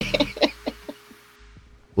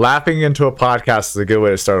Laughing into a podcast is a good way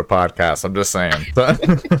to start a podcast. I'm just saying. Better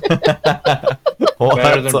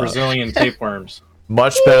than Brazilian tapeworms.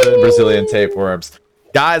 Much better than Brazilian tapeworms.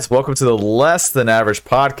 Guys, welcome to the Less Than Average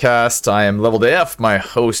podcast. I am Leveled AF, my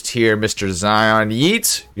host here, Mr. Zion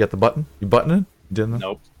Yeet. You got the button? You buttoning? You didn't?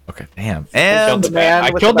 Nope. Okay, damn. And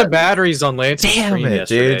I killed the batteries on Lance's screen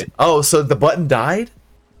yesterday. Dude. Oh, so the button died?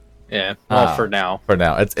 Yeah. Well, for now. For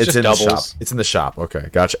now. It's in doubles. the shop. It's in the shop. Okay,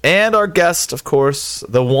 gotcha. And our guest, of course,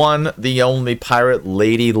 the one, the only pirate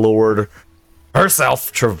lady lord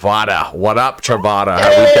herself, Travada. What up, Travada? How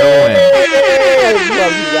we doing? Hey,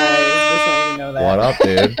 love you guys. Just letting you know that. What up,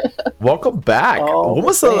 dude? Welcome back. When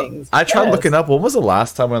was I tried looking up. When was the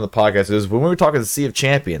last time we were on the podcast? It was when we were talking to Sea of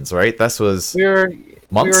Champions, right? This was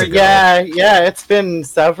months ago. Yeah. It's been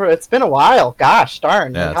a while. Gosh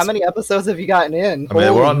darn. Yeah, how many episodes have you gotten in? I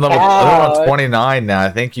mean, we're on 29 now. I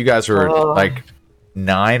think you guys were like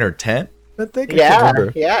 9 or 10. I think.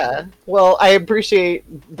 Yeah. Well, I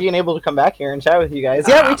appreciate being able to come back here and chat with you guys.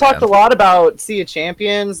 Yeah, we talked a lot about Sea of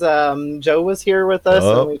Champions. Joe was here with us,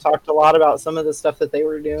 and we talked a lot about some of the stuff that they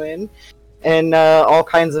were doing, and all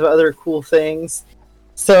kinds of other cool things.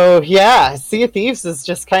 So yeah, Sea of Thieves is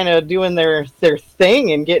just kind of doing their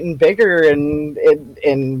thing and getting bigger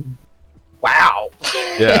and wow.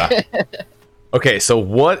 Yeah. Okay, so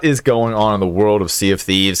what is going on in the world of Sea of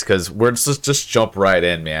Thieves? Because we're just jump right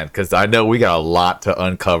in, man. Because I know we got a lot to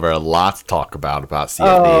uncover, a lot to talk about Sea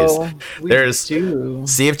of Thieves. There's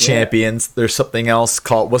Sea of Champions. There's something else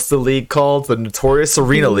called, what's the league called? The Notorious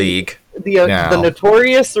Arena League. The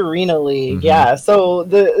Notorious Arena League. Mm-hmm. Yeah. So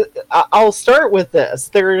I'll start with this.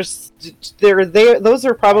 Those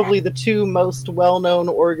are probably the two most well-known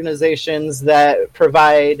organizations that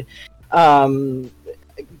provide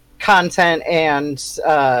content and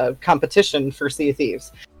competition for Sea of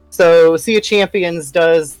Thieves. So Sea of Champions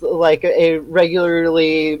does like a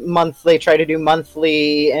regularly they try to do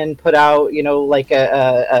monthly and put out, like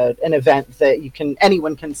an event that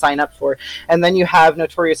anyone can sign up for. And then you have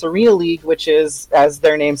Notorious Arena League, which is, as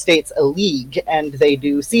their name states, a league, and they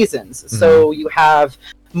do seasons. Mm-hmm. So you have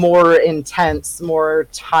more intense, more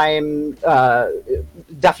time,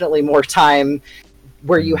 definitely more time,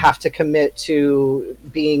 where you have to commit to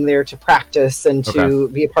being there to practice and to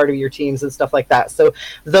be a part of your teams and stuff like that. So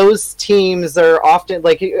those teams are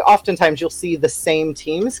oftentimes you'll see the same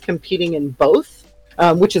teams competing in both,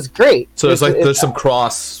 which is great. So there's some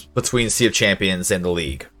cross between Sea of Champions and the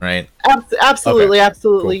league, right? Absolutely.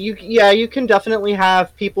 Cool. You can definitely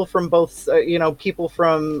have people from both, people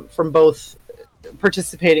from both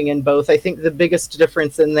participating in both. I think the biggest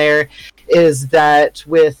difference in there is that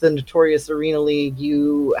with the Notorious Arena League,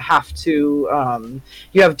 you have to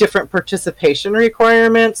you have different participation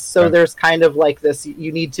requirements. So there's kind of like this: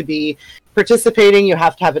 you need to be participating. You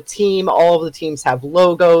have to have a team. All of the teams have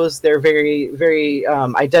logos. They're very, very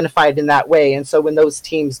identified in that way. And so when those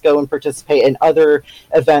teams go and participate in other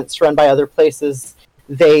events run by other places,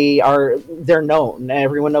 they're known.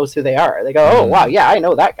 Everyone knows who they are. They go, oh wow, yeah, I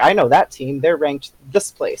know that team. They're ranked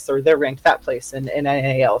this place or they're ranked that place in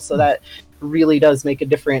NAL. So that really does make a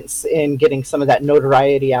difference in getting some of that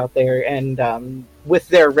notoriety out there. And with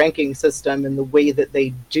their ranking system and the way that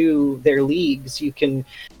they do their leagues, you can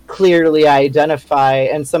clearly identify,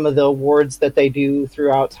 and some of the awards that they do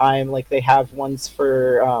throughout time, like they have ones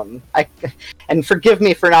for and forgive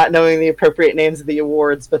me for not knowing the appropriate names of the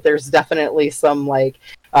awards, but there's definitely some like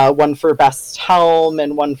one for best helm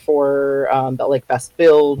and one for best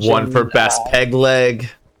build, one for best peg leg.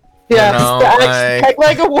 Yeah, the peg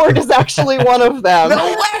leg award is actually one of them. No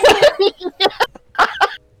way.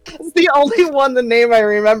 It's the only one, the name I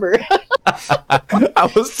remember.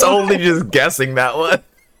 I was totally just guessing that one.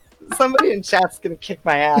 Somebody in chat's gonna kick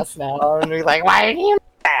my ass now and be like, "Why did you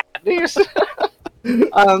do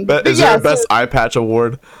that?" But is there a best eye patch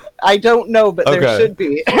award? I don't know, but there should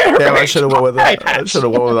be. Damn, I should have went with that. I should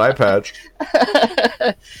have went with eye patch.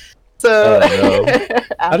 So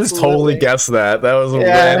I just totally guessed that. That was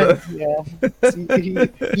random.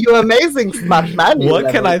 You amazing smart man.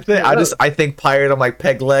 What can I think? I think pirate. I'm like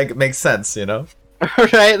peg leg. It makes sense,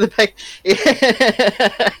 Right, the peg.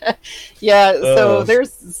 Yeah.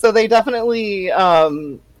 So they definitely.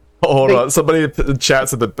 Hold on. Somebody in the chat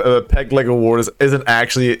said the peg leg award isn't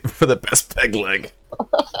actually for the best peg leg.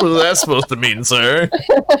 What is that supposed to mean, sir?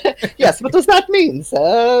 Yes, what does that mean,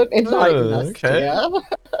 sir? Okay. Yeah.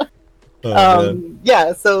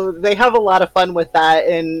 Yeah, so they have a lot of fun with that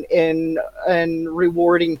and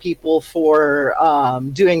rewarding people for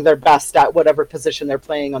doing their best at whatever position they're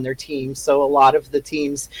playing on their team. So a lot of the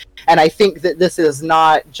teams, and I think that this is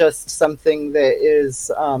not just something that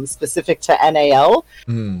is specific to NAL,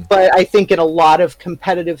 but I think in a lot of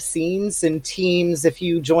competitive scenes and teams, if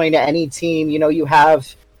you join any team, you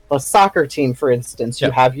have a soccer team, for instance,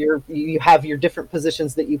 you have your different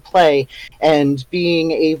positions that you play, and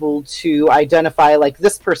being able to identify like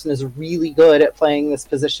this person is really good at playing this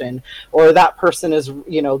position, or that person is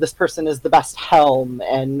this person is the best helm,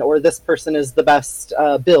 or this person is the best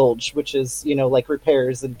bilge, which is like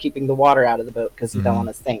repairs and keeping the water out of the boat because you don't want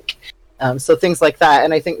to sink. So things like that,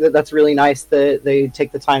 and I think that that's really nice that they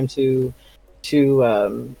take the time to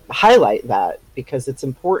highlight that, because it's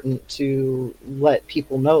important to let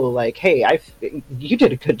people know, like, hey, you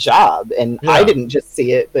did a good job, and I didn't just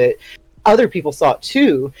see it, but other people saw it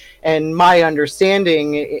too. And my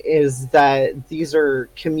understanding is that these are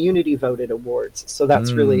community voted awards, so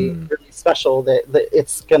that's really special that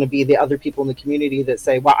it's going to be the other people in the community that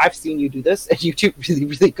say, wow, I've seen you do this and you do really,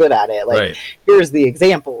 really good at it, like here's the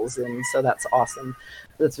examples. And so that's awesome.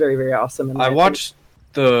 That's very, very awesome. And I watched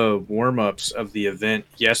the warm-ups of the event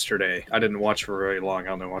yesterday. I didn't watch for very long.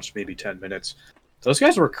 I only watched maybe 10 minutes. Those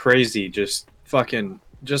guys were crazy, just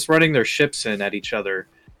running their ships in at each other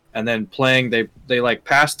and then playing. They like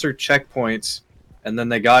passed through checkpoints, and then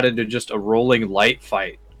they got into just a rolling light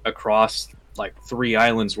fight across like 3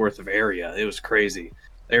 islands worth of area. It was crazy.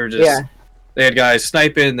 They were just they had guys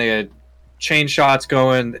sniping, they had chain shots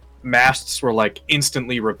going, masts were like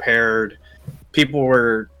instantly repaired. People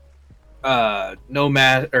were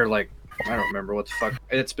nomad, or like, I don't remember what the fuck,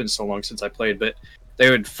 it's been so long since I played, but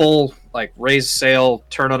they would full like raise sail,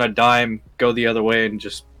 turn on a dime, go the other way, and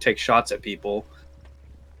just take shots at people.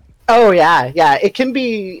 Oh yeah, it can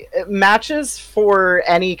be matches for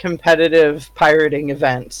any competitive pirating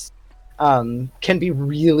event. Can be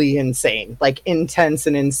really insane, like intense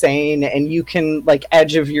and insane, and you can like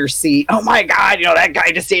edge of your seat. Oh my god, that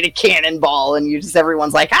guy just ate a cannonball, and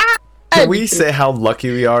everyone's like, ah. Can we say how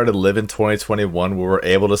lucky we are to live in 2021 where we're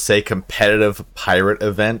able to say competitive pirate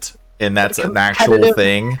event, and that's an actual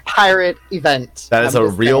thing? Pirate event. That is a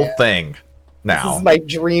real thing now. This is my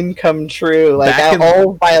dream come true, like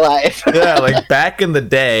all my life. Yeah, like back in the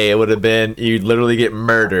day, it would have been you'd literally get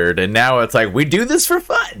murdered, and now it's like we do this for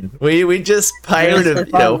fun. We just pirate,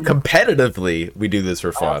 competitively. We do this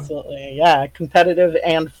for fun. Absolutely, yeah, competitive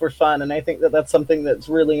and for fun, and I think that that's something that's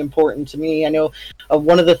really important to me. I know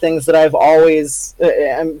one of the things that I've always,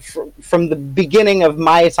 from the beginning of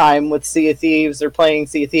my time with Sea of Thieves or playing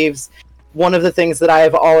Sea of Thieves, one of the things that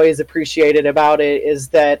I've always appreciated about it is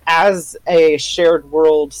that as a shared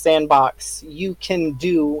world sandbox, you can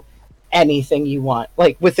do anything you want,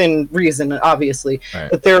 like within reason, obviously.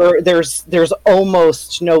 But there's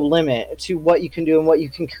almost no limit to what you can do and what you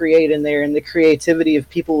can create in there, and the creativity of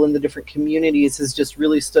people in the different communities has just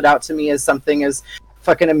really stood out to me as something as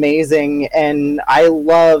fucking amazing. And I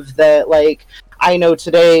love that, like, I know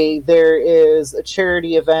today there is a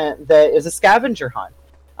charity event that is a scavenger hunt.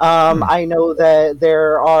 I know that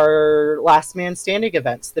there are last man standing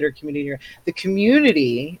events that are community. The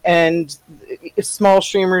community and small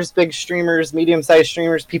streamers, big streamers, medium-sized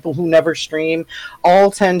streamers, people who never stream, all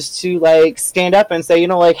tend to like stand up and say,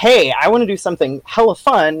 like, hey, I want to do something hella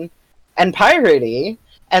fun and piratey.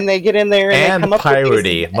 And they get in there and they come up with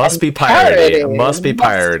these, It must be piratey. It must be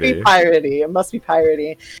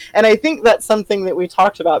piratey. And I think that's something that we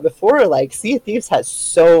talked about before. Like, Sea of Thieves has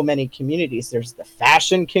so many communities. There's the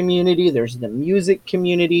fashion community. There's the music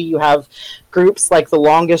community. You have groups like the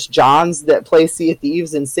Longest Johns that play Sea of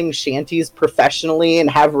Thieves and sing shanties professionally and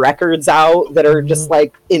have records out that are just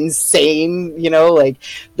like insane. Like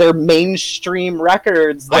they're mainstream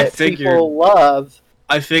records that people love.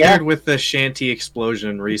 I figured with the shanty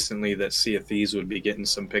explosion recently that Sea of Thieves would be getting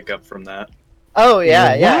some pickup from that. Oh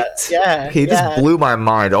yeah, He just blew my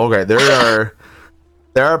mind. Okay, there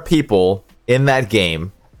are people in that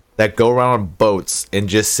game that go around on boats and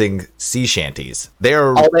just sing sea shanties. They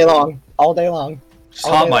are all day long.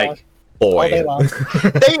 Hot Mike. Boy.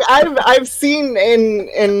 I've seen,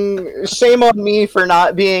 and shame on me for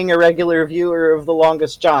not being a regular viewer of the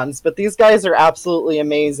Longest Johns, but these guys are absolutely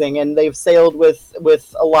amazing, and they've sailed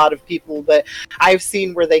with a lot of people. But I've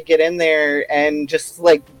seen where they get in there and just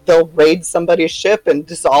like they'll raid somebody's ship and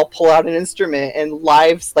just all pull out an instrument and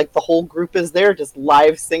live, like the whole group is there just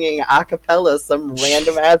live singing a cappella some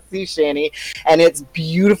random ass sea shanty, and it's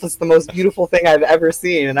beautiful. It's the most beautiful thing I've ever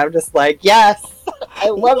seen, and I'm just like, yes. I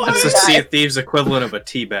love That's the this Sea guy. of Thieves equivalent of a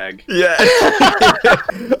tea bag. Yeah.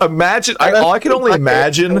 Imagine. I can only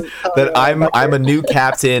imagine that I'm a new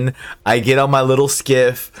captain. I get on my little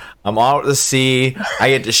skiff. I'm out at the sea. I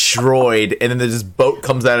get destroyed, and then this boat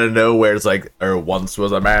comes out of nowhere. It's like, there once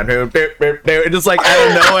was a man who, and just like out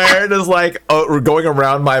of nowhere, just like, oh, we're going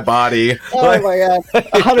around my body. Oh Like, my god,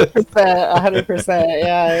 100%.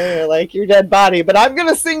 Yeah, like your dead body, but I'm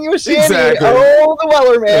gonna sing you a shanty. Exactly. Oh, the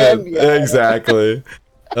Weller man. Yeah. Exactly.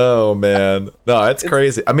 Oh man, no, it's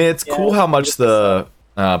crazy. I mean, it's cool how much before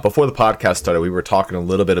the podcast started, we were talking a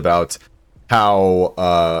little bit about how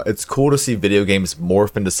it's cool to see video games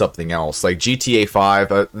morph into something else, like GTA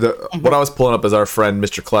 5. What I was pulling up is our friend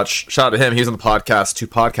Mr. Clutch. Shout out to him. He was on the podcast 2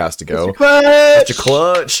 podcasts ago. Mr.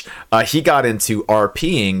 Clutch. He got into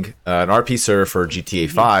RPing, an RP server for GTA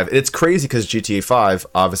 5. It's crazy because GTA 5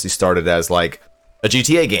 obviously started as like a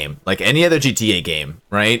GTA game, like any other GTA game,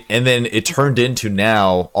 right? And then it turned into,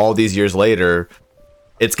 now, all these years later,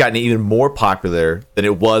 it's gotten even more popular than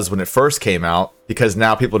it was when it first came out, because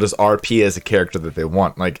now people just RP as a character that they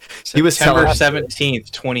want. Like, he was September telling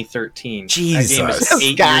 17th, 2013. Jesus. That game is This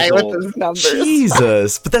 8 guy years with old. his numbers.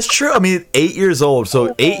 Jesus, but that's true. I mean, 8 years old.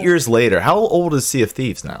 So 8 years later, how old is Sea of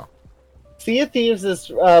Thieves now? Sea of Thieves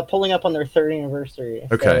is pulling up on their 3rd anniversary.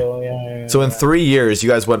 Okay. So in 3 years, you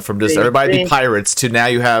guys went from just everybody be pirates to now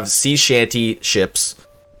you have sea shanty ships.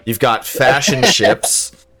 You've got fashion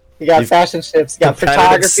ships. You got fashion ships. You got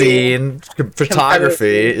photography.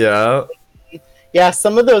 Photography. Yeah. Yeah,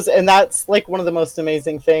 some of those, and that's like one of the most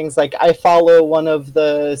amazing things. Like, I follow one of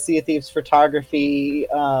the Sea of Thieves photography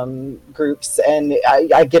groups, and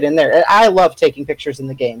I get in there. And I love taking pictures in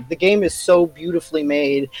the game. The game is so beautifully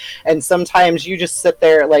made, and sometimes you just sit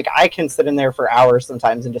there. Like, I can sit in there for hours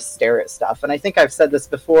sometimes and just stare at stuff. And I think I've said this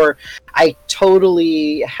before. I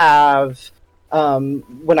totally have.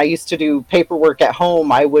 When I used to do paperwork at home,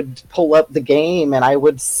 I would pull up the game and I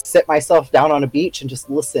would sit myself down on a beach and just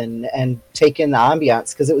listen and take in the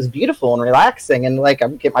ambiance, because it was beautiful and relaxing. And like,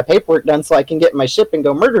 I'm get my paperwork done so I can get in my ship and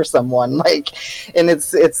go murder someone. Like, and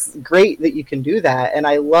it's great that you can do that. And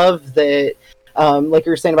I love that. Like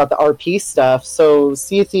you were saying about the RP stuff, so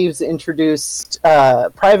Sea of Thieves introduced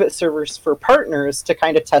private servers for partners to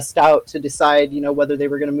kind of test out, to decide, whether they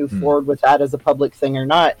were going to move forward with that as a public thing or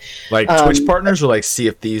not. Like Twitch partners or like Sea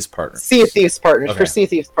of Thieves partners? Sea of Thieves partners, okay. For Sea of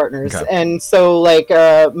Thieves partners. Okay. And so, like,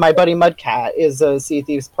 my buddy Mudcat is a Sea of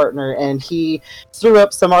Thieves partner, and he threw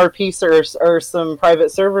up some RP servers or some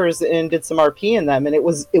private servers and did some RP in them, and it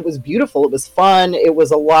was beautiful. It was fun. It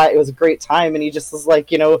was a great time, and he just was like,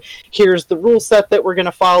 here's the rule set that we're going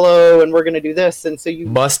to follow, and we're going to do this. And so you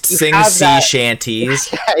sing sea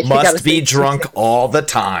shanties, Yeah, must be drunk all the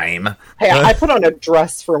time. Hey, I put on a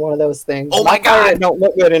dress for one of those things. Oh my God. I don't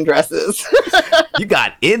look good in dresses. You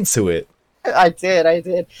got into it. I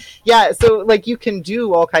did. Yeah, so like, you can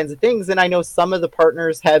do all kinds of things, and I know some of the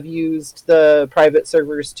partners have used the private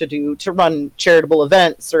servers to run charitable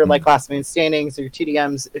events, or like last man standings, or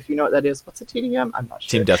TDMs, if you know what that is. What's a TDM? I'm not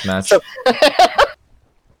sure. Team deathmatch. So,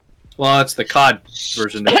 Well, it's the COD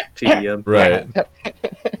version of TDM. Right.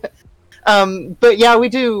 But yeah, we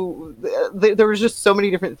do. There was just so many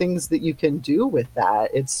different things that you can do with that.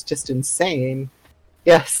 It's just insane.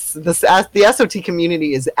 Yes, the SOT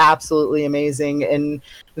community is absolutely amazing, and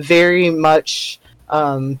very much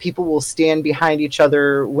people will stand behind each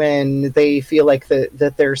other when they feel like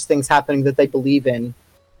that there's things happening that they believe in.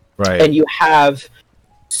 Right. And you have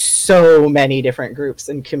so many different groups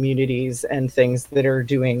and communities and things that are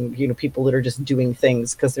doing, people that are just doing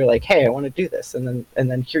things because they're like, hey, I want to do this. And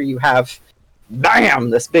then here you have, bam,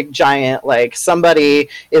 this big giant, like, somebody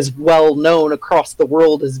is well known across the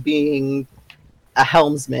world as being a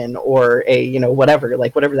helmsman or a, whatever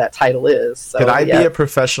that title is. So, Could I be a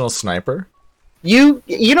professional sniper? You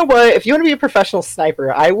know what? If you want to be a professional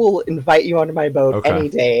sniper, I will invite you onto my boat any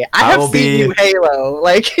day. I have seen you Halo.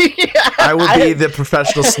 Like, I will be the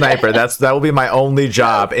professional sniper. That will be my only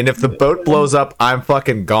job. And if the boat blows up, I'm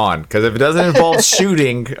fucking gone. Because if it doesn't involve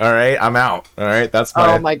shooting, all right, I'm out. All right, that's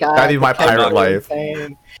my. Oh my God, that'd be my pirate life.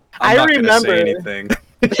 I'm not gonna say anything.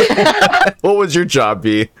 What would your job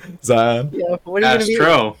be, Zion? Yeah, what are you gonna be?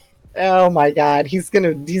 Astro. Oh my God, he's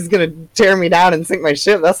gonna tear me down and sink my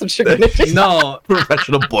ship. That's what you're gonna do. No,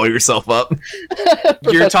 professional, blow yourself up.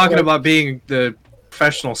 You're talking about being the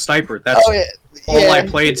professional sniper. That's all I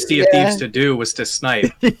played Sea of Thieves to do, was to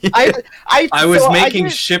snipe. I was making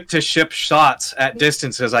ship-to-ship shots at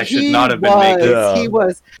distances I should not have been making. Yeah. He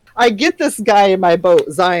was. I get this guy in my boat,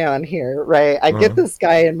 Zion here, right? I get this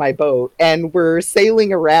guy in my boat, and we're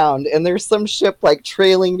sailing around, and there's some ship like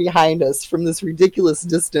trailing behind us from this ridiculous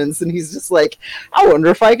distance, and he's just like, I wonder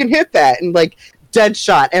if I can hit that, and like dead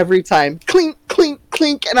shot every time. Clink, clink,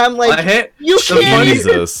 clink, and I'm like, I hit you can't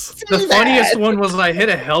even see the that. funniest one was I hit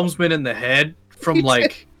a helmsman in the head from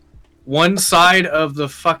like one side of the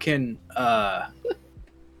fucking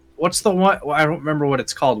what's the one? I don't remember what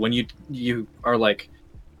it's called when you are like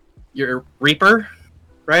your Reaper,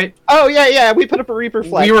 right? Oh yeah, we put up a Reaper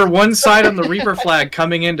flag. We were one side on the Reaper flag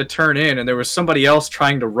coming in to turn in, and there was somebody else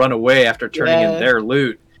trying to run away after turning in their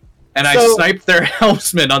loot. And I sniped their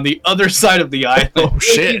helmsman on the other side of the island. Oh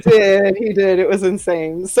shit! He did. It was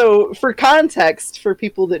insane. So, for context, for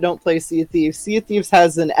people that don't play Sea of Thieves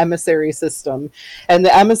has an emissary system, and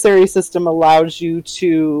the emissary system allows you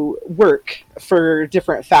to work for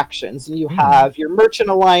different factions. And you have your Merchant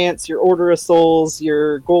Alliance, your Order of Souls,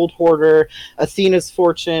 your Gold Hoarder, Athena's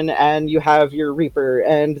Fortune, and you have your Reaper.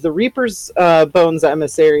 And the Reaper's Bones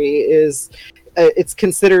emissary is. It's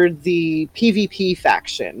considered the PvP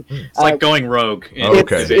faction. It's like going rogue in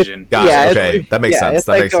Division. Okay, that makes sense. It's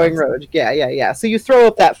like going rogue. Yeah. So you throw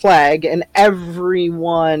up that flag, and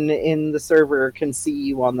everyone in the server can see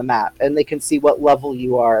you on the map, and they can see what level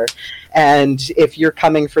you are. And if you're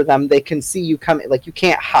coming for them, they can see you coming. Like, you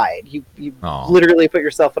can't hide. You literally put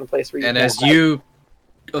yourself in a place where you. And as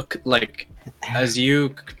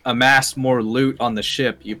you amass more loot on the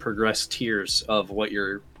ship, you progress tiers of what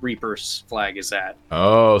your Reaper's flag is at.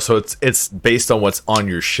 Oh, so it's based on what's on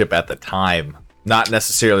your ship at the time, not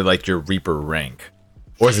necessarily like your Reaper rank.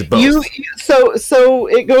 Or is it both? So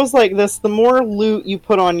it goes like this: the more loot you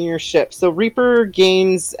put on your ship, so Reaper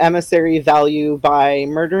gains emissary value by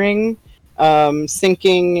murdering,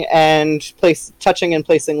 sinking, and touching and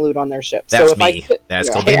placing loot on their ship. That's me. That's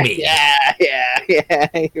gonna be me. Yeah,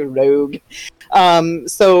 you rogue.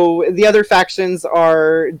 So the other factions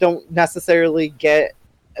don't necessarily get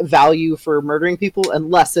value for murdering people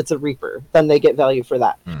unless it's a Reaper. Then they get value for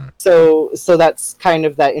that. So that's kind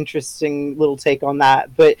of that interesting little take on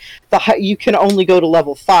that. But you can only go to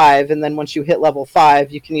level 5, and then once you hit level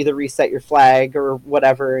 5, you can either reset your flag or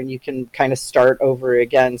whatever, and you can kind of start over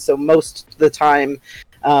again. So most of the time,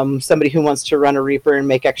 somebody who wants to run a Reaper and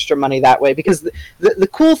make extra money that way, because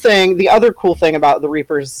the other cool thing about the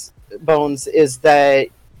Reaper's Bones is that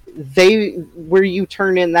where you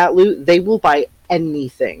turn in that loot, they will buy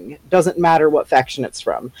anything. Doesn't matter what faction it's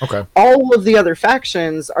from. Okay. All of the other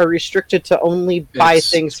factions are restricted to only buy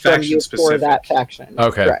things from you for that faction.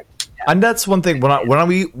 Okay. Correct. Yeah. And that's one thing when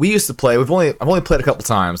we used to play. I've only played a couple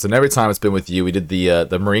times, and every time it's been with you. We did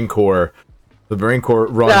the Marine Corps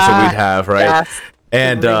runs that we'd have, right? Yes.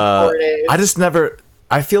 And I just never.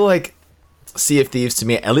 I feel like Sea of Thieves, to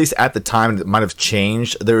me, at least at the time, it might have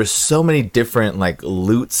changed. There were so many different like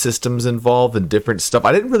loot systems involved and different stuff.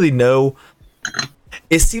 I didn't really know.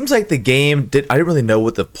 It seems like the game I didn't really know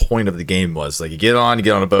what the point of the game was. Like, you get on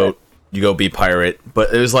a boat, you go be pirate.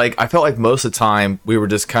 But it was like, I felt like most of the time we were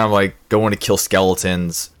just kind of like going to kill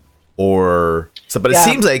skeletons or so. But it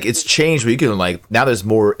seems like it's changed where you can like, now there's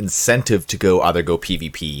more incentive to either go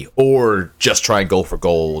PvP or just try and go for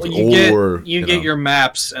gold. Well, you get your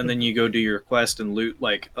maps, and then you go do your quest and loot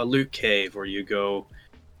like a loot cave, or you go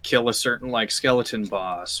kill a certain like skeleton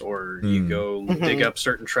boss, or you go dig up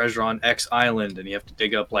certain treasure on X island, and you have to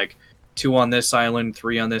dig up like 2 on this island,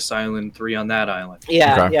 3 on this island, 3 on that island.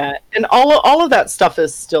 Yeah. And all of that stuff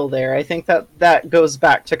is still there. I think that goes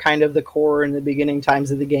back to kind of the core and the beginning times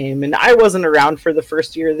of the game. And I wasn't around for the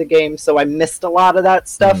first year of the game, so I missed a lot of that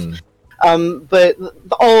stuff. But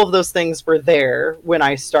all of those things were there when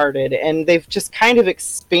I started, and they've just kind of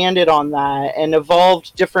expanded on that and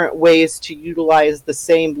evolved different ways to utilize the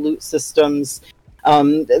same loot systems.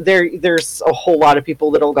 There's a whole lot of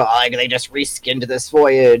people that'll go, oh, they just reskinned this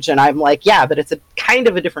voyage, and I'm like, yeah, but it's a kind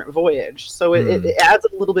of a different voyage, so it adds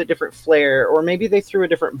a little bit different flair, or maybe they threw a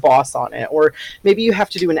different boss on it, or maybe you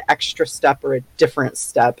have to do an extra step or a different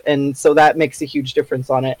step, and so that makes a huge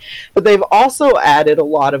difference on it. But they've also added a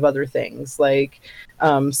lot of other things, like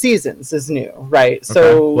Seasons is new, right? Okay.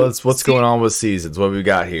 So what's going on with Seasons? What we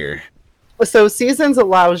got here? So Seasons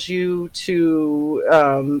allows you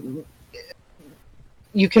to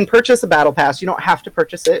you can purchase a battle pass. You don't have to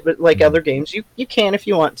purchase it, but like other games, you can if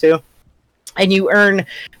you want to. And you earn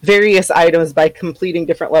various items by completing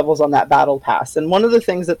different levels on that battle pass. And one of the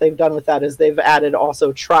things that they've done with that is they've added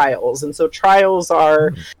also trials. And so trials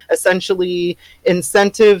are essentially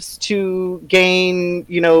incentives to gain,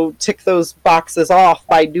 tick those boxes off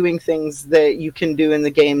by doing things that you can do in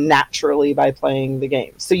the game naturally by playing the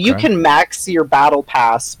game. So you can max your battle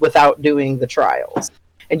pass without doing the trials.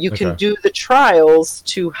 And you can do the trials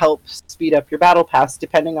to help speed up your battle pass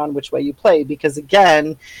depending on which way you play. Because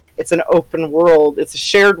again, it's an open world. It's a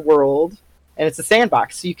shared world. and it's a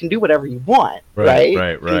sandbox, so you can do whatever you want,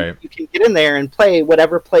 right? Right. You can get in there and play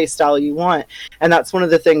whatever play style you want, and that's one of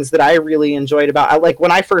the things that I really enjoyed about. Like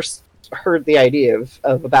when I first heard the idea of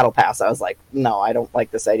a battle pass, I was like, no, I don't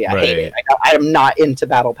like this idea. I hate it. I am not into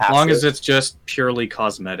battle passes. As long as it's just purely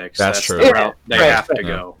cosmetics, that's true. The route they have to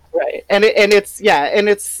go. Right, and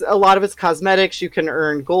it's a lot of it's cosmetics. You can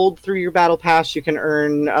earn gold through your battle pass. You can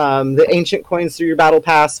earn the ancient coins through your battle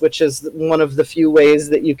pass, which is one of the few ways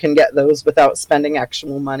that you can get those without spending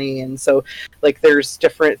actual money. And so, like, there's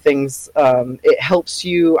different things. It helps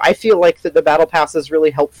you. I feel like that the battle pass is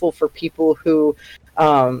really helpful for people who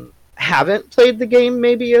haven't played the game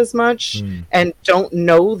maybe as much and don't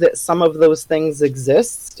know that some of those things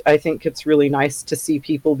exist. I think it's really nice to see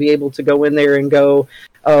people be able to go in there and go,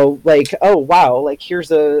 oh wow, like here's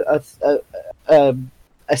a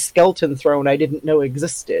skeleton throne I didn't know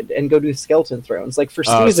existed, and go do skeleton thrones. Like for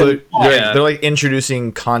season they're like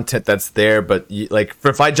introducing content that's there, but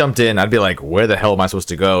if I jumped in, I'd be like, where the hell am I supposed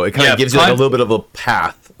to go? It kind of gives you like a little bit of a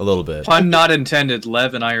path, a little bit. Pun not intended.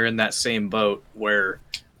 Lev and I are in that same boat where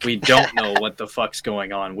we don't know what the fuck's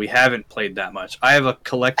going on. We haven't played that much. I have a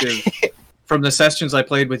collective from the sessions I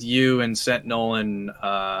played with you and Sentinel and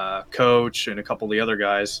Coach and a couple of the other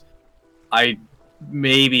guys. I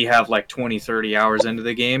maybe have like 20-30 hours into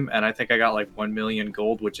the game, and I think I got like 1 million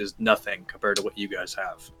gold, which is nothing compared to what you guys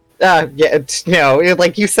have. No,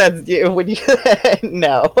 like you said, when you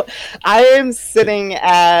no, I am sitting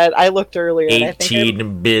at. I looked earlier.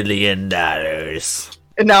 $18 billion.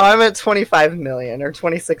 No, I'm at 25 million or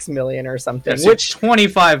 26 million or something. Yeah, which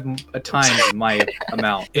 25 times my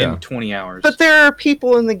amount in 20 hours. But there are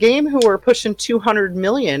people in the game who are pushing 200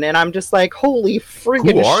 million, and I'm just like, holy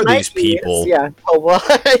friggin' Who are these people? Yeah. Oh well,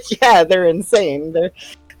 yeah, they're insane.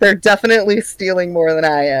 They're definitely stealing more than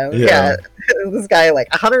I am. Yeah. This guy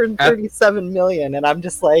like 137 million, and I'm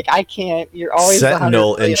just like, I can't. You're always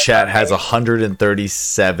Sentinel in chat has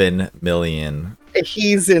 137 million.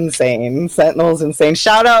 He's insane. Sentinel's insane.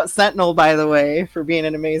 Shout out Sentinel, by the way, for being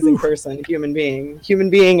an amazing person, human being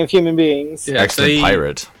of human beings. Yeah, excellent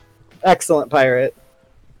pirate. Excellent pirate.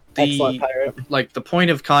 Excellent pirate. Like the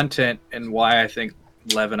point of content and why I think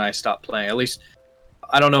Lev and I stopped playing. At least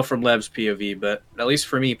I don't know from Lev's POV, but at least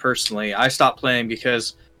for me personally, I stopped playing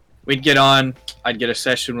because we'd get on, I'd get a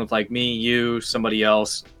session with like me, you, somebody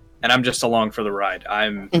else, and I'm just along for the ride.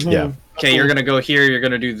 Okay, you're gonna go here, you're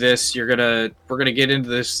gonna do this, we're gonna get into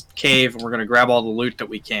this cave and we're gonna grab all the loot that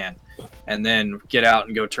we can and then get out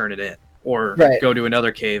and go turn it in. Or go to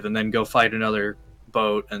another cave and then go fight another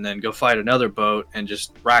boat and then go fight another boat and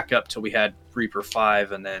just rack up till we had Reaper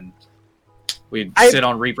 5, and then we'd sit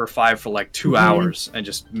on Reaper 5 for like 2 hours and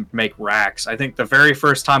just make racks. I think the very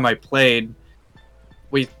first time I played,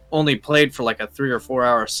 we only played for like a 3 or 4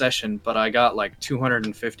 hour session, but I got like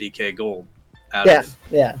 250k gold out of it.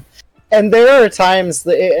 Yeah. And there are times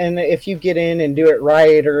that, and if you get in and do it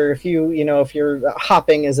right, or if if you're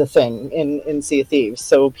hopping is a thing in Sea of Thieves,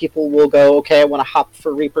 so people will go, okay, I want to hop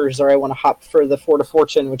for Reapers, or I want to hop for the Fort of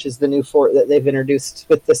Fortune, which is the new fort that they've introduced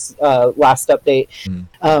with this last update.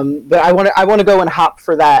 But I want to go and hop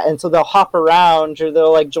for that, and so they'll hop around, or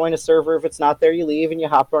they'll like join a server. If it's not there, you leave and you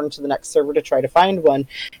hop on to the next server to try to find one.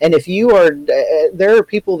 And if you are, there are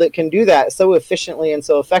people that can do that so efficiently and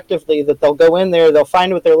so effectively that they'll go in there, they'll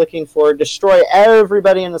find what they're looking for, destroy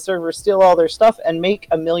everybody in the server, steal all their stuff, and make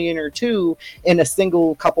 $1 million or $2 million in a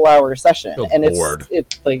single couple hour session. And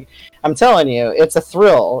it's like, I'm telling you, it's a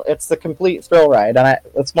thrill. It's the complete thrill ride, and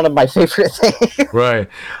it's one of my favorite things. Right.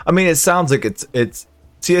 I mean, it sounds like it's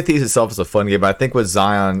Sea of Thieves itself is a fun game, but I think what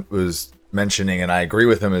Zion was mentioning, and I agree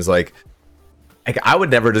with him, is like I would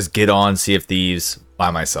never just get on Sea of Thieves by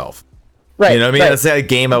myself. Right. You know what I mean? That's a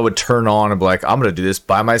game I would turn on and be like, I'm gonna do this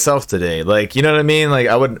by myself today. Like, you know what I mean? Like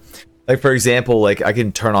I would. Like, for example, like, I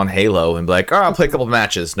can turn on Halo and be like, all right, I'll play a couple of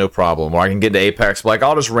matches, no problem. Or I can get into Apex, like,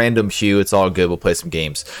 I'll just random queue, it's all good, we'll play some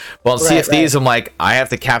games. Well, in Sea of Thieves, I'm like, I have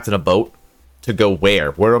to captain a boat to go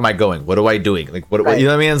where? Where am I going? What am I doing? Like, what you know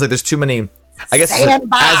what I mean? It's like, there's too many, I guess,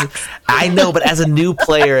 I know, but as a new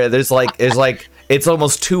player, there's like, it's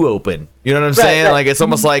almost too open. You know what I'm saying? Like, it's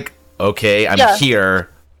almost like, okay, I'm here.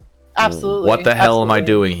 Absolutely. What the hell am I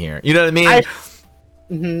doing here? You know what I mean?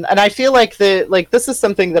 And I feel like this is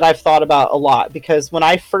something that I've thought about a lot, because when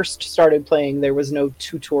I first started playing, there was no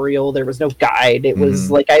tutorial, there was no guide. It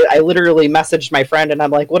was like I literally messaged my friend and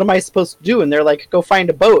I'm like, what am I supposed to do? And they're like, go find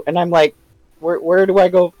a boat. And I'm like, where do I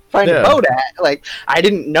go find a boat at? Like, I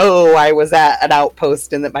didn't know I was at an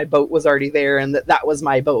outpost and that my boat was already there and that was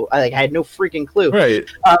my boat. I had no freaking clue. Right.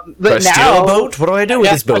 But now, steal a boat? What do I do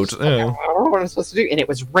with this boat? I don't know what I'm supposed to do. And it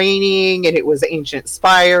was raining, and it was ancient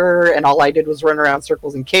spire, and all I did was run around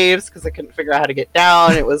circles in caves because I couldn't figure out how to get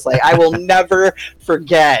down. It was like, I will never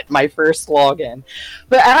forget my first login.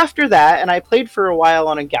 But after that, and I played for a while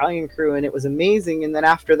on a galleon crew, and it was amazing. And then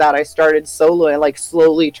after that, I started solo. I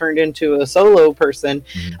slowly turned into a solo person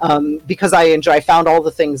because I found all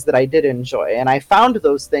the things that I did enjoy, and I found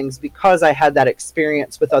those things because I had that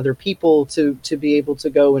experience with other people to be able to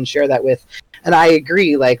go and share that with. And I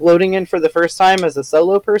agree, loading in for the first time as a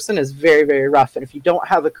solo person is very, very rough. And if you don't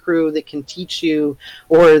have a crew that can teach you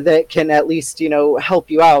or that can at least,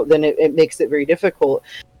 help you out, then it makes it very difficult.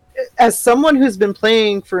 As someone who's been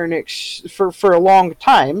playing for a long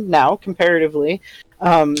time now, comparatively,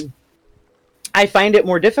 I find it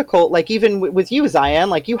more difficult. Even with you,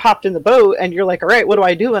 Zion, you hopped in the boat and you're like, all right, what do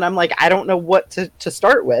I do? And I'm like, I don't know what to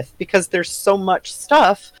start with because there's so much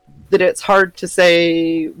stuff that it's hard to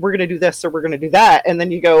say we're going to do this or we're going to do that. And then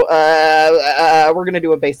you go, we're going to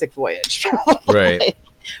do a basic voyage. Right.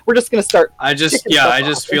 We're just going to start. I just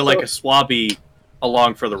feel like a swabby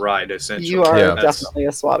along for the ride, essentially. You are definitely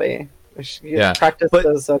a swabby. You practice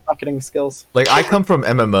those bucketing skills. I come from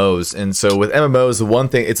MMOs, and so with MMOs, the one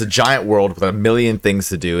thing, it's a giant world with a million things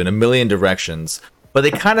to do in a million directions. But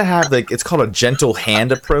they kind of have it's called a gentle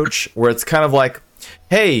hand approach, where it's kind of like,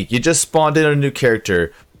 hey, you just spawned in a new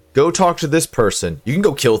character. Go talk to this person. You can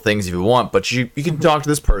go kill things if you want, but you can talk to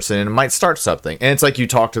this person and it might start something. And it's like you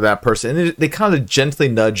talk to that person and they kind of gently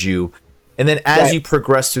nudge you. And then as you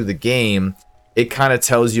progress through the game, it kind of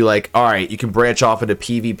tells you all right, you can branch off into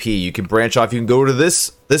PvP. You can branch off. You can go to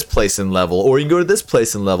this place in level, or you can go to this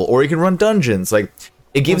place in level, or you can run dungeons.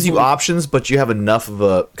 It gives you options, but you have enough of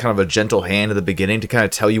a kind of a gentle hand at the beginning to kind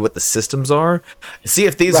of tell you what the systems are. Sea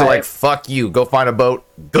of Thieves are fuck you, go find a boat.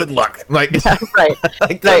 Good luck. Good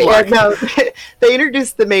luck. No, they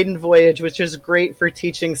introduced the maiden voyage, which is great for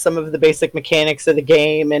teaching some of the basic mechanics of the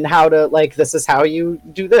game and how to this is how you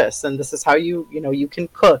do this, and this is how you can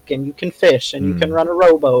cook and you can fish and you can run a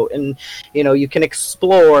rowboat and you can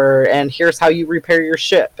explore, and here's how you repair your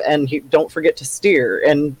ship, and don't forget to steer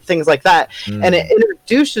and things like that. And it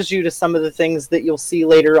introduces you to some of the things that you'll see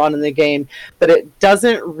later on in the game, but it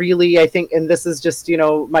doesn't really, I think, and this is just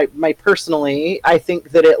my personally, I think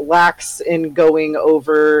that it lacks in going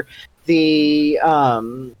over the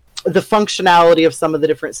functionality of some of the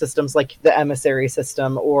different systems, like the emissary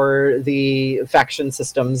system or the faction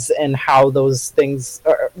systems, and how those things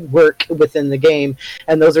work within the game.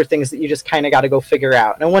 And those are things that you just kind of got to go figure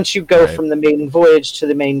out. And once you go from the main voyage to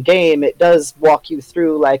the main game, it does walk you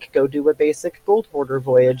through, go do a basic gold hoarder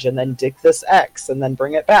voyage and then dig this X and then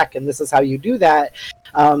bring it back. And this is how you do that.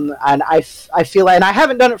 And I feel, and I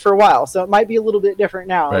haven't done it for a while, so it might be a little bit different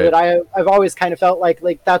now, but I've always kind of felt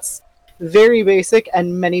like that's very basic,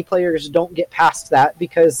 and many players don't get past that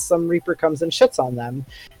because some Reaper comes and shits on them.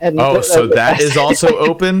 And so that is also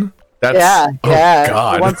open? That's,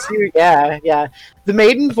 God. Once the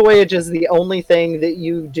maiden voyage is the only thing that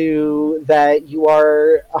you do that you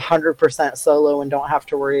are 100% solo and don't have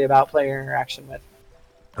to worry about player interaction with.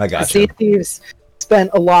 I got you. Sea of Thieves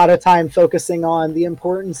spent a lot of time focusing on the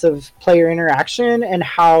importance of player interaction and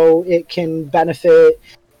how it can benefit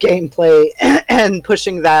gameplay and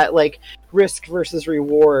pushing that risk versus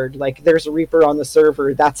reward. There's a Reaper on the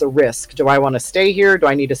server, that's a risk. Do I want to stay here? Do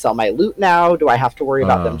I need to sell my loot now? Do I have to worry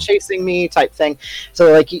about them chasing me type thing?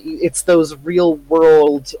 So it's those real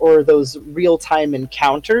world or those real-time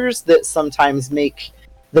encounters that sometimes make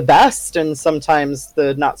the best and sometimes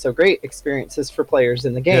the not so great experiences for players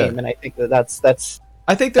in the game. And I think that's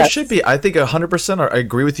I think there should be. I think 100%. I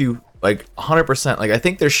agree with you, 100%. I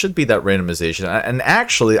think there should be that randomization, and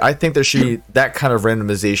actually, I think there should be that kind of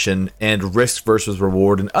randomization and risk versus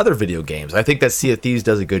reward in other video games. I think that Sea of Thieves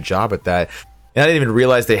does a good job at that. And I didn't even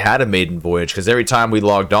realize they had a maiden voyage because every time we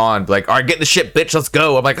logged on, all right, get in the ship, bitch, let's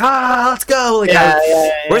go. I'm let's go.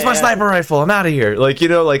 Where's my sniper rifle? I'm out of here. I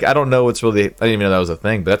don't know what's really. I didn't even know that was a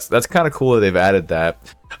thing, but that's kind of cool that they've added that.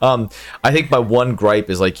 I think my one gripe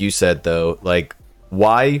is like you said though,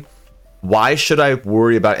 why should I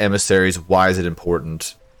worry about emissaries? Why is it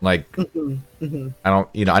important? I don't,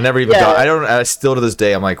 I never even got, I don't, still to this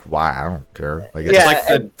day, I'm why? I don't care. It's like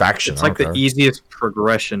the faction. It's the easiest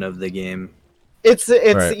progression of the game. It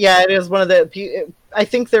is one of the I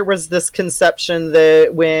think there was this conception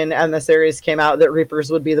that when emissaries came out, that Reapers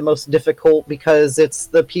would be the most difficult because it's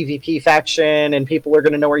the PvP faction and people are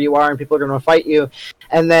going to know where you are and people are going to fight you.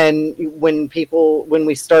 And then when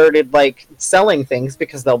we started like selling things,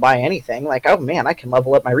 because they'll buy anything, like, oh man, I can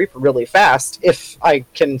level up my Reaper really fast if I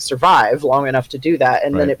can survive long enough to do that.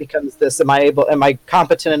 And then it becomes this: am I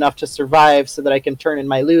competent enough to survive so that I can turn in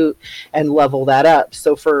my loot and level that up?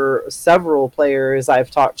 So for several players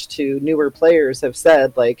I've talked to, newer players have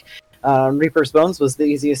said like Reaper's Bones was the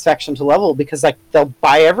easiest faction to level because like they'll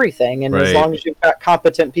buy everything, and as long as you've got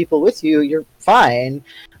competent people with you, you're fine.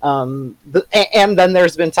 And then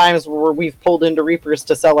there's been times where we've pulled into Reapers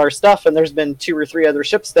to sell our stuff, and there's been 2 or 3 other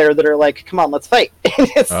ships there that are like, "Come on, let's fight."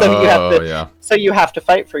 So you have to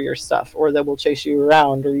fight for your stuff, or they will chase you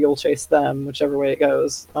around, or you'll chase them, whichever way it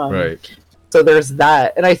goes. So there's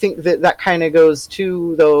that, and I think that kind of goes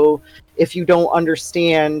too, though, if you don't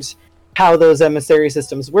understand how those emissary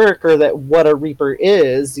systems work, or that what a Reaper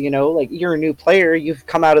is, you know, like you're a new player, you've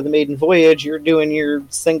come out of the maiden voyage, you're doing your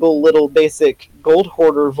single little basic gold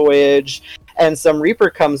hoarder voyage, and some Reaper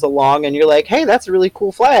comes along and you're like, hey, that's a really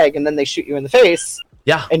cool flag, and then they shoot you in the face,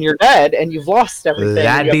 and you're dead and you've lost everything.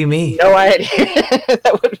 That'd be me. No idea.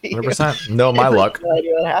 That would be 100%. No, my luck. No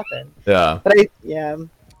idea what happened. But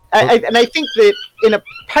I think that in a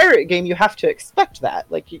pirate game you have to expect that.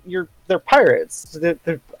 Like they're pirates.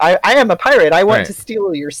 I am a pirate. I want to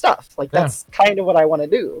steal your stuff. Like that's kind of what I want to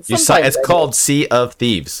do. It's called Sea of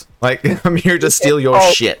Thieves. Like I'm here to steal your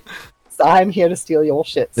shit. I'm here to steal your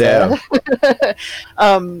shit. So. But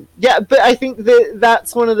I think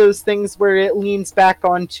that's one of those things where it leans back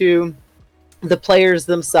onto the players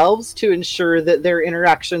themselves to ensure that their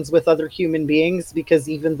interactions with other human beings, because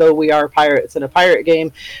even though we are pirates in a pirate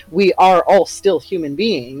game, we are all still human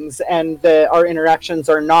beings, and our interactions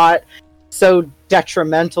are not so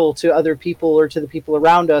detrimental to other people or to the people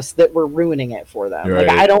around us that we're ruining it for them. Like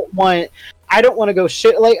I don't want to go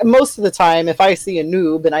shit. Like most of the time, if I see a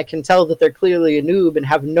noob and I can tell that they're clearly a noob and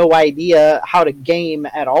have no idea how to game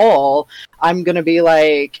at all, I'm gonna be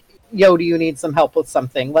like, yo, do you need some help with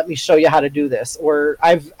something? Let me show you how to do this. Or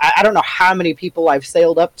I don't know how many people I've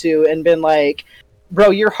sailed up to and been like,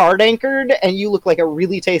 bro, you're hard anchored and you look like a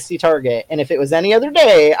really tasty target. And if it was any other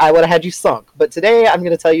day, I would have had you sunk. But today I'm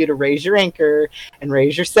going to tell you to raise your anchor and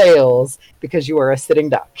raise your sails because you are a sitting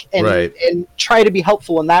duck. And try to be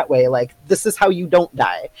helpful in that way. Like, this is how you don't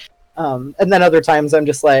die. And then other times I'm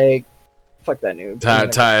just like, fuck that noob.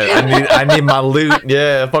 I need my loot.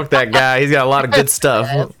 Yeah, fuck that guy. He's got a lot of good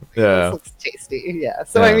stuff. This looks tasty. Yeah.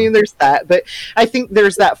 So I mean, there's that, but I think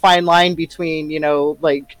there's that fine line between, you know,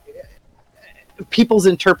 like people's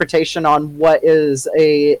interpretation on what is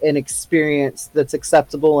an experience that's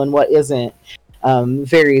acceptable and what isn't.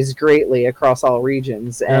 Varies greatly across all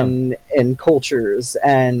regions and cultures,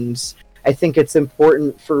 and I think it's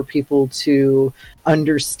important for people to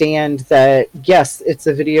understand that, yes, it's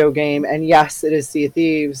a video game, and yes, it is Sea of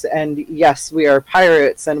Thieves, and yes, we are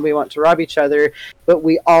pirates and we want to rob each other, but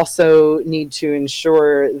we also need to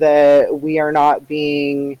ensure that we are not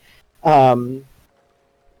being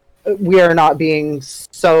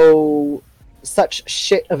such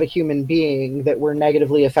shit of a human being that we're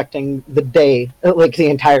negatively affecting the day, like the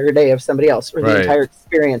entire day of somebody else, or the entire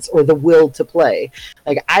experience, or the will to play.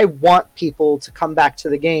 Like, I want people to come back to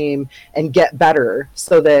the game and get better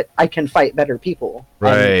so that I can fight better people.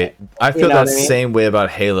 I feel that same way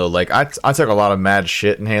about Halo. Like, I took a lot of mad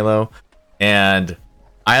shit in Halo, and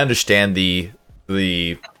I understand the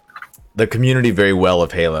community very well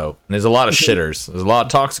of Halo. And there's a lot of shitters. There's a lot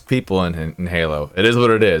of toxic people in Halo. It is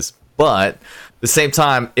what it is. But at the same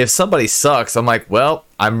time, if somebody sucks, I'm like, well,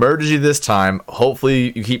 I murdered you this time.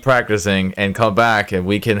 Hopefully you keep practicing and come back and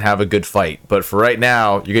we can have a good fight. But for right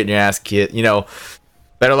now, you're getting your ass kicked. You know,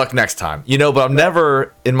 better luck next time. You know, but I'm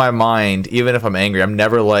never, in my mind, even if I'm angry, I'm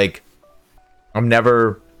never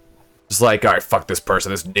just like, all right, fuck this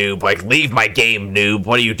person, this noob. Like, leave my game, noob.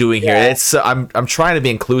 What are you doing here? It's I'm trying to be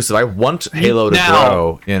inclusive. I want Halo to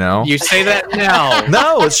grow. You know, you say that now.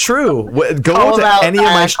 No, it's true. Go to any of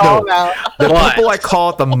my shows. The people I call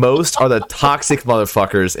it the most are the toxic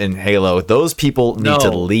motherfuckers in Halo. Those people need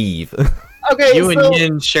to leave. Okay, you and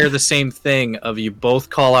Yin share the same thing. Of you both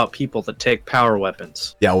call out people that take power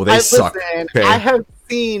weapons. Yeah, well, they suck. Okay. I have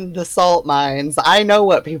seen the salt mines. I know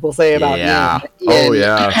what people say about Yin. Oh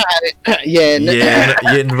yeah.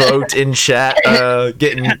 Yin wrote in chat,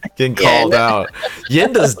 getting called out.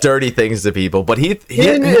 Yin does dirty things to people, but Yin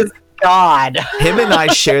is God. Him and I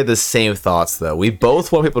share the same thoughts, though. We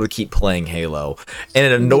both want people to keep playing Halo, and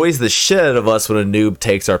it annoys the shit out of us when a noob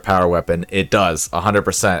takes our power weapon. It does,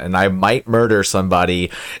 100%. And I might murder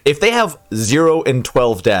somebody if they have 0 and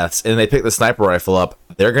 12 deaths and they pick the sniper rifle up.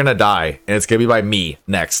 They're gonna die, and it's gonna be by me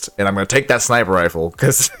next. And I'm gonna take that sniper rifle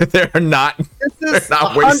because they're not. This is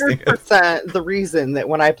not wasting 100% the reason that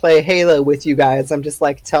when I play Halo with you guys, I'm just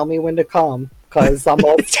like, tell me when to come, because I'm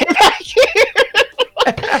all stay back here.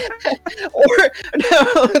 Or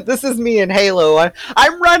no, this is me in Halo.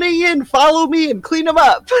 I'm running in, follow me and clean them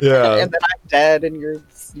up. Yeah. And then I'm dead, and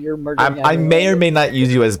you're murdering. I may or may not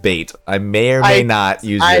use you as bait. I may or may not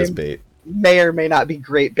use you as bait. May or may not be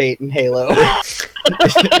great bait in Halo.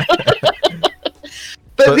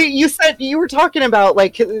 But you were talking about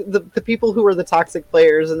like the people who are the toxic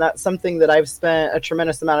players, and that's something that I've spent a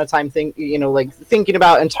tremendous amount of time thinking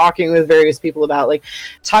about and talking with various people about. Like,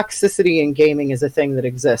 toxicity in gaming is a thing that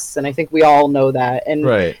exists, and I think we all know that. And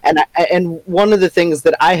right. and one of the things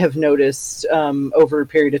that I have noticed over a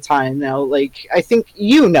period of time now, like I think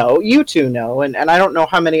you two know, and I don't know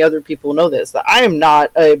how many other people know this, that I am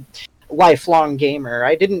not a lifelong gamer.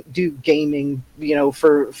 I didn't do gaming,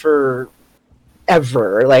 for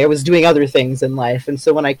ever. Like, I was doing other things in life, and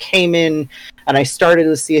so when I came in and I started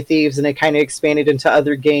with Sea of Thieves, and I kind of expanded into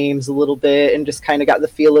other games a little bit and just kind of got the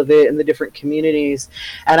feel of it in the different communities.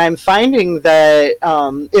 And I'm finding that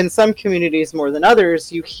in some communities more than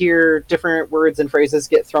others, you hear different words and phrases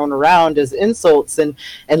get thrown around as insults, and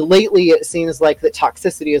lately it seems like that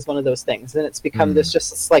toxicity is one of those things, and it's become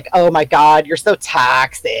this like, oh my god, you're so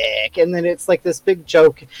toxic, and then it's like this big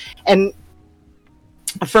joke. And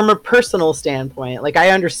from a personal standpoint, like, I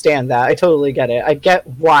understand that. I totally get it. I get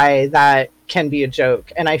why that can be a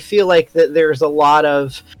joke. And I feel like that there's a lot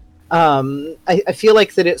of I feel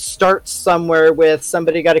like that it starts somewhere with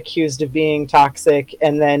somebody got accused of being toxic,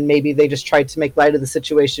 and then maybe they just tried to make light of the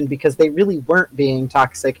situation because they really weren't being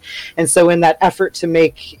toxic. And so in that effort to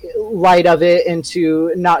make light of it and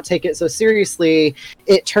to not take it so seriously,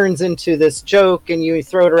 it turns into this joke, and you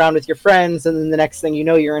throw it around with your friends, and then the next thing you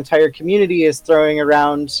know, your entire community is throwing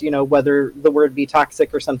around, whether the word be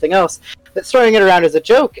toxic or something else, but throwing it around as a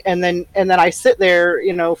joke. And then I sit there,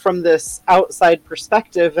 from this outside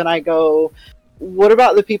perspective, and I go, what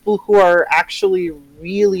about the people who are actually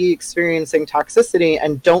really experiencing toxicity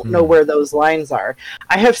and don't know where those lines are?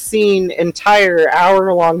 I have seen entire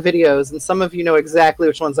hour-long videos, and some of you know exactly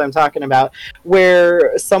which ones I'm talking about,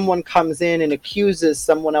 where someone comes in and accuses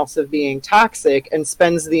someone else of being toxic and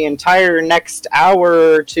spends the entire next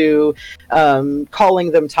hour or two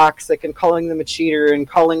calling them toxic and calling them a cheater and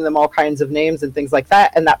calling them all kinds of names and things like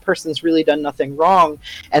that, and that person's really done nothing wrong.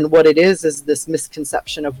 And what it is this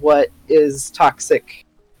misconception of what is toxic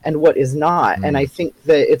and what is not. And I think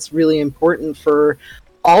that it's really important for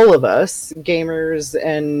all of us, gamers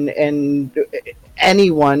and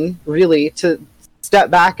anyone really, to step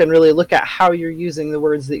back and really look at how you're using the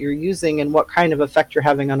words that you're using and what kind of effect you're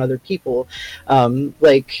having on other people.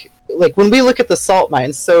 Like when we look at the salt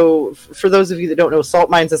mines, so for those of you that don't know, salt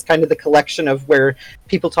mines is kind of the collection of where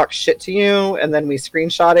people talk shit to you, and then we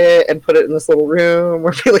screenshot it and put it in this little room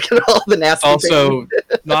where we look at all the nasty also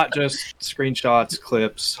things. not just screenshots,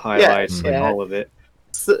 clips, highlights, and all of it.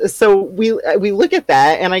 So we look at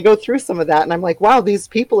that, and I go through some of that, and I'm like, wow, these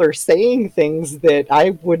people are saying things that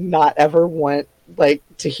I would not ever want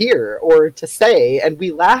to hear or to say, and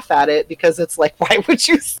we laugh at it because it's like, why would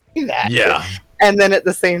you say that? Yeah. And then at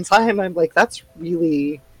the same time, I'm like, that's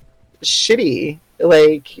really shitty.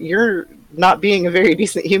 Like, you're not being a very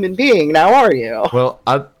decent human being now, are you? Well,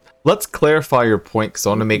 let's clarify your point, because I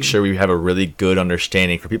want to make sure we have a really good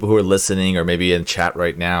understanding for people who are listening or maybe in chat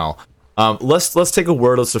right now. Let's take a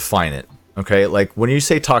word, let's define it. Okay, like when you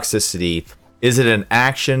say toxicity, is it an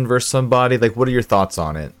action versus somebody? Like, what are your thoughts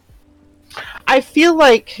on it? I feel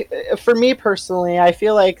like, for me personally, I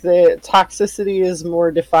feel like the toxicity is more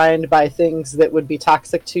defined by things that would be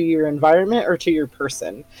toxic to your environment or to your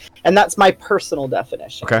person. And that's my personal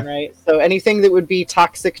definition, right? So anything that would be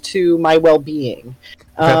toxic to my well-being,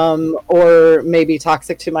 or maybe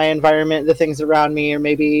toxic to my environment, the things around me, or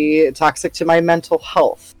maybe toxic to my mental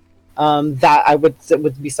health. That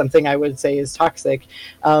would be something I would say is toxic.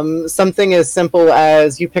 Something as simple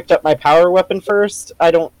as, you picked up my power weapon first,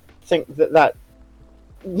 I don't think that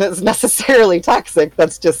is necessarily toxic.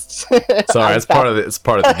 That's just sorry, it's part of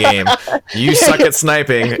the game. You suck at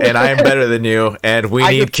sniping, and I am better than you, and we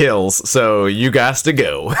need kills, so you got to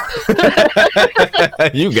go.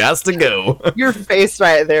 You got to go. Your face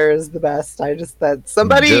right there is the best.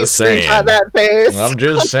 Somebody screenshot that face. I'm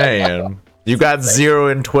just saying. You got 0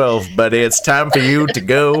 and 12, buddy. It's time for you to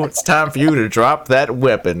go. It's time for you to drop that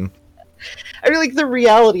weapon. I mean, like, the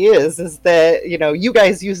reality is that, you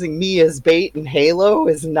guys using me as bait in Halo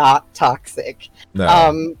is not toxic.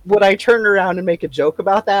 No. Would I turn around and make a joke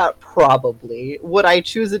about that? Probably. Would I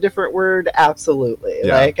choose a different word? Absolutely.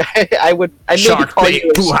 Yeah. Like, I would. I maybe Shark call bait.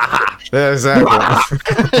 you.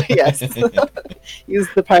 Exactly. Yes. Use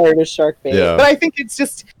the pirate as shark bait. Yeah. But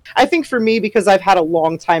I think for me, because I've had a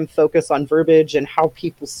long time focus on verbiage and how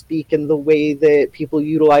people speak and the way that people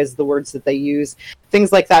utilize the words that they use,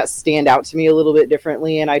 things like that stand out to me a little bit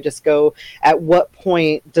differently. And I just go, at what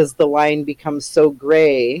point does the line become so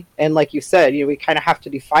gray? And like you said, we kind of have to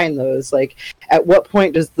define those. Like, at what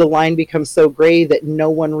point does the line become so gray that no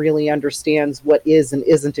one really understands what is and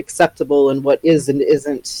isn't acceptable and what is and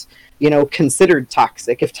isn't, considered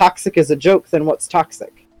toxic? If toxic is a joke, then what's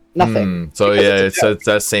toxic? Nothing. So yeah, it's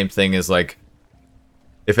that same thing as like,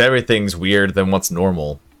 if everything's weird, then what's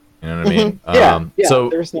normal? You know what I mean? Yeah. So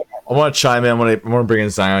There's no. I want to chime in. I want to bring in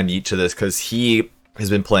Zion Yeet to this because he has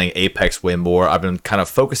been playing Apex way more. I've been kind of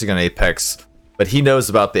focusing on Apex, but he knows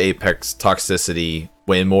about the Apex toxicity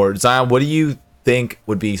way more. Zion, what do you think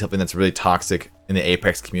would be something that's really toxic in the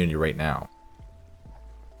Apex community right now?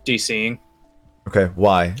 DCing. Okay,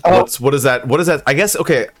 why? Oh. What is that? What is that? I guess.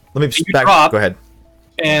 Okay, let me just You back. drop- Go ahead.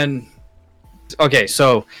 And okay,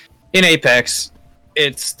 so in Apex,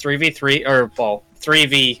 it's 3v3 or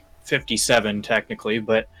 3v57 technically,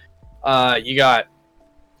 but you got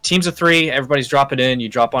teams of 3. Everybody's dropping in. You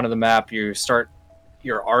drop onto the map. You start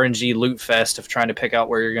your RNG loot fest of trying to pick out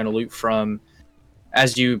where you're going to loot from.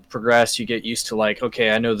 As you progress, you get used to like,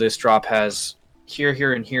 okay, I know this drop has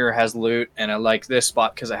here, and here has loot, and I like this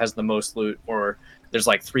spot because it has the most loot, or there's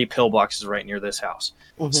like 3 pillboxes right near this house.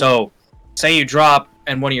 Mhm. So say you drop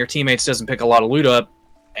and one of your teammates doesn't pick a lot of loot up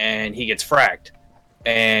and he gets fragged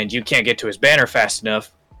and you can't get to his banner fast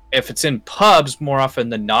enough. If it's in pubs, more often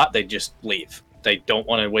than not, they just leave. They don't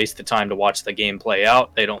want to waste the time to watch the game play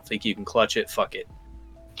out. They don't think you can clutch it. Fuck it.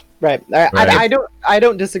 Right. I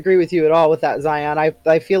don't disagree with you at all with that, Zion.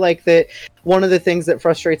 I feel like that one of the things that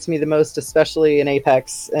frustrates me the most, especially in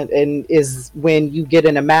Apex, and is when you get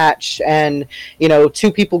in a match and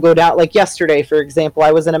 2 people go down. Like yesterday, for example,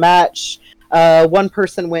 I was in a match. One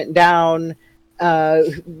person went down,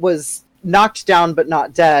 was knocked down but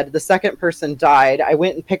not dead. The second person died. I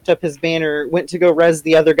went and picked up his banner, went to go res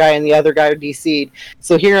the other guy, and the other guy DC'd.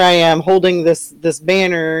 So here I am holding this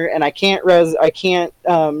banner, and I can't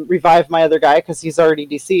revive my other guy because he's already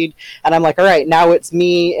DC'd. And I'm like, all right, now it's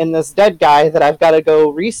me and this dead guy that I've got to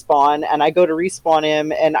go respawn. And I go to respawn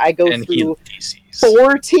him, and I go through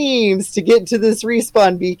 4 teams to get to this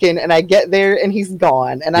respawn beacon, and I get there and he's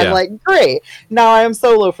gone. And I'm like, great, now I am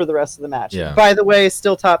solo for the rest of the match. By the way,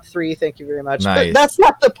 still top 3, thank you very much. Nice. But that's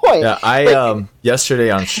not the point. Yeah, I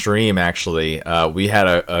yesterday on stream actually, we had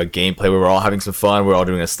a gameplay where we were all having some fun. We were all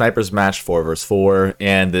doing a snipers match, 4 versus 4,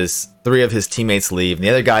 and 3 of his teammates leave, and the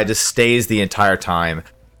other guy just stays the entire time.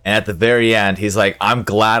 And at the very end, he's like, "I'm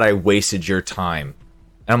glad I wasted your time."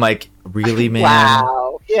 And I'm like, "Really, man?"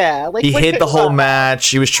 Wow. Yeah. Like, he hid the whole match.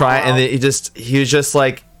 He was trying, and he was just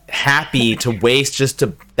like happy to waste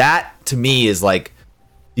that to me is like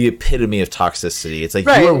the epitome of toxicity. It's like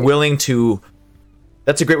you are willing to.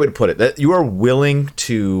 That's a great way to put it. That you are willing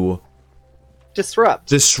to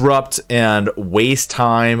disrupt and waste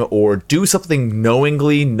time or do something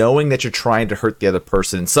knowingly, knowing that you're trying to hurt the other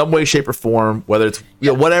person in some way, shape, or form, whether it's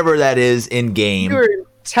whatever that is in game. You're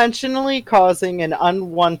intentionally causing an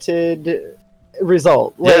unwanted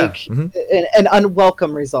result, like an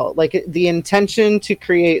unwelcome result, like the intention to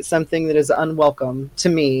create something that is unwelcome. To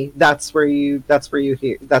me, that's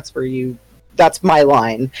my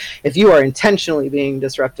line. If you are intentionally being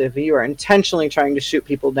disruptive, if you are intentionally trying to shoot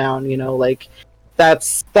people down, like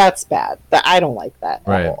that's bad. I don't like that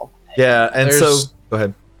at all. Yeah, and so go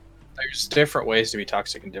ahead. There's different ways to be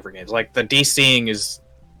toxic in different games. Like the DCing is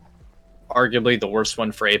arguably the worst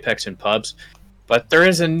one for Apex and pubs, but there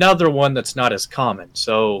is another one that's not as common.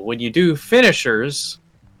 So when you do finishers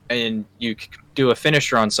and you do a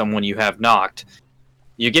finisher on someone you have knocked,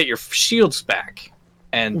 you get your shields back.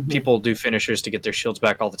 And people do finishers to get their shields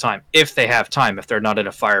back all the time, if they have time, if they're not in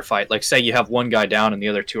a firefight. Like, say you have one guy down and the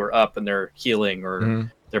other 2 are up and they're healing, or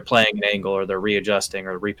they're playing an angle, or they're readjusting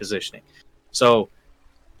or repositioning. So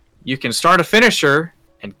you can start a finisher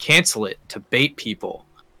and cancel it to bait people.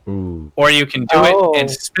 Ooh. Or you can do it and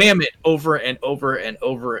spam it over and over and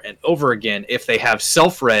over and over again if they have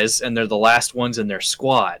self-res and they're the last ones in their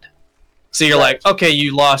squad. So you're like, okay,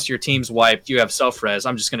 you lost, your team's wiped, you have self-res,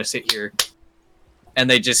 I'm just going to sit here. And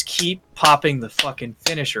they just keep popping the fucking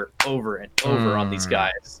finisher over and over on these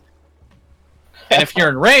guys. And if you're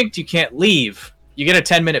in ranked, you can't leave. You get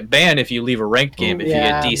a 10-minute ban if you leave a ranked game if you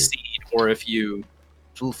get DC'd. or if you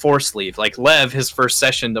force leave. Like Lev, his first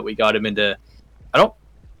session that we got him into,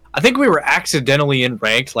 I think we were accidentally in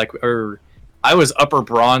ranked, or I was upper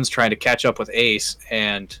bronze trying to catch up with Ace,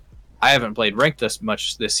 and I haven't played ranked this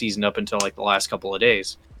much this season up until like the last couple of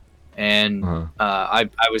days. And I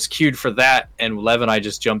was queued for that, and Lev and I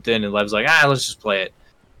just jumped in, and Lev's like, let's just play it.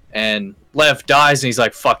 And Lev dies, and he's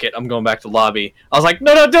like, "Fuck it, I'm going back to lobby." I was like,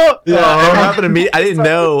 "No, don't!" Yeah, what happened to me? I didn't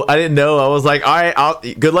know. I was like, "All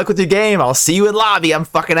right, good luck with your game. I'll see you in lobby. I'm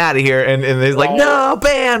fucking out of here." And he's like, "No,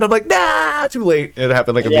 banned." I'm like, "Nah, too late." It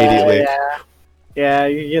happened like immediately. Yeah,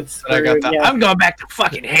 you get screwed. I got that. I'm going back to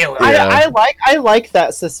fucking Halo. I like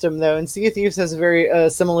that system though, and Sea of Thieves has a very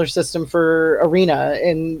similar system for arena.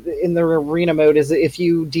 In the arena mode, is if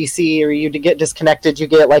you DC or you get disconnected, you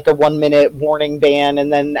get like a 1 minute warning ban,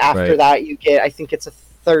 and then after that you get, I think it's a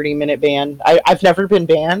 30-minute ban. I've never been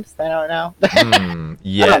banned. I don't know.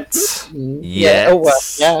 Yet. Yeah. Oh well.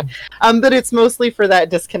 Yeah. But it's mostly for that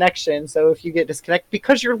disconnection. So if you get disconnected,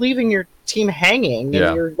 because you're leaving your team hanging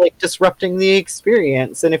and you're like disrupting the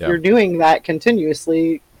experience, and if you're doing that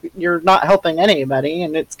continuously, you're not helping anybody,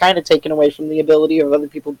 and it's kind of taken away from the ability of other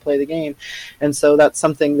people to play the game. And so that's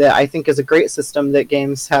something that I think is a great system that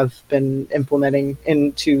games have been implementing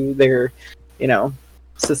into their,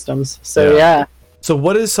 systems. So yeah. So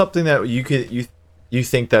what is something that you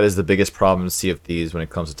think that is the biggest problem in Sea of Thieves when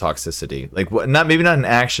it comes to toxicity? Like, what? Maybe not in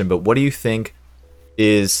action, but what do you think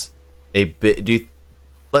is a bit?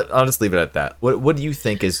 I'll just leave it at that. What do you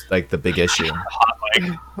think is like the big issue? Hot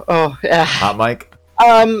mic. Oh yeah. Hot mic.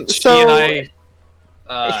 So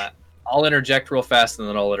I'll interject real fast and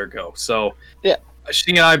then I'll let her go. So yeah,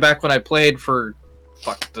 she and I, back when I played for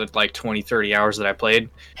the like 20-30 hours that I played,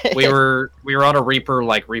 we were on a Reaper,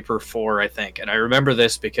 like Reaper 4, I think. And I remember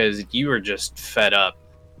this because you were just fed up.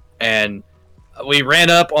 And we ran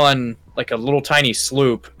up on like a little tiny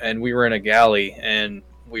sloop, and we were in a galley, and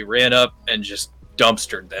we ran up and just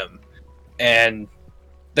dumpstered them. And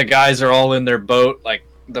the guys are all in their boat, like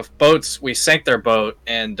the boats, we sank their boat,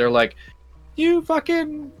 and they're like, "You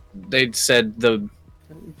fucking," they said the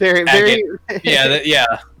very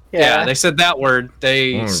yeah, they said that word.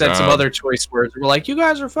 They said some other choice words. We're like, "You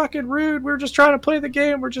guys are fucking rude. We're just trying to play the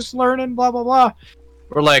game. We're just learning, blah, blah, blah."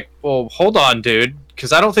 We're like, "Well, hold on, dude.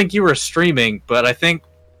 Because I don't think you were streaming, but I think..."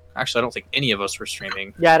 Actually, I don't think any of us were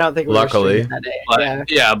streaming. Yeah, I don't think we were streaming that day.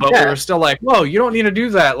 But we were still like, "Whoa, you don't need to do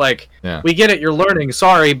that. Like, we get it. You're learning.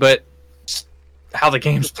 Sorry, but how the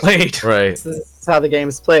game's played." Right. This is how the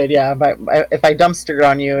game's played. Yeah, but if I dumpstered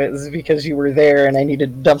on you, it was because you were there and I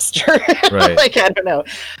needed dumpster. Right. Like, I don't know.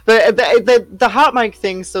 But the hot mic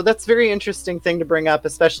thing, so that's a very interesting thing to bring up,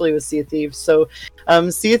 especially with Sea of Thieves. So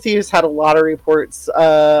Sea of Thieves had a lot of reports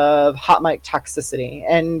of hot mic toxicity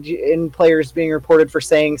and in players being reported for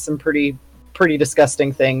saying some pretty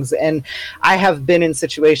disgusting things. And I have been in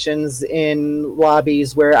situations in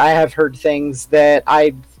lobbies where I have heard things that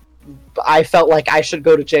I felt like I should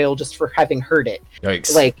go to jail just for having heard it.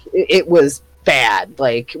 Yikes. Like it was bad.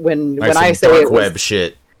 Like when I say dark it was, web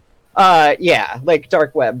shit. Yeah, like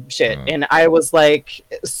dark web shit. And I was like,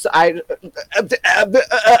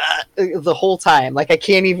 the whole time, like I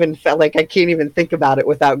can't even think about it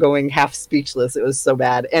without going half speechless. It was so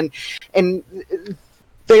bad. And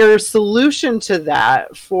their solution to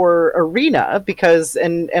that for Arena, because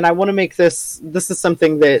and I want to make this is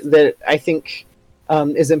something that I think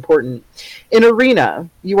is important. In Arena,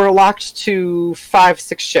 you are locked to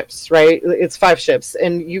 5-6 ships, right? It's 5 ships,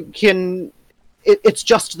 and you can. It's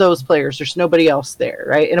just those players. There's nobody else there,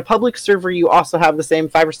 right? In a public server, you also have the same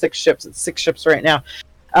 5 or 6 ships. It's 6 ships right now.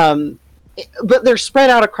 But they're spread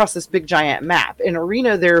out across this big giant map. In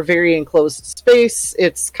Arena, they're very enclosed space.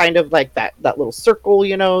 It's kind of like that little circle,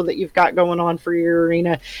 that you've got going on for your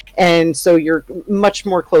arena. And so you're much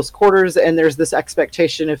more close quarters, and there's this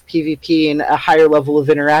expectation of PvP and a higher level of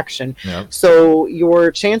interaction. Yep. So your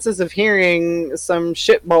chances of hearing some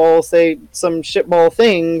shitball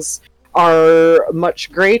things are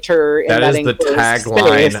much greater. That is the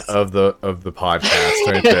tagline of the podcast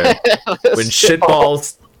right there. When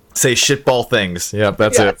shitballs say shitball things. Yep,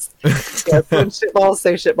 that's it. Yes, when shitballs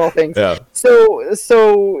say shitball things. Yeah.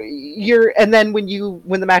 So you're, and then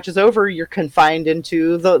when the match is over, you're confined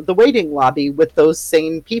into the waiting lobby with those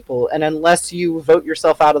same people, and unless you vote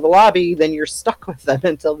yourself out of the lobby, then you're stuck with them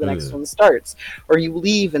until the next one starts, or you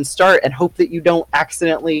leave and start and hope that you don't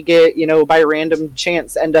accidentally get, by random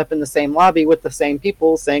chance, end up in the same lobby with the same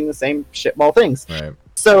people saying the same shitball things. Right.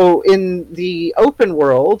 So in the open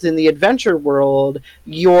world, in the adventure world,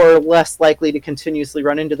 you're less likely to continuously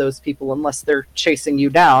run into those people unless they're chasing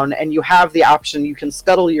you down, and you have the option, you can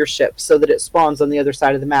scuttle your ship so that it spawns on the other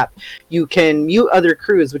side of the map. You can mute other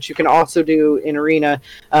crews, which you can also do in Arena,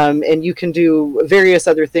 and you can do various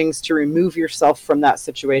other things to remove yourself from that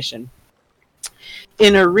situation.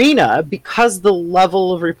 In Arena, because the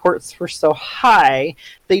level of reports were so high,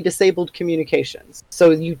 they disabled communications.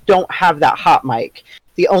 So you don't have that hot mic.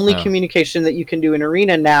 The only communication that you can do in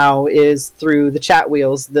Arena now is through the chat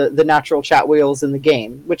wheels, the natural chat wheels in the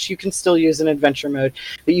game, which you can still use in adventure mode,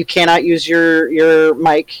 but you cannot use your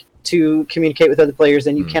mic to communicate with other players,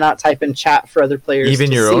 and you cannot type in chat for other players.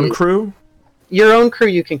 Even your own crew? Your own crew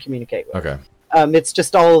you can communicate with. Okay. It's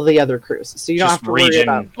just all of the other crews. So you don't have to worry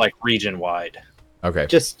about... like region-wide. Okay.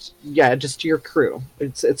 Just your crew.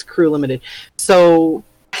 It's crew limited. So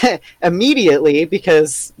immediately,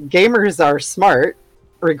 because gamers are smart,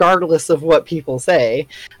 regardless of what people say,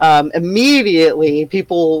 immediately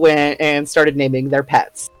people went and started naming their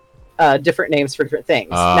pets different names for different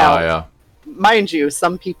things. Now, mind you,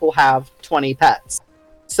 some people have 20 pets.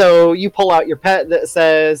 So you pull out your pet that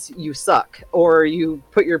says you suck, or you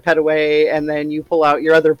put your pet away and then you pull out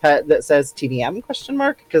your other pet that says TDM question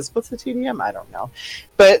mark, because what's a TDM? I don't know.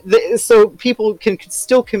 But so people can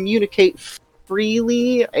still communicate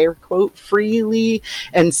freely, air quote, freely,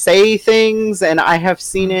 and say things. And I have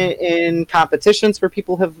seen it in competitions where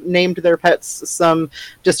people have named their pets some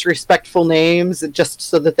disrespectful names just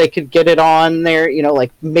so that they could get it on there,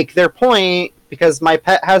 like make their point. Because my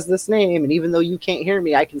pet has this name, and even though you can't hear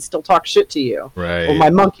me, I can still talk shit to you. Right. Or my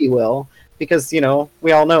monkey will, because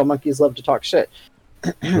we all know monkeys love to talk shit.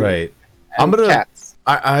 Right. Cats.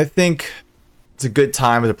 I think it's a good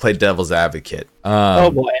time to play devil's advocate. Oh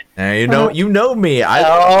boy. And you know me.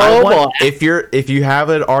 If you have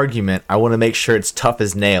an argument, I want to make sure it's tough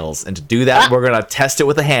as nails, and to do that, we're gonna test it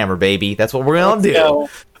with a hammer, baby. That's what we're gonna do. Go.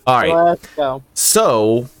 All right. Let's go.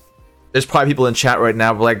 So there's probably people in chat right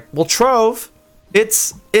now like, well, Trove,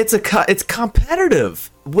 it's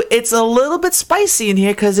competitive. It's a little bit spicy in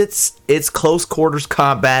here because it's close quarters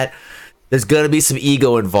combat. There's gonna be some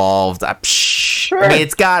ego involved. Sure. I mean,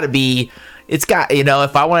 it's got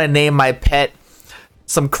if I want to name my pet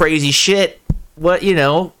some crazy shit,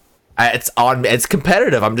 it's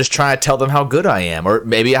competitive. I'm just trying to tell them how good I am, or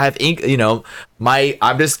maybe I have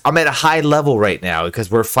I'm at a high level right now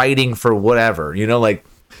because we're fighting for whatever.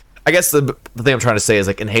 I guess the thing I'm trying to say is,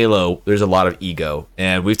 like, in Halo, there's a lot of ego,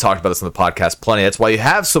 and we've talked about this on the podcast plenty. That's why you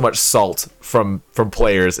have so much salt from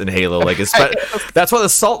players in Halo. Like, that's why the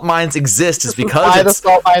salt mines exist. Is because the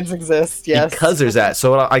salt mines exist. Yes, because there's that.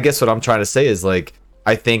 So I guess what I'm trying to say is, like,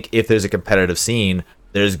 I think if there's a competitive scene,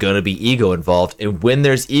 there's going to be ego involved, and when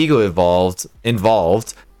there's ego involved,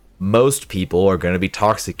 most people are going to be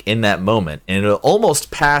toxic in that moment, and it'll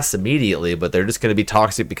almost pass immediately, but they're just going to be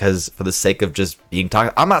toxic because for the sake of just being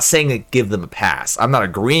toxic. I'm not saying that give them a pass. I'm not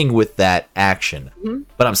agreeing with that action,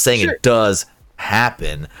 but I'm saying it does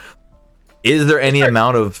happen. Is there any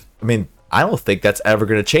amount of, I don't think that's ever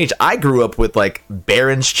going to change. I grew up with, like,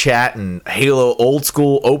 Baron's chat and Halo old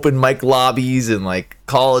school open mic lobbies and, like,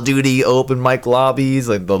 Call of Duty open mic lobbies,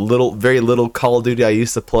 like the very little Call of Duty I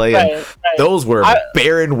used to play. Right. Those were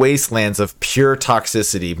barren wastelands of pure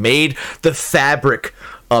toxicity. The fabric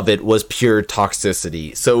of it was pure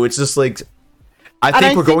toxicity. So it's just like, I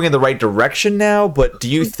think we're going in the right direction now, but do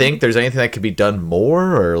you think there's anything that could be done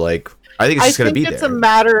more? Or, like, I think it's just going to be there.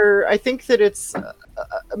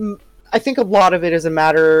 I think a lot of it is a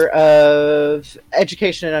matter of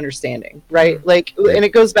education and understanding, right? Like, and it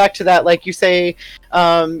goes back to that, like you say,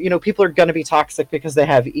 people are going to be toxic because they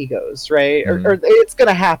have egos, right? Or it's going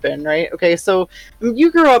to happen, right? Okay, so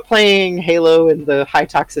you grew up playing Halo in the high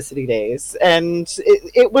toxicity days, and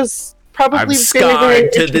it was probably I'm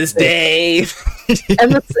scarred to this day.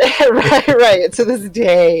 And that's right to this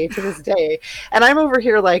day. And I'm over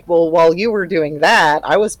here like, well, while you were doing that,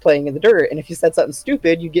 I was playing in the dirt, and if you said something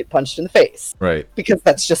stupid, you get punched in the face, right? Because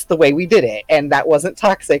that's just the way we did it, and that wasn't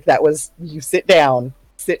toxic. That was, you sit down,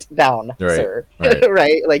 right, sir.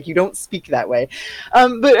 Right? Like, you don't speak that way.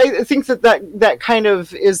 But I think that kind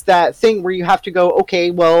of is that thing where you have to go,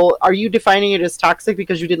 okay, well, are you defining it as toxic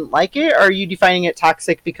because you didn't like it? Or are you defining it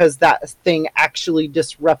toxic because that thing actually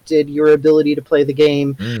disrupted your ability to play the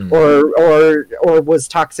game, or was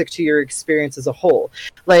toxic to your experience as a whole?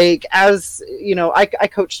 Like, as I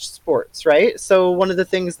coached sports, right? So one of the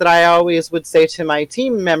things that I always would say to my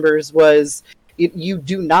team members was, you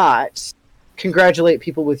do not congratulate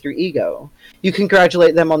people with your ego. You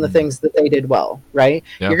congratulate them on the things that they did well, right?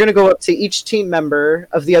 Yeah. You're going to go up to each team member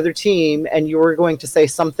of the other team and you're going to say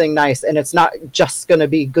something nice, and it's not just going to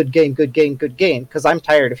be good game, good game, good game, because I'm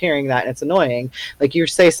tired of hearing that and it's annoying. Like, you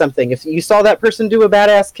say something. If you saw that person do a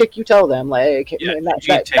badass kick, you tell them, like, Yeah, man,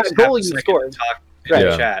 that goal you scored. Right.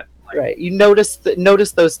 Yeah. Chat. Like, Right. You notice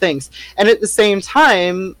those things. And at the same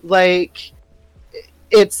time, like,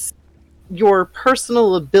 it's your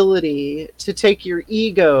personal ability to take your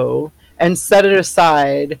ego and set it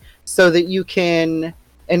aside so that you can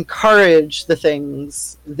encourage the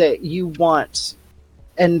things that you want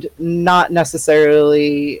and not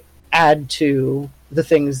necessarily add to the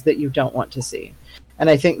things that you don't want to see. And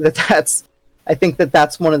I think that's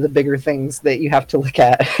one of the bigger things that you have to look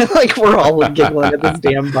at. Like, we're all giggling at this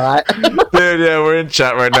damn bot. Dude, yeah, we're in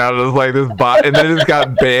chat right now. There's like this bot, and then it just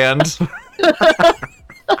got banned.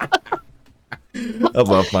 I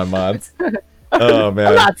love my mods. Oh man,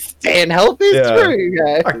 I'm not staying healthy. Yeah. Screw you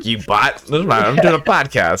guys. fuck you, bot. I'm doing a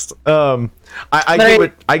podcast.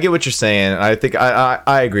 I get what you're saying. I think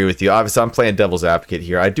I agree with you. Obviously, I'm playing devil's advocate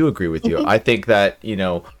here. I do agree with you. I think that,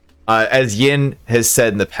 as Yin has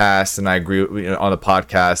said in the past, and I agree on the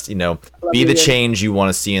podcast, be the change you want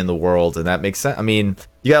to see in the world, and that makes sense. I mean,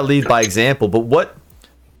 you gotta lead by example. But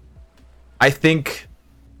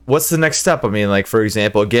what's the next step? I mean, like, for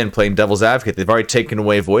example, again, playing devil's advocate, they've already taken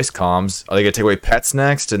away voice comms. Are they going to take away pets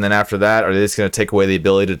next? And then after that, are they just going to take away the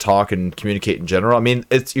ability to talk and communicate in general? I mean,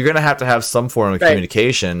 you're going to have some form of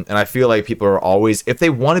communication. And I feel like people are always, if they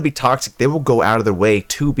want to be toxic, they will go out of their way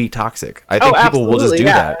to be toxic. I think people will just do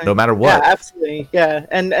that no matter what. Yeah, absolutely. Yeah.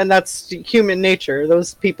 And that's human nature.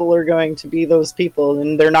 Those people are going to be those people,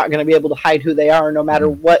 and they're not going to be able to hide who they are no matter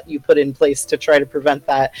what you put in place to try to prevent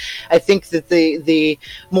that. I think that the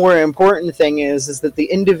more important thing is that the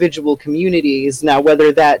individual communities, now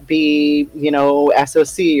whether that be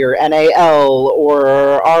SOC or NAL or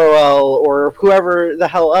ROL or whoever the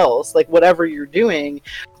hell else, like, whatever you're doing,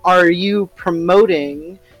 are you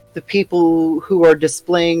promoting the people who are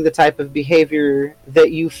displaying the type of behavior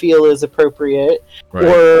that you feel is appropriate, Right.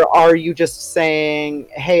 or are you just saying,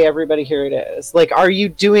 hey, everybody, here it is? Like, are you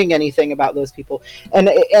doing anything about those people? And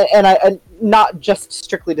not just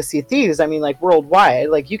strictly to Sea of Thieves, I mean, like, worldwide.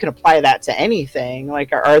 Like, you can apply that to anything.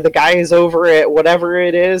 Like, are the guys over at whatever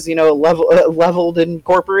it is, Leveled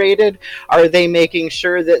Incorporated, are they making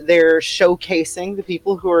sure that they're showcasing the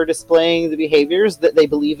people who are displaying the behaviors that they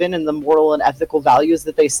believe in and the moral and ethical values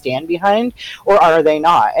that they stand behind, or are they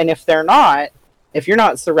not? And if they're not, if you're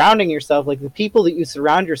not surrounding yourself, like, the people that you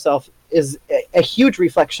surround yourself is a huge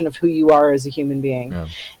reflection of who you are as a human being. Yeah.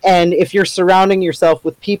 And if you're surrounding yourself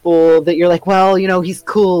with people that you're like, well, he's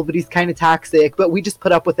cool, but he's kind of toxic, but we just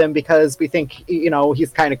put up with him because we think,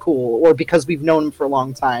 he's kind of cool, or because we've known him for a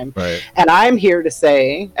long time. Right. And I'm here to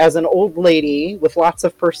say, as an old lady with lots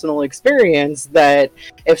of personal experience, that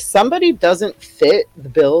if somebody doesn't fit the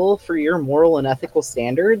bill for your moral and ethical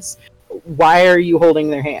standards, why are you holding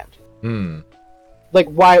their hand? Like,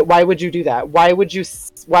 why would you do that? Why would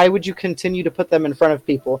you continue to put them in front of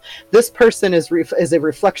people? This person is a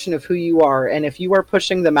reflection of who you are, and if you are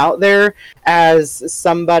pushing them out there as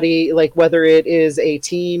somebody, like, whether it is a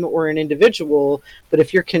team or an individual, but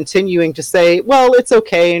if you're continuing to say, well, it's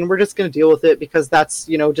okay, and we're just going to deal with it because that's,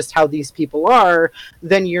 just how these people are,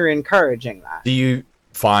 then you're encouraging that. Do you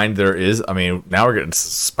find there is, I mean, now we're getting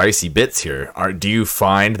spicy bits here. Do you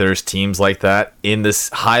find there's teams like that in this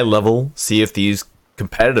high level Sea of Thieves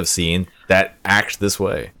competitive scene that act this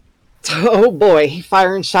way? Oh boy,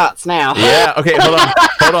 firing shots now. Yeah, okay,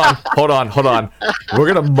 hold on.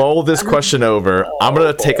 We're gonna mull this question over. We're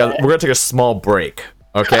gonna take a small break.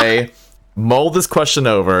 Okay? Mull this question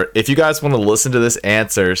over. If you guys want to listen to this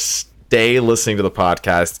answer, stay listening to the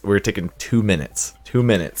podcast. We're taking 2 minutes. 2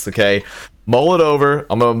 minutes, okay? Mull it over.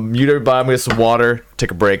 I'm gonna mute everybody. I'm gonna get some water. Take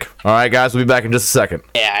a break. Alright, guys, we'll be back in just a second.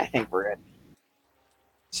 Yeah, I think we're good.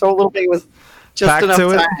 So a little bit was just back enough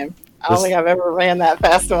to time. I don't think I've ever ran that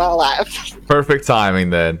fast in my life. Perfect timing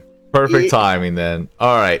then.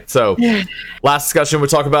 All right. So, last discussion we'll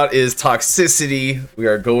talk about is toxicity. We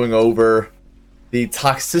are going over the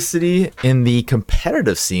toxicity in the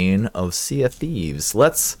competitive scene of Sea of Thieves.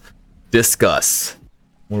 Let's discuss.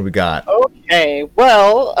 What do we got? Okay.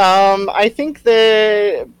 Well, I think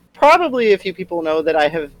that probably a few people know that I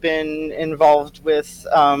have been involved with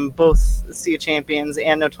both Sea of Champions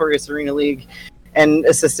and Notorious Arena League, and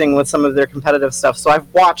assisting with some of their competitive stuff. So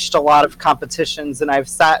I've watched a lot of competitions, and I've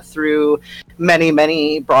sat through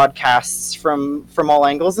many broadcasts from all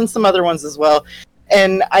angles, and some other ones as well.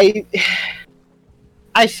 And I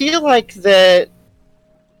feel like that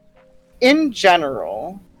in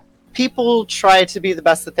general, people try to be the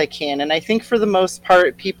best that they can, and I think for the most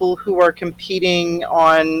part, people who are competing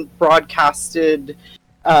on broadcasted,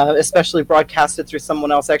 especially broadcasted through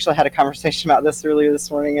someone else. I actually had a conversation about this earlier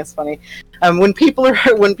this morning. It's funny. When people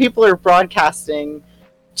are broadcasting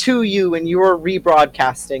to you and you're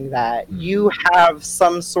rebroadcasting that, you have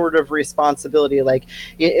some sort of responsibility. Like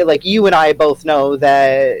you and I both know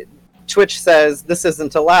that Twitch says this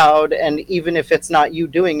isn't allowed, and even if it's not you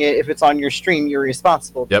doing it, if it's on your stream, you're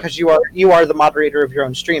responsible because you are the moderator of your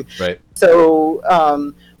own stream. Right.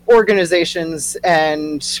 So organizations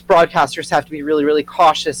and broadcasters have to be really, really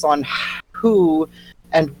cautious on who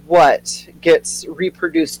and what gets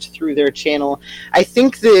reproduced through their channel. I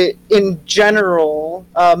think that in general,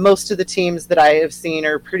 most of the teams that I have seen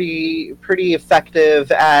are pretty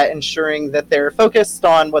effective at ensuring that they're focused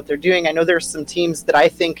on what they're doing. I know there's some teams that I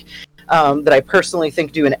think that I personally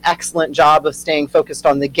think do an excellent job of staying focused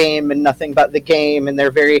on the game and nothing but the game, and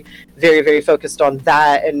they're very, very, very focused on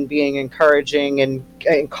that and being encouraging and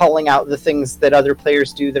calling out the things that other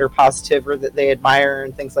players do that are positive or that they admire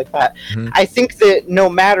and things like that. I think that no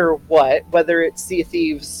matter what, whether it's Sea of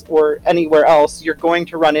Thieves or anywhere else, you're going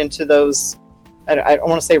to run into those, I don't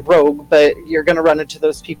want to say rogue, but you're going to run into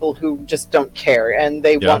those people who just don't care, and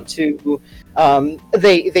they want to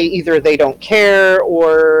they either they don't care,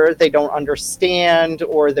 or they don't understand,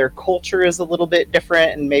 or their culture is a little bit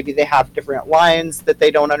different, and maybe they have different lines that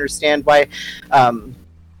they don't understand why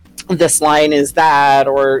this line is that,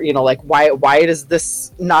 or like why is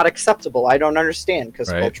this not acceptable? I don't understand, because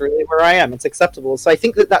culturally where I am, it's acceptable. So I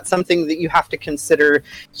think that that's something that you have to consider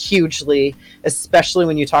hugely, especially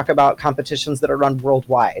when you talk about competitions that are run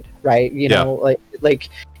worldwide, right? Like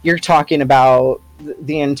you're talking about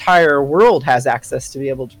the entire world has access to be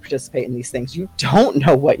able to participate in these things. You don't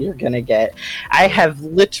know what you're going to get. I have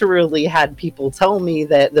literally had people tell me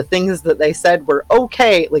that the things that they said were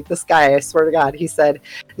okay. Like this guy, I swear to God, he said,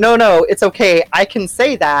 no, it's okay. I can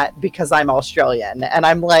say that because I'm Australian. And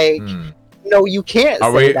I'm like, no, you can't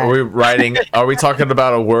say that. Are we talking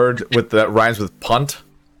about a word that rhymes with punt?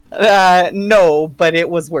 No, but it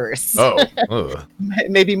was worse.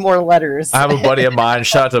 Maybe more letters. I have a buddy of mine,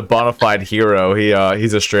 shout out to Bonafide Hero.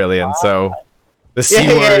 He's Australian, so the C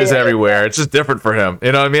word is everywhere. It's just different for him.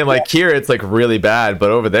 You know what I mean? Like here, it's like really bad,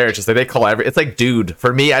 but over there, it's just like they call it's like dude.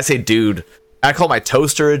 For me, I say dude. I call my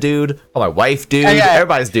toaster a dude. I call my wife dude.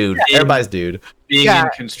 Everybody's dude. Everybody's dude. Being in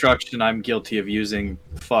construction, I'm guilty of using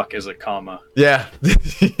fuck as a comma.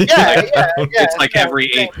 It's like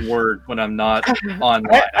every eighth word when I'm not online.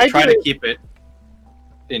 I try to keep it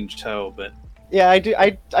in tow, but I do.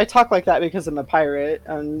 I talk like that because I'm a pirate,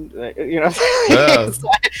 and I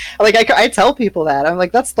tell people that I'm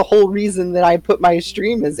like, that's the whole reason that I put my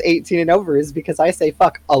stream as 18 and over, is because I say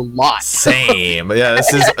fuck a lot. Same.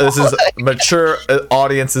 This is mature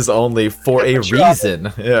audiences only for a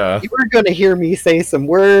reason. Yeah, you're gonna hear me say some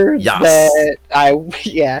words that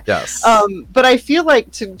but I feel like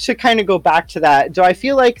to kind of go back to that, do I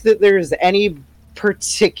feel like that there's any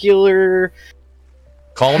particular...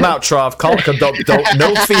 Call them out, Trough. Don't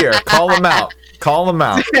no fear. Call them out.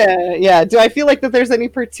 Do I feel like that there's any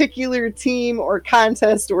particular team or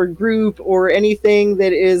contest or group or anything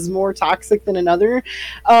that is more toxic than another?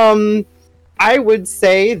 I would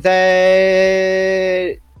say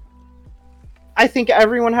that I think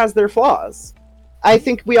everyone has their flaws. I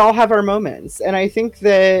think we all have our moments, and I think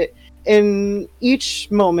that in each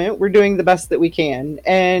moment we're doing the best that we can.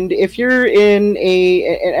 And if you're in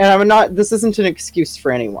this isn't an excuse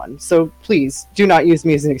for anyone, so please do not use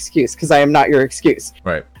me as an excuse, because I am not your excuse,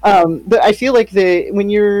 right? But I feel like when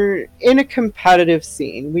you're in a competitive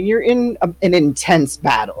scene, when you're in an intense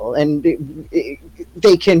battle, and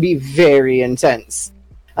they can be very intense,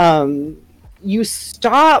 you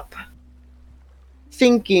stop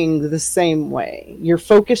thinking the same way. Your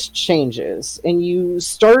focus changes, and you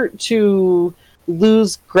start to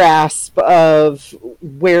lose grasp of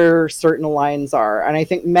where certain lines are. And I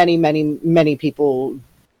think many people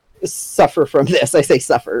suffer from this. I say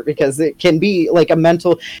suffer because it can be like a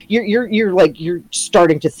mental, you're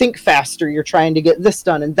starting to think faster, you're trying to get this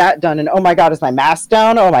done and that done, and oh my god, is my mast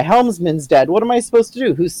down? Oh, my helmsman's dead. What am I supposed to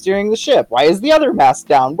do? Who's steering the ship? Why is the other mast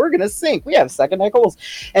down? We're gonna sink. We have second deck holes.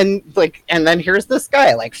 And then here's this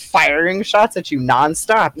guy like firing shots at you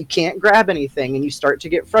nonstop. You can't grab anything, and you start to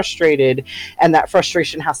get frustrated, and that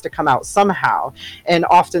frustration has to come out somehow. And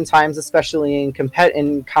oftentimes, especially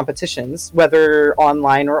in competitions, whether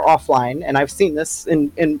online or offline, and I've seen this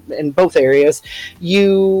in both areas,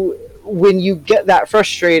 when you get that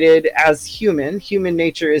frustrated, as human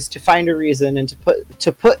nature is to find a reason and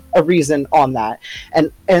to put a reason on that,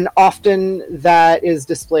 and often that is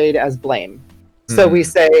displayed as blame. So we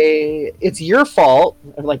say, it's your fault,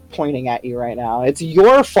 I'm like pointing at you right now. It's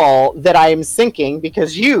your fault that I'm sinking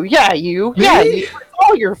because it's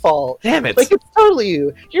all your fault. Damn it. Like, it's totally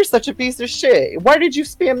you. You're such a piece of shit. Why did you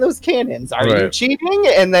spam those cannons? Are you cheating?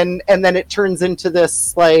 And then it turns into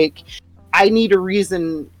this, like, I need a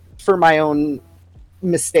reason for my own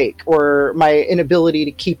mistake or my inability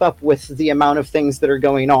to keep up with the amount of things that are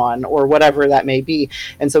going on or whatever that may be,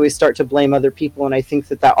 and so we start to blame other people, and I think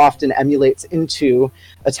that often emulates into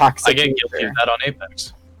a toxic I get guilty of that on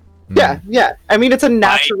Apex. Yeah, I mean, it's a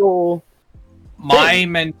natural my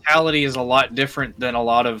mentality is a lot different than a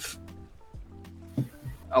lot of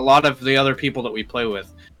the other people that we play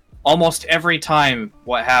with. Almost every time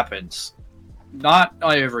what happens, not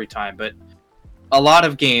every time, but a lot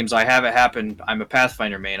of games I have it happen. I'm a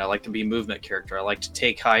Pathfinder main. I like to be a movement character. I like to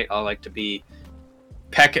take height. I like to be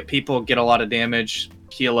peck at people, get a lot of damage,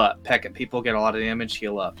 heal up. Peck at people, get a lot of damage,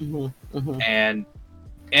 heal up. And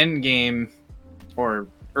end game or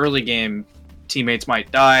early game, teammates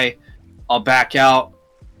might die. I'll back out.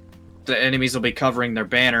 The enemies will be covering their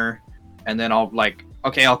banner, and then I'll like,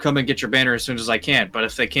 okay, I'll come and get your banner as soon as I can. But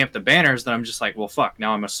if they camp the banners, then I'm just like, well, fuck.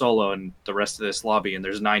 Now I'm a solo in the rest of this lobby, and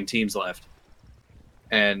there's 9 teams left.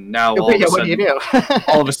 And now all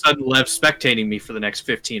of a sudden, Lev's spectating me for the next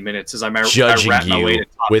 15 minutes as I rat my way to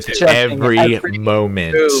top with 2. every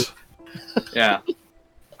moment. Yeah,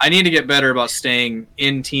 I need to get better about staying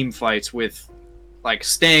in team fights with, like,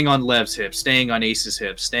 staying on Lev's hip, staying on Ace's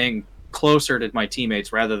hip, staying closer to my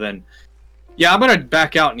teammates rather than, I'm gonna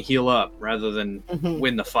back out and heal up rather than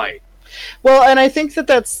win the fight. Well, and I think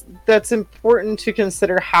that's important to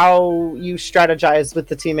consider how you strategize with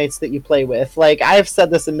the teammates that you play with. Like, I've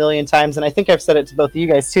said this a million times, and I think I've said it to both of you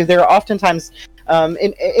guys too. There are oftentimes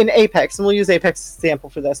in Apex, and we'll use Apex as an example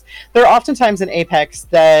for this. There are oftentimes in Apex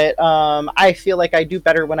that I feel like I do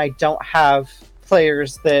better when I don't have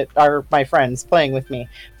players that are my friends playing with me,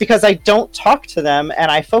 because I don't talk to them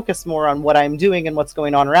and I focus more on what I'm doing and what's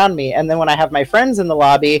going on around me. And then when I have my friends in the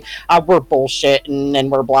lobby, we're bullshitting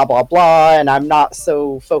and we're blah blah blah, and I'm not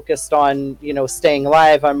so focused on, staying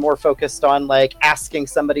alive. I'm more focused on, like, asking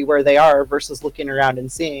somebody where they are versus looking around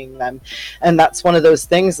and seeing them. And that's one of those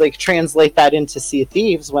things, like, translate that into Sea of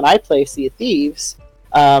Thieves. When I play Sea of Thieves,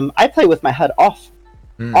 I play with my HUD off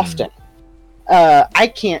often. I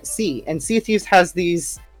can't see, and Sea of Thieves has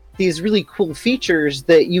these really cool features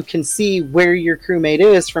that you can see where your crewmate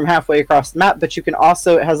is from halfway across the map, but you can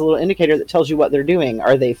also, it has a little indicator that tells you what they're doing.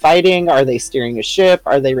 Are they fighting? Are they steering a ship?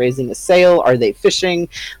 Are they raising a sail? Are they fishing?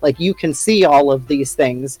 Like, you can see all of these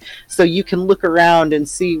things, so you can look around and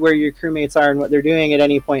see where your crewmates are and what they're doing at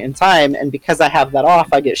any point in time. And because I have that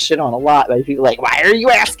off, I get shit on a lot by people like, why are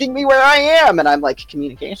you asking me where I am? And I'm like,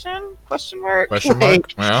 communication? Question mark?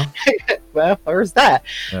 Like, well, where's that?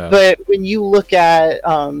 Yeah. But when you look at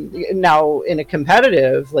now in a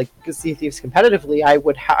competitive, like Sea of Thieves competitively, I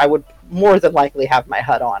would more than likely have my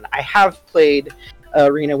HUD on. I have played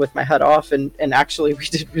Arena with my HUD off, and actually we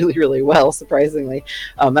did really, really well, surprisingly.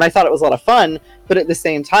 And I thought it was a lot of fun, but at the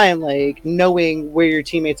same time, like, knowing where your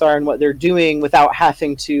teammates are and what they're doing without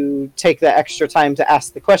having to take that extra time to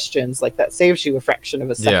ask the questions, like, that saves you a fraction of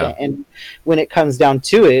a second. Yeah. And when it comes down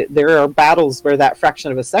to it, there are battles where that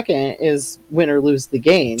fraction of a second is win or lose the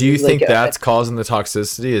game. Do you think that's causing the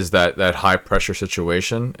toxicity? Is that high pressure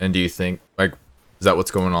situation? And do you think, like, is that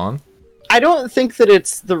what's going on? I don't think that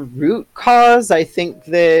it's the root cause. I think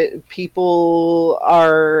that people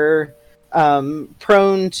are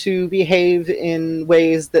prone to behave in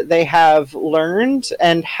ways that they have learned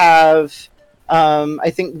and have. I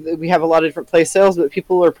think that we have a lot of different play styles, but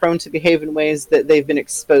people are prone to behave in ways that they've been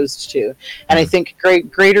exposed to. And I think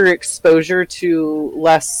greater exposure to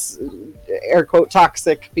less, air quote,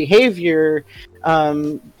 toxic behavior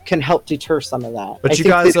can help deter some of that. But you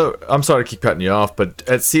guys, I'm sorry to keep cutting you off, but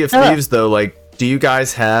at Sea of Thieves, though, like, do you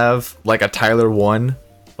guys have, like, a Tyler 1?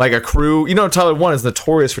 Like, a crew? You know, Tyler 1 is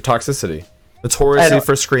notorious for toxicity. Notorious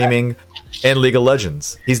for screaming in League of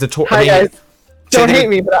Legends. He's notorious. Hi, guys. Don't hate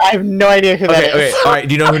me, but I have no idea who that is. Okay, all right.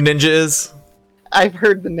 Do you know who Ninja is? I've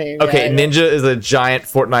heard the name. Okay, Ninja is a giant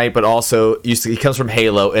Fortnite, but also he comes from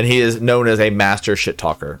Halo, and he is known as a master shit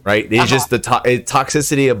talker, right? He's just the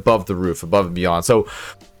toxicity above the roof, above and beyond. So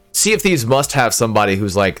Sea of Thieves must have somebody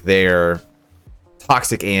who's like their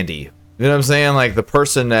toxic Andy. You know what I'm saying? Like the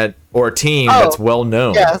person that, or a team that's well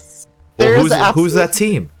known. Yes. Well, who's that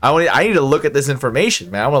team? I need to look at this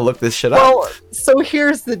information, man. I want to look this shit up. Well, so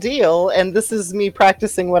here's the deal, and this is me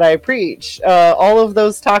practicing what I preach. All of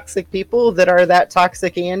those toxic people that are that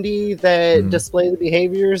toxic Andy that display the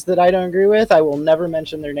behaviors that I don't agree with, I will never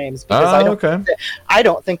mention their names because I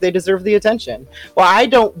don't think they deserve the attention. Well, I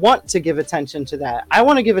don't want to give attention to that. I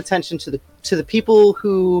want to give attention to the people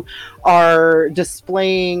who are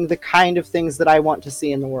displaying the kind of things that I want to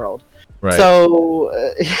see in the world. Right. So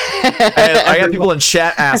I got people in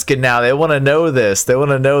chat asking now. They want to know this. They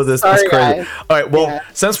want to know this. Sorry, crazy. Guys. All right. Well,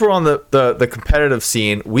 since we're on the competitive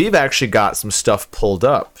scene, we've actually got some stuff pulled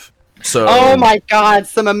up. So, oh my God,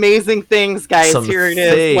 some amazing things, guys! Here it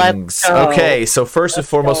is. Let's go. Okay, so first and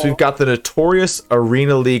foremost, we've got the Notorious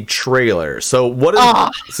Arena League trailer. So what is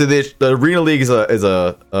so the Arena League is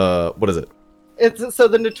a what is it? It's so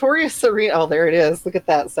the Notorious Arena. Oh, there it is. Look at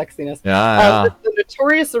that sexiness. Yeah. The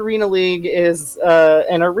Notorious Arena League is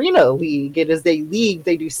an arena league. It is a league.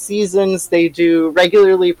 They do seasons. They do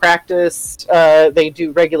regularly practiced. They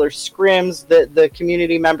do regular scrims that the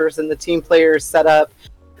community members and the team players set up.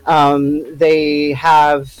 They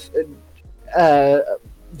have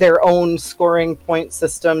their own scoring point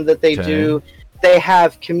system that they do. They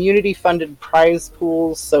have community-funded prize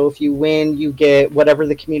pools, so if you win, you get whatever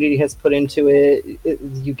the community has put into it.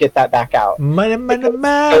 You get that back out. Money.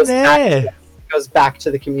 Goes back to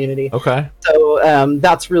the community. Okay. So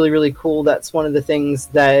that's really, really cool. That's one of the things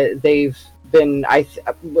that they've been,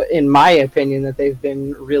 in my opinion, that they've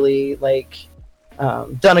been really like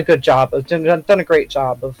done a good job of, done a great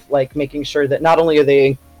job of like making sure that not only are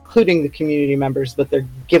they including the community members, but they're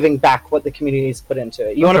giving back what the community's put into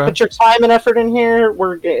it. You want to put your time and effort in here?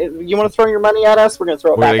 You want to throw your money at us? We're going to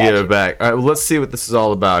throw it back. We're going to give it back. All right, well, let's see what this is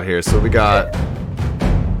all about here. So we got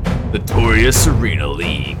Notorious Arena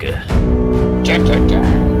League. The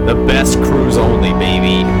best crews only,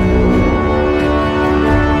 baby.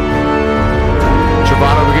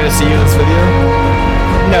 Travana, we're going to see you in this video?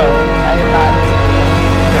 No, I am not.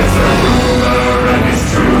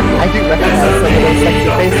 I do recognize some of those sexy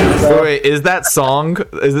faces, though. Wait, is that song,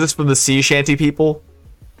 is this from the sea shanty people?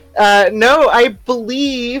 No, I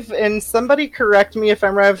believe, and somebody correct me if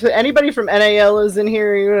I'm wrong. If anybody from NAL is in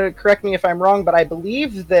here, you correct me if I'm wrong, but I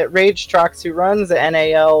believe that Rage Trox, who runs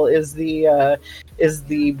NAL, is the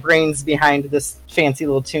brains behind this fancy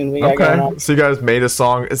little tune we got going on. So you guys made a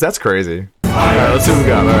song. That's crazy. Alright, let's see what we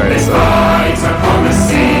got. Alright, so. Alright.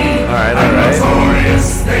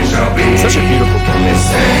 Such a beautiful thing.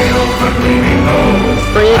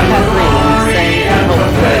 Fred Kathleen sang and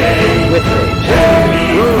helped with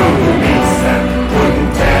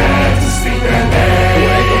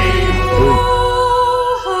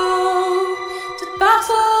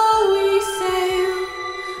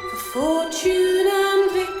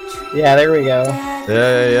Yeah, there we go.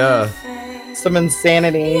 Yeah. Some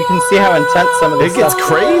insanity. You can see how intense some of this stuff. It gets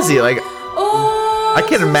crazy. Like, I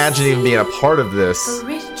can't imagine even being a part of this.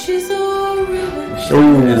 Here's that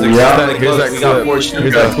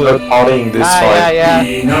clip. Partying this fight.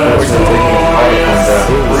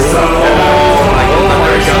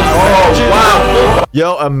 Wow.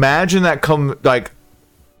 Yo, imagine that coming right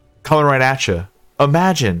at you.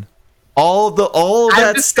 Imagine all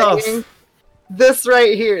that stuff. This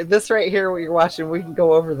right here, what you're watching, we can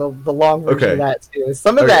go over the long version of that too.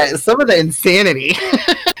 Some of the insanity.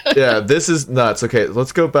 Yeah, this is nuts. Okay,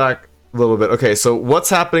 let's go back a little bit. Okay, so what's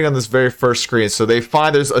happening on this very first screen? So they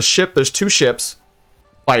find there's two ships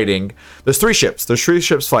fighting. There's three ships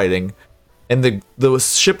fighting. And the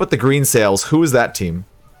ship with the green sails, who is that team?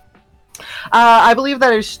 I believe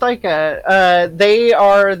that is Steika. They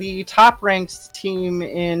are the top-ranked team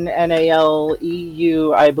in NAL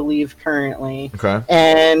EU, I believe, currently. Okay.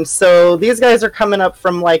 And so these guys are coming up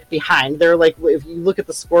from, like, behind. They're, like, if you look at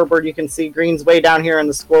the scoreboard, you can see green's way down here on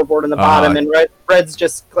the scoreboard in the bottom, and red's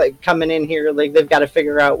just, like, coming in here. Like, they've got to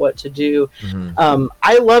figure out what to do. Mm-hmm.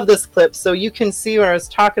 I love this clip. So you can see when I was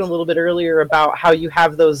talking a little bit earlier about how you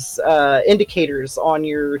have those indicators on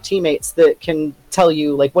your teammates that can tell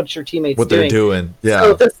you like what your teammates they're doing. Yeah.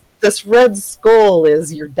 So this red skull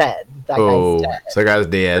is you're dead. That guy's dead. So that guy's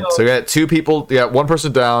dead. So you got two people. You got one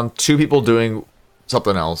person down. Two people doing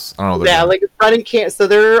something else. I don't know. Yeah, like running so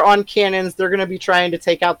they're on cannons. They're gonna be trying to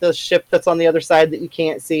take out the ship that's on the other side that you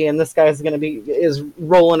can't see, and this guy's is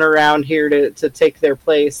rolling around here to take their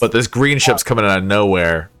place. But this green ship's coming out of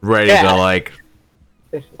nowhere, ready to like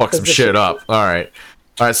fuck some shit up. All right.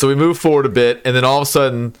 So we move forward a bit, and then all of a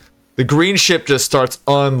sudden, The green ship just starts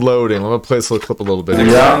unloading. Let me play this little clip a little bit.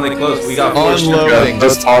 Extremely close. We got unloading,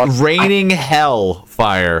 just raining hell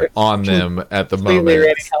fire on them at the moment.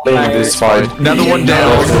 this fight. Another one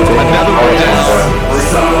down. Another one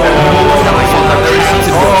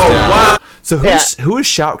down. So who is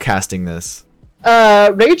shoutcasting this?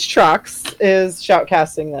 Rage Trucks is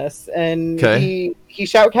shoutcasting this, and he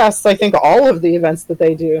shoutcasts, I think, all of the events that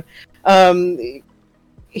they do.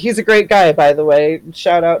 He's a great guy, by the way.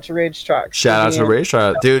 Shout out to Rage Trucks. Shout out to Rage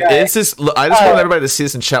Trucks, dude. It's just, I just want everybody to see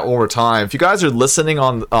this in chat one more time. If you guys are listening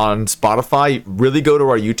on Spotify, really go to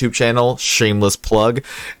our YouTube channel, shameless plug,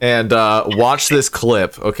 and watch this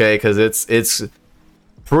clip, okay? Because it's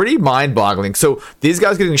pretty mind-boggling. So these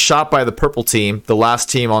guys getting shot by the purple team, the last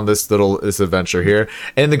team on this adventure here,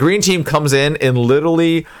 and the green team comes in and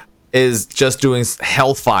literally is just doing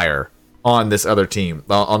hellfire on this other team,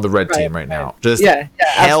 on the red team right now. Just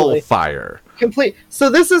hellfire. Complete.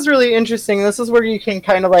 So this is really interesting. This is where you can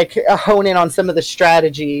kind of like hone in on some of the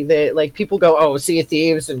strategy that like people go, oh, Sea of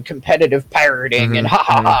Thieves and competitive pirating and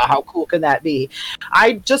how cool can that be?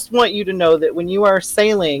 I just want you to know that when you are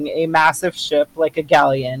sailing a massive ship like a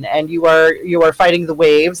galleon and you are fighting the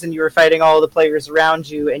waves and you are fighting all the players around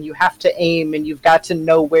you and you have to aim and you've got to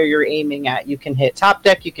know where you're aiming at. You can hit top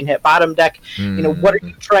deck, you can hit bottom deck. You know, what are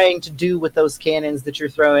you trying to do with those cannons that you're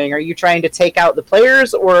throwing? Are you trying to take out the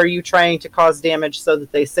players or are you trying to cause damage so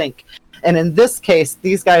that they sink? And in this case,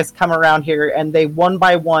 these guys come around here and they one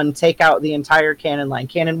by one take out the entire cannon line.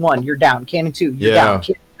 Cannon 1, you're down. Cannon 2, you're down.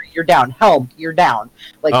 Cannon 3, you're down. Helm, you're down.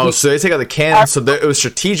 Like, so they take out the cannons. So it was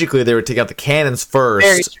strategically they would take out the cannons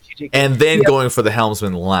first, and then going for the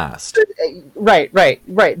helmsman last. Right.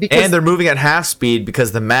 Because, and they're moving at half speed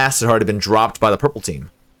because the mast had already been dropped by the purple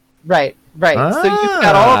team. Right. So you've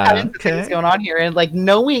got all kinds of things going on here, and like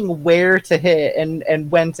knowing where to hit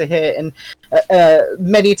and when to hit, and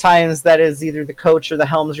many times that is either the coach or the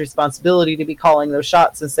helm's responsibility to be calling those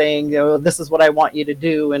shots and saying, you know, this is what I want you to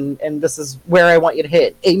do, and this is where I want you to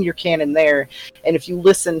hit. Aim your cannon there. And if you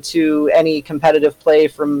listen to any competitive play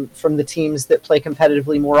from the teams that play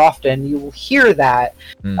competitively more often, you will hear that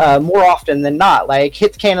more often than not. Like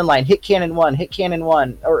hit the cannon line, hit cannon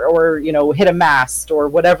 1, or you know, hit a mast or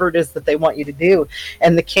whatever it is that they want you to do.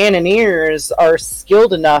 And the cannoneers are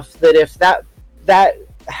skilled enough that if that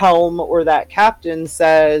helm or that captain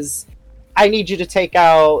says, I need you to take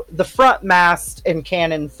out the front mast in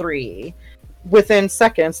cannon 3, within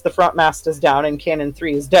seconds the front mast is down and cannon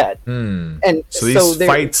 3 is dead. And so these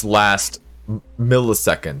fights last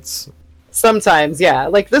milliseconds. Sometimes, yeah.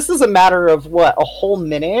 Like, this is a matter of, what, a whole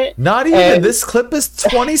minute? Not even. This clip is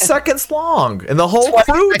 20 seconds long, and the whole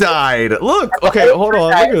crew died. Look, okay, hold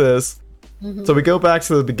on, look at this. So we go back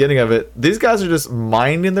to the beginning of it. These guys are just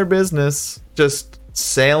minding their business, just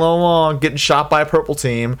sailing along, getting shot by a purple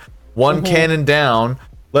team. One cannon down.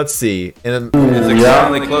 Let's see. And it's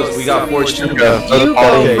extremely close. We got 4 ships.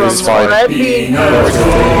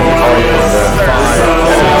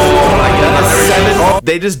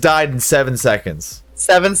 They just died in 7 seconds.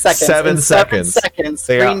 7 seconds. 7 seconds. 7 seconds.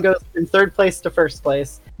 Green goes from 3rd place to 1st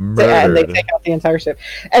place. And they take out the entire ship.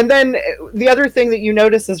 And then the other thing that you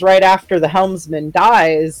notice is right after the helmsman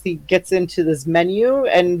dies, he gets into this menu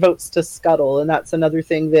and votes to scuttle. And that's another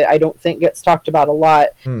thing that I don't think gets talked about a lot.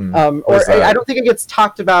 I don't think it gets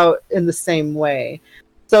talked about in the same way.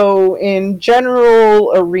 So in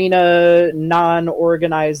general arena,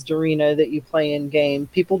 non-organized arena that you play in game,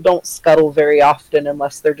 people don't scuttle very often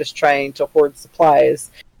unless they're just trying to hoard supplies.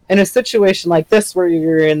 In a situation like this where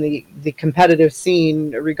you're in the competitive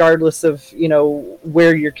scene, regardless of, you know,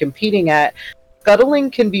 where you're competing at,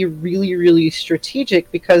 scuttling can be really, really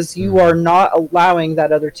strategic because you are not allowing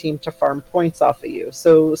that other team to farm points off of you.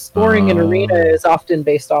 So scoring in arena is often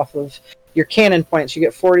based off of your cannon points. You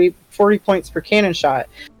get 40 points per cannon shot.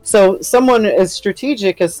 So someone as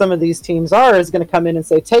strategic as some of these teams are is going to come in and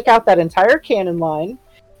say, take out that entire cannon line,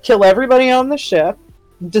 kill everybody on the ship,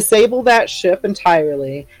 disable that ship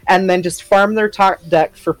entirely, and then just farm their top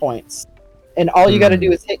deck for points. And all you got to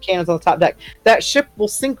do is hit cannons on the top deck. That ship will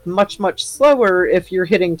sink much, much slower if you're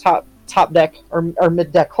hitting top deck or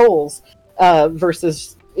mid deck holes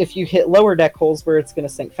versus if you hit lower deck holes where it's going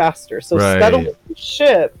to sink faster. So scuttling the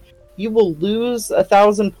ship, you will lose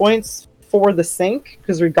 1,000 points for the sink,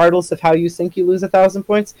 because regardless of how you sink, you lose 1,000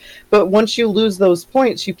 points. But once you lose those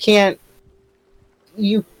points, you can't.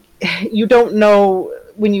 You don't know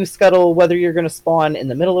when you scuttle whether you're going to spawn in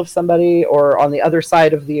the middle of somebody or on the other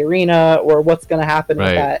side of the arena or what's going to happen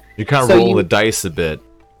with that. You kind of roll the dice a bit.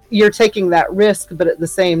 You're taking that risk, but at the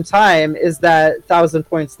same time, is that 1,000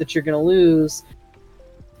 points that you're going to lose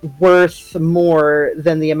worth more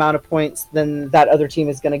than the amount of points than that other team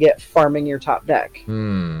is going to get farming your top deck.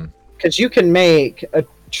 Because you can make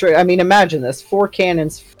I mean, imagine this: 4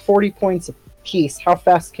 cannons, 40 points a piece. How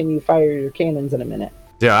fast can you fire your cannons in a minute?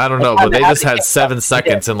 Yeah, I don't know, but they just had 7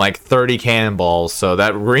 seconds and like 30 cannonballs, so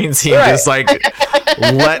that green team just like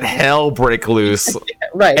let hell break loose.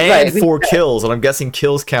 And 4 kills, and I'm guessing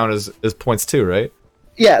kills count as points too, right?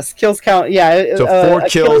 Yes, kills count. Yeah. So 4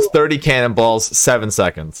 kills, 30 cannonballs, 7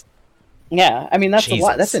 seconds. Yeah, I mean that's a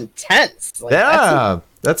lot. That's intense. Like, yeah,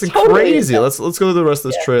 that's totally crazy. intense. Let's go to the rest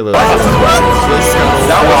of this trailer. First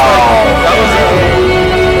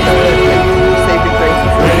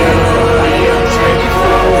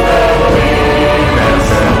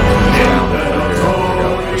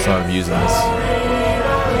time I'm using this.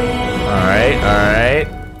 Alright.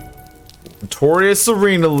 Notorious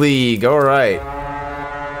Arena League, alright.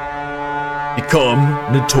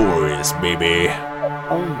 Become notorious, baby.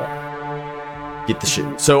 Get the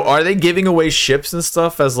shit. So are they giving away ships and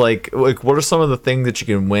stuff as like what are some of the things that you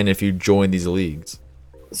can win if you join these leagues?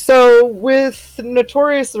 So with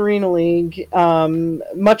Notorious Arena League,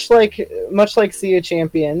 much like Sea of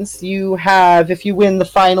Champions, you have, if you win the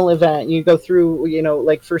final event, you go through,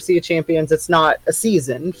 like for Sea of Champions, it's not a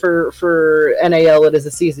season. For NAL, it is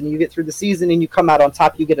a season. You get through the season and you come out on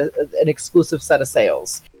top. You get an exclusive set of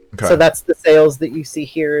sales. Okay. So that's the sales that you see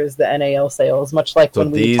here is the NAL sales, much like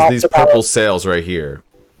when we talked these about purple sales right here.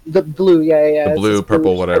 The blue, yeah. The blue,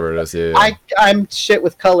 purple, whatever it is, yeah. I'm shit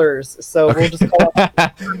with colors, so we'll just call it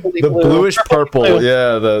the bluish purple,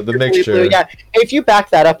 yeah, the mixture. Blue, yeah. If you back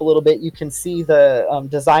that up a little bit, you can see the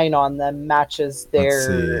design on them matches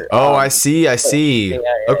their. Oh, I see. Yeah,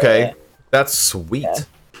 okay, that's sweet.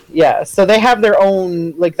 Yeah, so they have their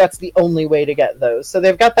own, like, that's the only way to get those. So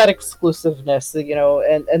they've got that exclusiveness,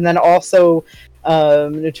 and then also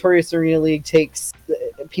Notorious Arena League takes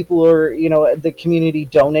people are, the community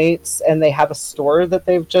donates, and they have a store that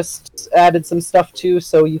they've just added some stuff to,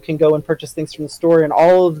 so you can go and purchase things from the store, and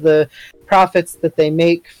all of the profits that they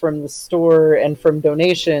make from the store and from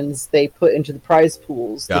donations, they put into the prize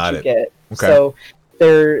pools that you get. Okay. So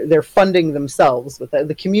they're funding themselves with that.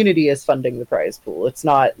 The community is funding the prize pool.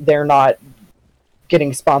 They're not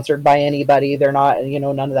getting sponsored by anybody. They're not,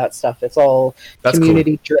 none of that stuff. It's all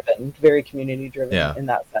community driven, very community driven in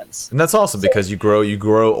that sense. And that's awesome because you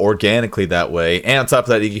grow organically that way. And on top of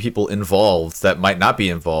that, you get people involved that might not be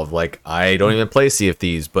involved. Like, I don't even play Sea of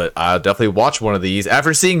Thieves, but I'll definitely watch one of these.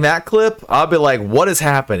 After seeing that clip, I'll be like, what is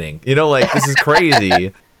happening? This is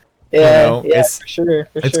crazy. For sure.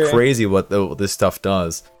 It's crazy what this stuff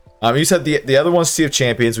does. You said the other one's Sea of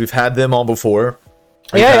Champions. We've had them on before.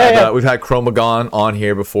 We've had Chromagon on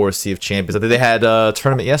here before Sea of Champions. I think they had a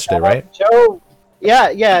tournament yesterday, right? Joe.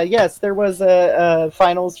 Yes. There was a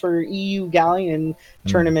finals for EU Galleon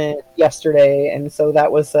tournament yesterday, and so that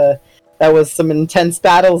was some intense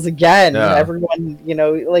battles again. Yeah. Everyone,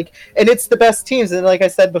 and it's the best teams. And like I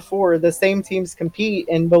said before, the same teams compete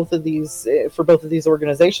in both of these for both of these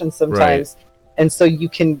organizations sometimes. Right. And so you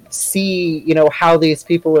can see, how these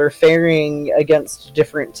people are faring against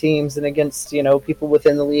different teams and against, people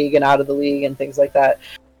within the league and out of the league and things like that.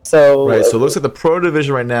 So right. So it looks like the Pro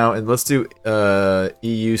Division right now, and let's do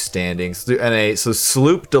EU standings. Let's do NA. So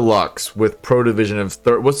Sloop Deluxe with Pro Division of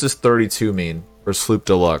what's this 32 mean for Sloop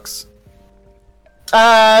Deluxe?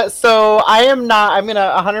 So I'm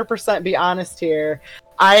gonna 100% be honest here.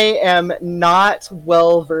 I am not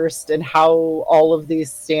well versed in how all of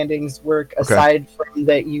these standings work, aside from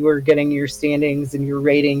that you are getting your standings and your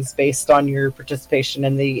ratings based on your participation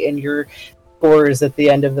in your scores at the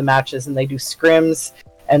end of the matches, and they do scrims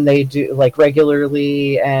and they do like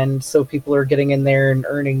regularly, and so people are getting in there and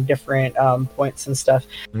earning different points and stuff.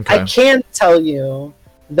 I can tell you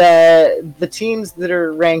that the teams that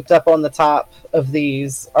are ranked up on the top of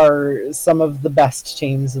these are some of the best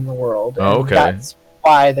teams in the world. That's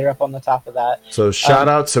why they're up on the top of that. So shout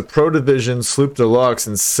out to Pro Division, Sloop Deluxe,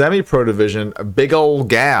 and Semi Pro Division, Big Old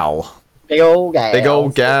Gal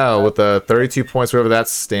with 32 points, whatever that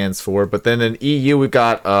stands for. But then in EU we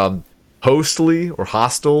got Hostly or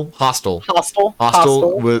Hostile.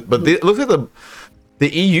 But it looks like the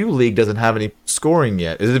EU league doesn't have any scoring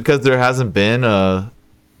yet. Is it because there hasn't been a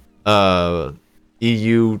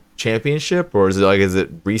EU championship, or is it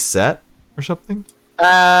reset or something?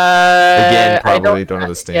 Again, probably don't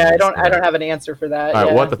understand. Yeah, I don't have an answer for that. All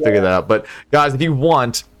right, we'll have to figure that out. But guys, if you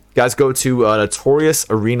want, guys, go to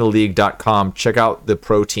notoriousarenaleague.com. Check out the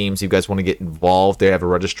pro teams. If you guys want to get involved, they have a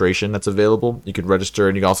registration that's available. You can register,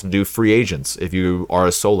 and you can also do free agents if you are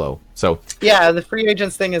a solo. So yeah, the free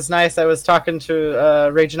agents thing is nice. I was talking to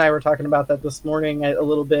Rage and I were talking about that this morning a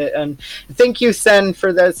little bit. And thank you, Sen,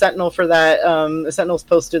 for the Sentinel for that. The Sentinels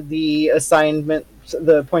posted the assignment,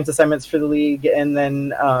 the points assignments for the league, and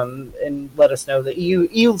then and let us know that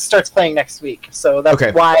EU starts playing next week. So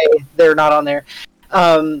that's why they're not on there.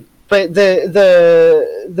 But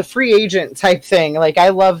the free agent type thing, like, I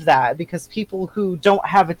love that, because people who don't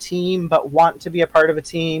have a team but want to be a part of a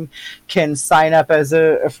team can sign up as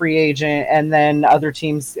a free agent, and then other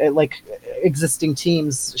teams, like existing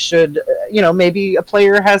teams, should, maybe a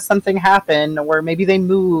player has something happen, or maybe they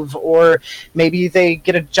move, or maybe they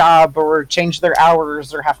get a job or change their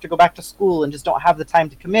hours or have to go back to school and just don't have the time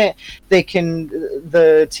to commit.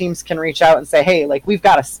 The teams can reach out and say, hey, like, we've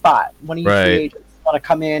got a spot. One of you free agents want to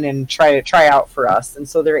come in and try out for us, and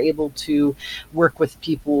so they're able to work with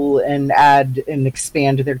people and add and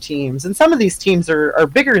expand their teams. And some of these teams are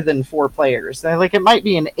bigger than 4 players. Like, it might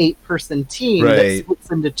be an 8-person team that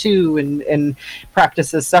splits into 2 and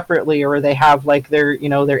practices separately, or they have like their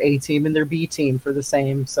A team and their B team for the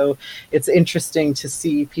same. So it's interesting to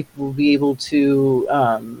see people be able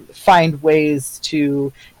to find ways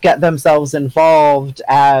to get themselves involved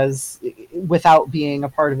without being a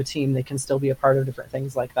part of a team. They can still be a part of different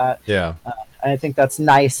things like that. Yeah. I think that's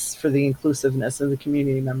nice for the inclusiveness of the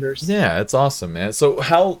community members. Yeah, it's awesome, man. So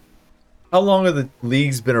how long have the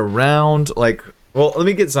leagues been around? Like, well, let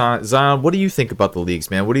me get Zion. Zion, what do you think about the leagues,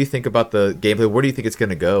 man? What do you think about the gameplay? Where do you think it's going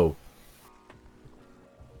to go?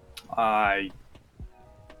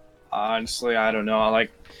 Honestly, I don't know.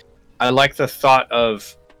 I like the thought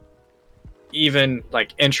of even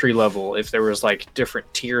like entry level, if there was like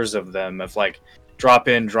different tiers of them, of like drop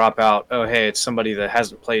in, drop out. Oh, hey, it's somebody that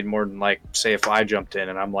hasn't played more than, like, say if I jumped in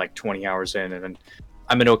and I'm like 20 hours in and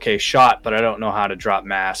I'm an okay shot, but I don't know how to drop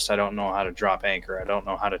mast. I don't know how to drop anchor. I don't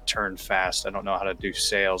know how to turn fast. I don't know how to do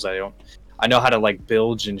sails. I know how to like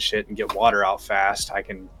bilge and shit and get water out fast. I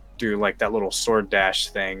can do like that little sword dash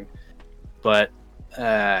thing, but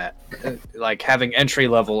like having entry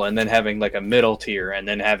level and then having like a middle tier and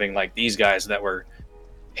then having like these guys that were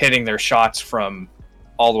hitting their shots from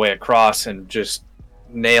all the way across and just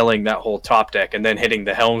nailing that whole top deck and then hitting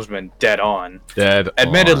the helmsman dead on.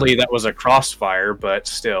 Admittedly, that was a crossfire, but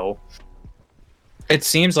still, it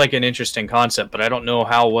seems like an interesting concept, but I don't know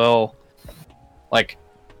how well, like,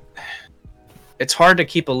 it's hard to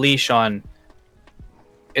keep a leash on.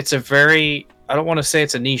 It's a very, I don't want to say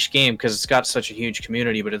it's a niche game because it's got such a huge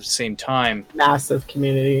community, but at the same time, massive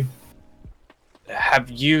community.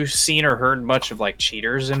 Have you seen or heard much of like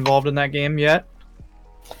cheaters involved in that game yet?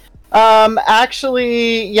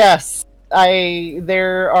 Actually, yes. I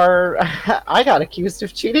got accused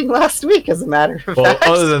of cheating last week, as a matter of fact.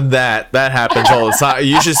 Other than that happens all the time.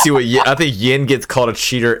 You should see what I think Yin gets called a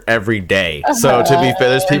cheater every day. So to be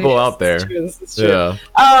fair, there's people out there. It's true.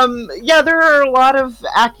 Yeah, there are a lot of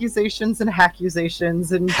accusations and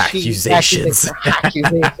accusations and accusations.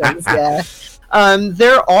 Yeah.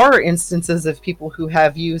 There are instances of people who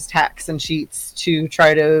have used hacks and cheats to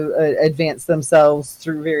try to advance themselves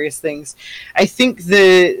through various things. I think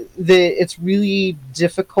that it's really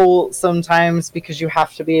difficult sometimes because you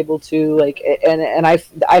have to be able to, like, and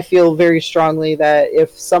I feel very strongly that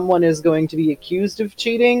if someone is going to be accused of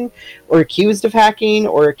cheating or accused of hacking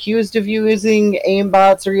or accused of using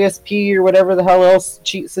aimbots or ESP or whatever the hell else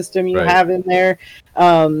cheat system you have in there,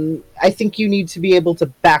 I think you need to be able to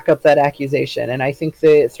back up that accusation, and I think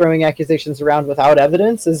that throwing accusations around without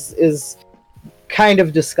evidence is kind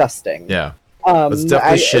of disgusting. Yeah, it's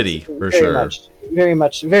definitely shitty for sure. Very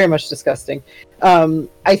much disgusting.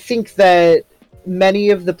 I think that many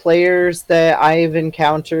of the players that I've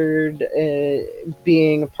encountered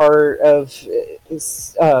being a part of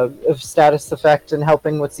Status Effect and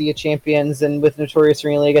helping with Sea of Champions and with Notorious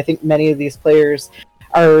Arena League, I think many of these players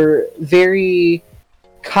are very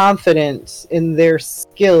confident in their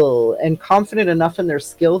skill and confident enough in their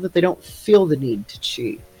skill that they don't feel the need to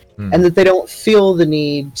cheat and that they don't feel the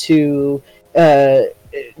need to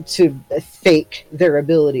fake their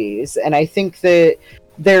abilities. And I think that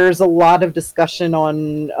there's a lot of discussion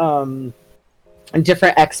on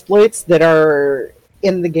different exploits that are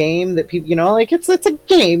in the game that people, like, it's a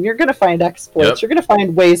game. You're going to find exploits. You're going to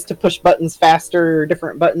find ways to push buttons faster,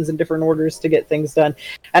 different buttons in different orders to get things done.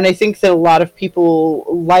 And I think that a lot of people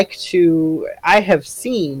I have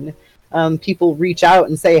seen people reach out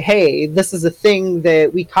and say, hey, this is a thing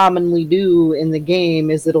that we commonly do in the game.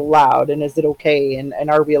 Is it allowed? And is it okay? And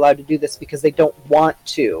are we allowed to do this? Because they don't want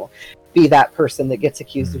to. be that person that gets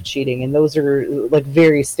accused of cheating, and those are like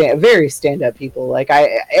very stand-up people. Like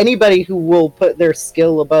anybody who will put their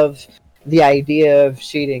skill above the idea of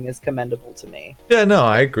cheating is commendable to me. Yeah, no,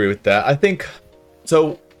 I agree with that. I think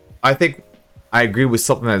I agree with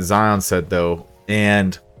something that Zion said though,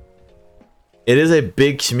 and it is a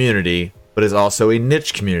big community, but it's also a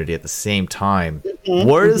niche community at the same time.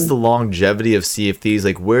 Where is the longevity of Sea of Thieves?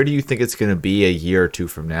 Like, where do you think it's going to be a year or two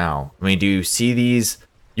from now? I mean, do you see these?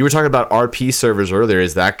 You were talking about RP servers earlier.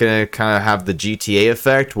 Is that going to kind of have the GTA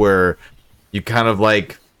effect where you kind of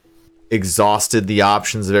like exhausted the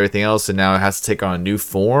options of everything else and now it has to take on a new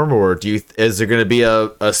form? Or is there going to be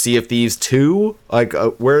a Sea of Thieves 2? Like,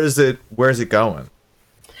 where is it going?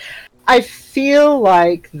 I feel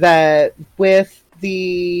like that with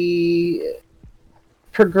the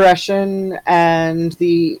progression and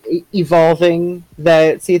the evolving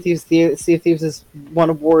that Sea of Thieves has won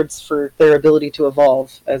awards for their ability to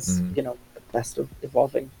evolve as the best of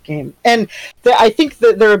evolving game, and I think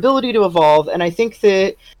that their ability to evolve, and I think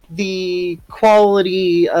that the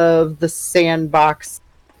quality of the sandbox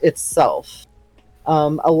itself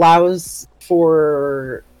allows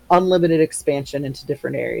for unlimited expansion into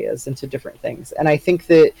different areas, into different things. And I think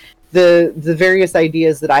that the various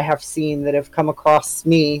ideas that I have seen that have come across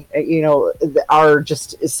me, are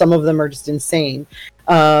just, some of them are just insane.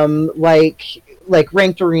 Like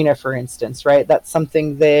Ranked Arena, for instance, right? That's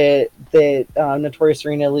something that Notorious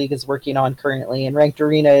Arena League is working on currently. And Ranked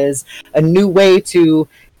Arena is a new way to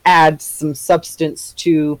add some substance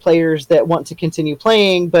to players that want to continue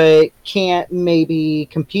playing but can't maybe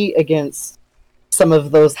compete against some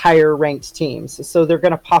of those higher ranked teams. So they're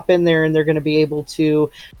going to pop in there and they're going to be able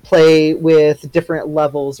to play with different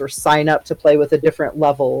levels or sign up to play with a different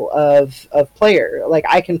level of player. Like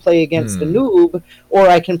I can play against a noob, or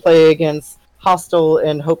I can play against hostile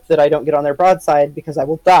and hope that I don't get on their broadside because I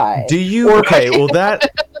will die. Do you? Okay, well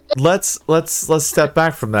that let's step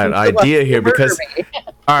back from that idea here, because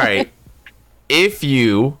all right, if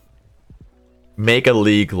you make a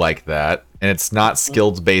league like that and it's not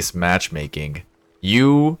skills based matchmaking,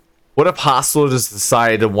 what if Hostile just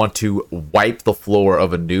decided to want to wipe the floor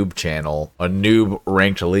of a noob channel, a noob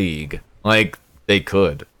ranked league? Like, they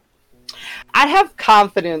could. I have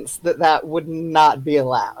confidence that would not be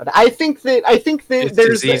allowed. I think that it's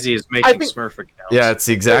there's as easy as making Smurf accounts. Yeah, it's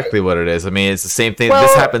exactly what it is. I mean, it's the same thing. Well,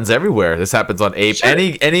 this happens everywhere. This happens on Ape. Sure.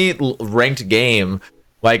 Any ranked game.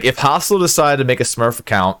 Like, if Hostile decided to make a Smurf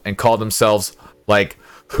account and call themselves, like,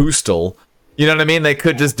 Hoostel, you know what I mean? They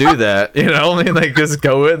could just do that, you know? I mean, they just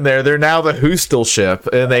go in there. They're now the Hoostel ship,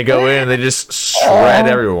 and they go in and they just shred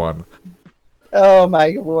everyone. Oh my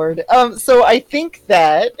lord. So I think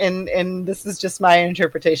that, and this is just my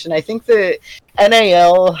interpretation, I think that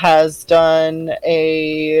NAL has done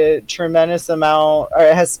a tremendous amount,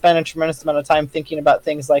 or has spent a tremendous amount of time thinking about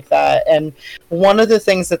things like that. And one of the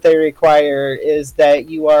things that they require is that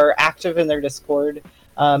you are active in their Discord.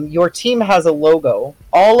 Your team has a logo.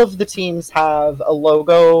 All of the teams have a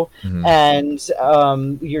logo, and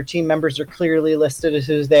your team members are clearly listed as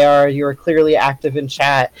who they are. You are clearly active in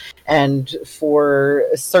chat, and for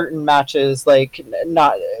certain matches,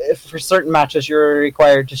 you're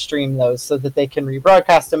required to stream those so that they can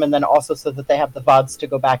rebroadcast them, and then also so that they have the VODs to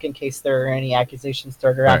go back in case there are any accusations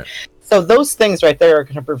thrown around. Right. So those things right there are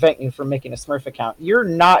going to prevent you from making a Smurf account. You're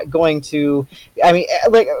not going to, I mean,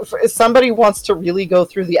 like, if somebody wants to really go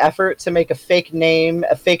through the effort to make a fake name,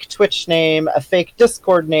 a fake Twitch name, a fake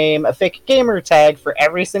Discord name, a fake gamer tag for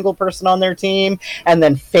every single person on their team, and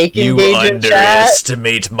then fake engage in chat. You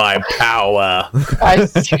underestimate my power. You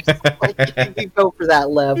go for that,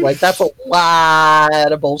 Lev. Like, that's a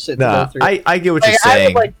lot of bullshit to go through. I get what you're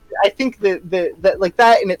saying. I think that like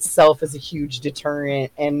that in itself is a huge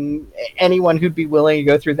deterrent, and anyone who'd be willing to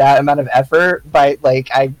go through that amount of effort, I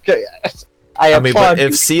mean, but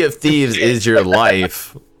if Sea of Thieves is your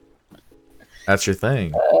life, that's your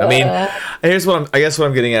thing. I mean, here's what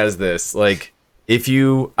I'm getting at is this: like, if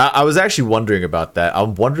you, I was actually wondering about that.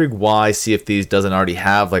 I'm wondering why Sea of Thieves doesn't already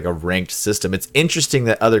have like a ranked system. It's interesting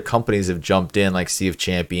that other companies have jumped in, like Sea of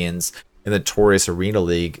Champions and the Notorious Arena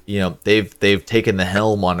League. You know, they've taken the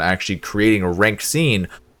helm on actually creating a ranked scene.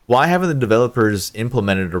 Why haven't the developers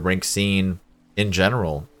implemented a ranked scene in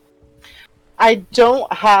general? I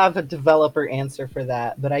don't have a developer answer for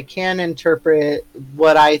that, but I can interpret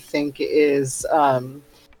what I think is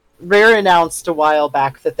Rare announced a while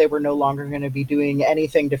back that they were no longer going to be doing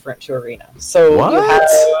anything different to Arena. So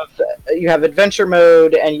you have Adventure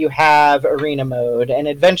Mode and you have Arena Mode, and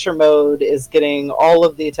Adventure Mode is getting all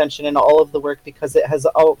of the attention and all of the work because it has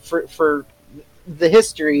for the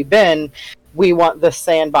history been we want this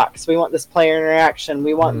sandbox, we want this player interaction,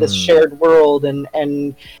 we want this shared world,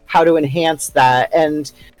 and how to enhance that.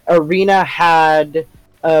 And Arena had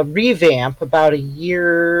a revamp about a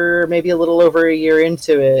year, maybe a little over a year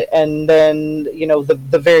into it, and then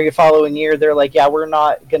the very following year they're like, yeah, we're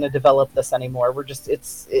not going to develop this anymore. We're just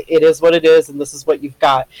it is what it is, and this is what you've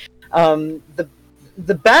got.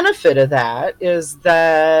 The benefit of that is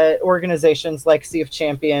that organizations like Sea of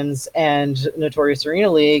Champions and Notorious Arena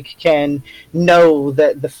League can know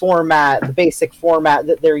that the basic format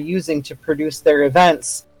that they're using to produce their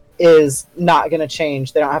events is not going to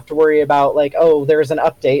change. They don't have to worry about like, oh, there's an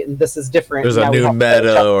update and this is different. There's a new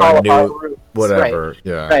meta or a new whatever. Right.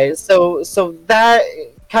 Yeah. Right. So that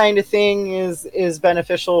kind of thing is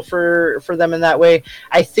beneficial for them in that way.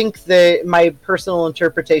 I think that my personal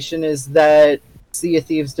interpretation is that Sea of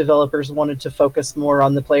Thieves developers wanted to focus more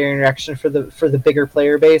on the player interaction for the bigger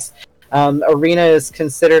player base. Arena is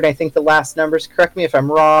considered, I think the last numbers, correct me if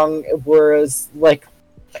I'm wrong, it was like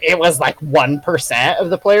 1% of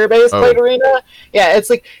the player base played Arena. Yeah, it's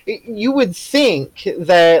like you would think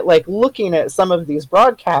that, like, looking at some of these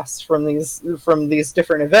broadcasts from these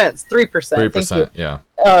different events, 3%. 3%, yeah.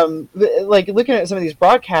 Like looking at some of these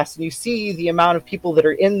broadcasts, and you see the amount of people that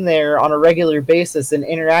are in there on a regular basis and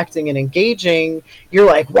interacting and engaging, you're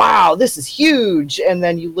like, wow, this is huge. And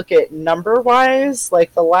then you look at number-wise,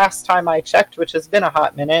 like the last time I checked, which has been a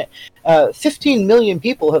hot minute, 15 million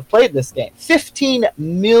people have played this game. 15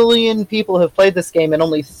 million people have played this game, and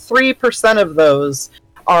only 3% of those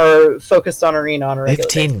are focused on Arena on a regular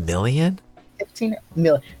 15 million? 15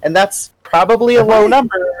 million. And that's probably a low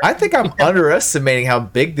number. I think I'm underestimating how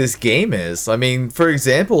big this game is. I mean, for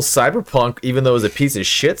example, Cyberpunk, even though it was a piece of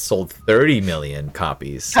shit, sold 30 million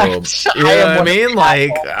copies. So, you know what I mean?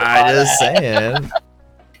 Like, I'm just saying.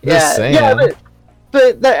 Just saying. Yeah,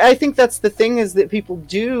 but I think that's the thing, is that people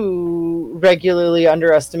do regularly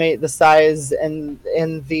underestimate the size and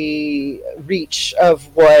the reach of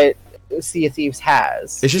what Sea of Thieves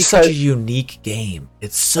has. It's just such a unique game.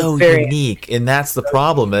 It's so unique, and that's the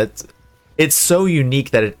problem. It's so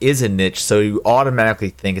unique that it is a niche, so you automatically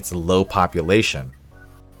think it's a low population.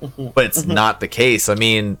 But it's not the case. I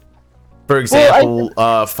mean, for example,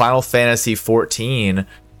 Final Fantasy XIV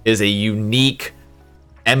is a unique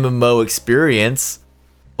MMO experience,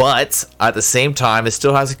 but at the same time, it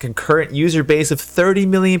still has a concurrent user base of 30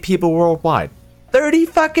 million people worldwide. 30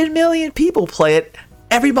 fucking million people play it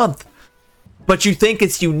every month. But you think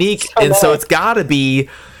it's unique, and so it's gotta be.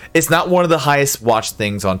 It's not one of the highest watched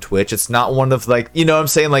things on Twitch. It's not one of, like, you know what I'm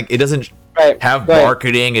saying? Like, it doesn't have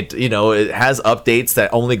marketing. It, it has updates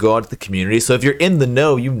that only go out to the community. So if you're in the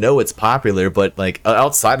know, you know it's popular. But, like,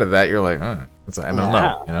 outside of that, you're like, it's an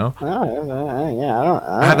MMO, you know?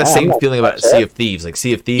 I have the same feeling about Sea of Thieves. Like,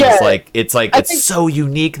 Sea of Thieves, it's so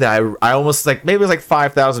unique that I almost, like, maybe it was like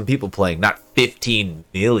 5,000 people playing, not 15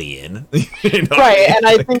 million. Right, and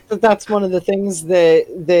I think that's one of the things that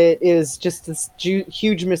is just this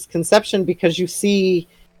huge misconception, because you see,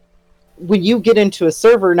 when you get into a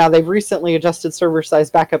server, now they've recently adjusted server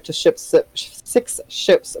size back up to 6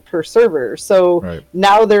 ships per server. So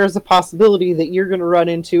now there's a possibility that you're going to run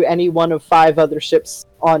into any one of 5 other ships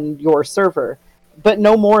on your server, but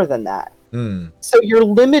no more than that. So you're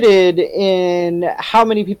limited in how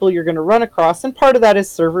many people you're going to run across, and part of that is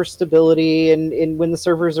server stability. And when the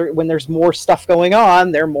servers when there's more stuff going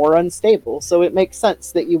on, they're more unstable. So it makes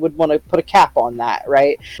sense that you would want to put a cap on that,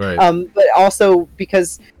 right? But also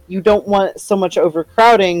because you don't want so much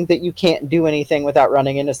overcrowding that you can't do anything without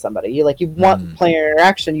running into somebody. You want player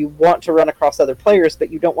interaction, you want to run across other players,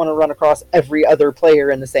 but you don't want to run across every other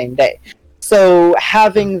player in the same day. So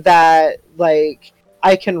having that, like,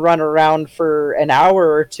 I can run around for an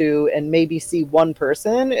hour or two and maybe see one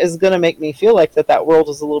person, is going to make me feel like that world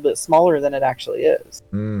is a little bit smaller than it actually is.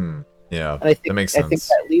 Yeah, and I think, that makes sense. I think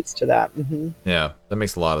that leads to that. Yeah, that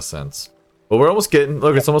makes a lot of sense. Well, we're almost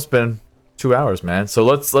it's almost been 2 hours, man. So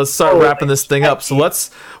let's start wrapping this thing up. So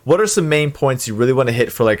what are some main points you really want to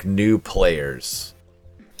hit for, like, new players?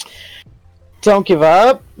 Don't give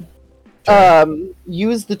up.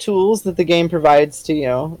 Use the tools that the game provides to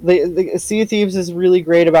you. The Sea of Thieves is really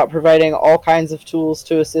great about providing all kinds of tools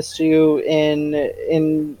to assist you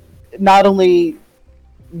in not only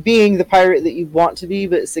being the pirate that you want to be,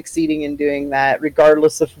 but succeeding in doing that,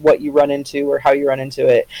 regardless of what you run into or how you run into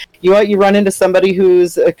it. You run into somebody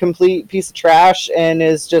who's a complete piece of trash and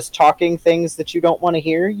is just talking things that you don't want to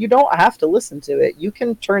hear. You don't have to listen to it. You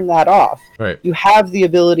can turn that off. Right. You have the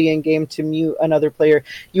ability in game to mute another player.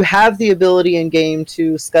 You have the ability in game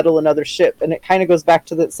to scuttle another ship, and it kind of goes back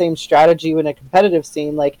to that same strategy in a competitive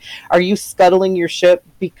scene. Like, are you scuttling your ship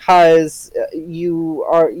because you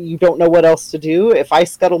don't know what else to do? If I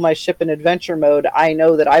scuttle my ship in adventure mode, I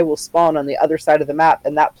know that I will spawn on the other side of the map,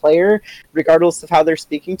 and that player, regardless of how they're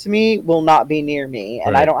speaking to me, will not be near me,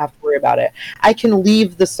 and I don't have to worry about it. I can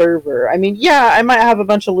leave the server. I mean, yeah, I might have a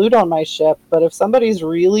bunch of loot on my ship, but if somebody's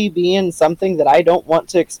really being something that I don't want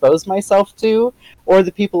to expose myself to, or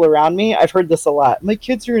the people around me, I've heard this a lot. My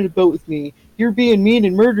kids are in a boat with me. You're being mean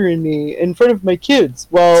and murdering me in front of my kids.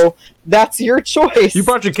 Well, that's your choice. You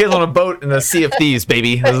brought your kids on a boat in the Sea of Thieves,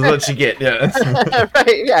 baby. This is what you get. Yeah.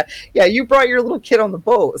 Right, yeah. You brought your little kid on the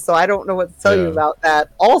boat, so I don't know what to tell you about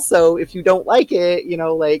that. Also, if you don't like it,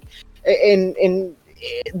 and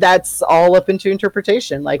that's all up into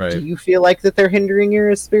interpretation. Like, do you feel like that they're hindering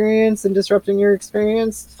your experience and disrupting your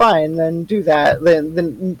experience? Fine, then do that.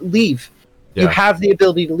 Then leave. You have the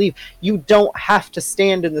ability to leave. You don't have to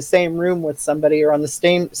stand in the same room with somebody, or on the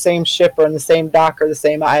same ship, or on the same dock, or the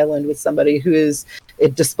same island with somebody who is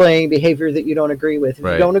displaying behavior that you don't agree with. If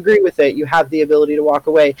you don't agree with it, you have the ability to walk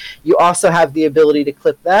away. You also have the ability to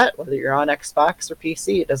clip that, whether you're on Xbox or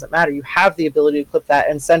PC, it doesn't matter. You have the ability to clip that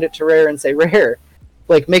and send it to Rare and say, Rare,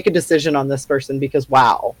 like, make a decision on this person because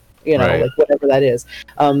wow. Like, whatever that is.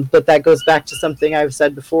 But that goes back to something I've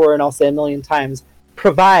said before, and I'll say a million times.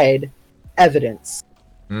 Provide evidence.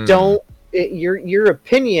 Don't your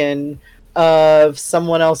opinion of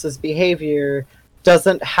someone else's behavior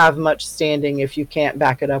doesn't have much standing if you can't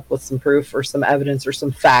back it up with some proof or some evidence or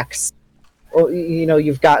some facts. Or,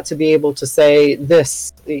 you've got to be able to say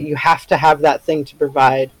this. You have to have that thing to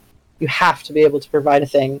provide. You have to be able to provide a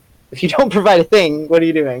thing. If you don't provide a thing, what are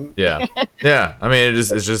you doing? Yeah. I mean, it's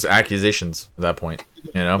just accusations at that point.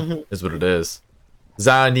 Is what it is.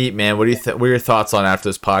 Zion Neat, man, what are your thoughts on after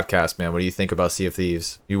this podcast, man? What do you think about Sea of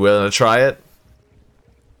Thieves? You willing to try it?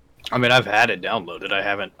 I mean, I've had it downloaded. I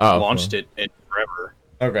haven't launched it in forever.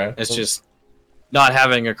 Okay. It's just not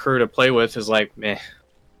having a crew to play with is like, meh.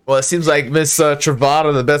 Well, it seems like Miss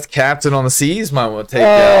Travada, the best captain on the seas, might want to take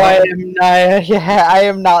I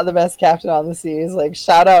am not the best captain on the seas. Like,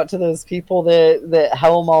 shout out to those people that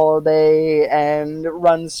helm all day and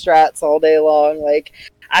run strats all day long. Like,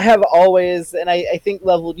 I have always, and I think,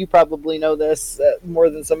 Level, you probably know this more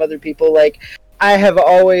than some other people, like, I have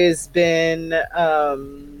always been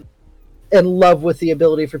in love with the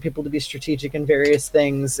ability for people to be strategic in various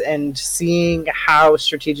things, and seeing how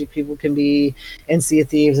strategic people can be in Sea of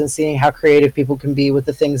Thieves, and seeing how creative people can be with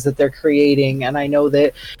the things that they're creating. And I know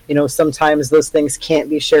that, sometimes those things can't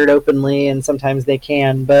be shared openly, and sometimes they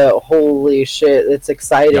can, but holy shit, it's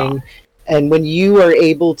exciting. Yeah. And when you are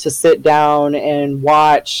able to sit down and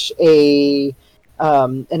watch an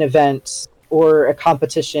event or a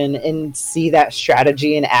competition and see that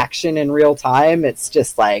strategy in action in real time, it's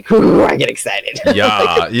just like, ooh, I get excited.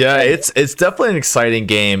 It's definitely an exciting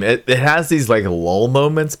game. It has these like lull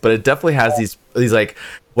moments, but it definitely has these like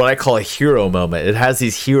what I call a hero moment. It has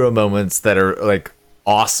these hero moments that are like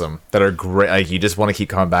awesome, that are great. Like, you just want to keep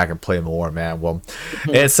coming back and play more, man. Well,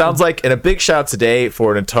 and it sounds like, and a big shout out today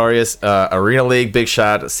for Notorious Arena League. Big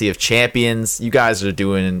shout out to Sea of Champions. You guys are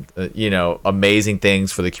doing amazing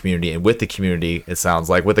things for the community, and with the community, it sounds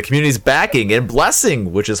like, with the community's backing and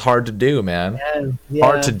blessing, which is hard to do, man.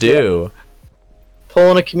 Hard to do.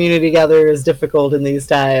 Pulling a community together is difficult in these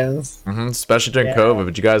times, especially during COVID.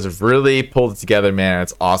 But you guys have really pulled it together, man.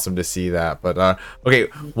 It's awesome to see that. But okay,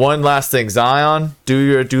 one last thing, Zion,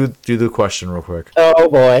 do the question real quick. Oh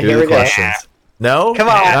boy, here we go. No, come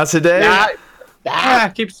on, not today.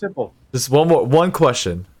 Keep it simple. Just one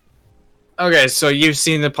question. Okay, so you've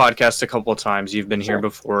seen the podcast a couple of times. You've been here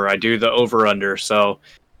before. I do the over/under, so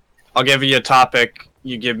I'll give you a topic.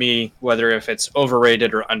 You give me whether if it's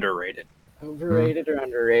overrated or underrated. Overrated or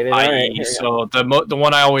underrated? So the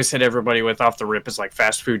one I always hit everybody with off the rip is like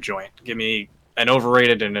fast food joint. Give me an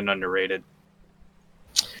overrated and an underrated.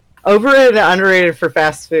 Overrated and underrated for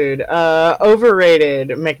fast food.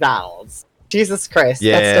 Overrated McDonald's. Jesus Christ,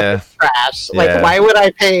 that's trash. Yeah. Like, why would I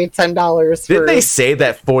pay $10 for... Didn't they say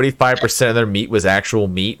that 45% of their meat was actual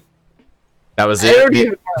meat? That was it? I don't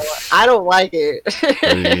even know. I don't like it.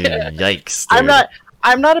 Yikes, dude.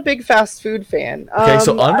 I'm not a big fast food fan. Okay,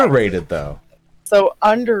 so underrated, though. So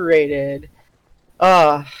underrated.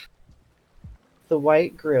 The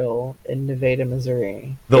White Grill in Nevada,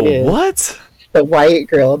 Missouri. The what? The White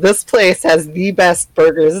Grill. This place has the best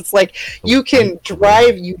burgers. It's like you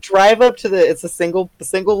drive up to it's a single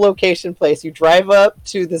location place. You drive up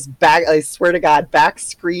to this back, I swear to God, back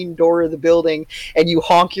screen door of the building, and you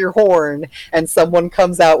honk your horn, and someone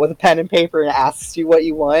comes out with a pen and paper and asks you what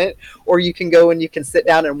you want. Or you can go and you can sit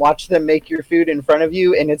down and watch them make your food in front of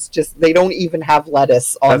you, and it's just, they don't even have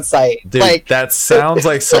lettuce on site. Dude, like, that sounds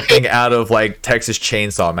like something out of like Texas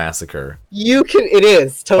Chainsaw Massacre. It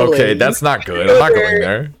is totally. Okay, that's not good. I'm not going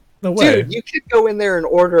there. No way. Dude, you could go in there and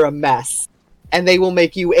order a mess, and they will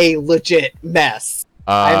make you a legit mess.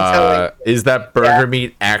 Is that burger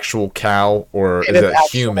meat actual cow, or is it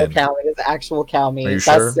human? Cow. It is actual cow meat. Are you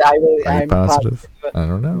sure? I'm positive. I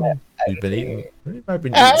don't know. You might be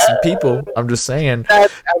eating some people. I'm just saying.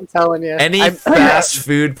 I'm telling you. Any fast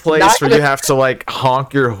food place where you have to like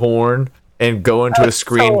honk your horn and go into a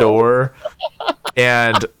screen door,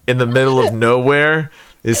 and in the middle of nowhere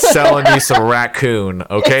is selling you some raccoon.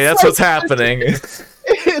 Okay, that's what's happening.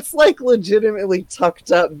 It's like legitimately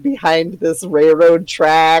tucked up behind this railroad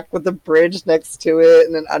track with a bridge next to it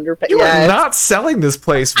and an underpass. You are not selling this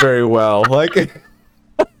place very well. Like,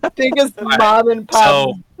 biggest mom and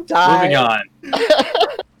pop. Moving on.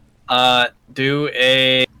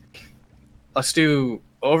 Let's do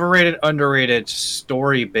overrated, underrated,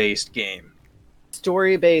 story-based game.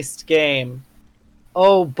 Story-based game.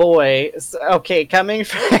 Oh boy. Okay, coming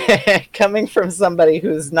from somebody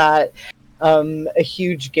who's not a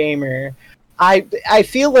huge gamer, I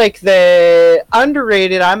feel like the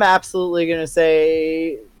underrated, I'm absolutely going to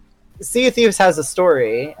say Sea of Thieves has a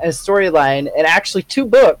storyline, and actually 2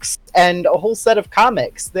 books and a whole set of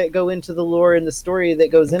comics that go into the lore and the story that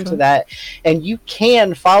goes into that, and you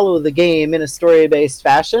can follow the game in a story-based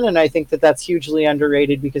fashion, and I think that that's hugely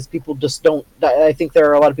underrated because people just don't, I think there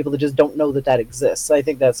are a lot of people that just don't know that exists, so I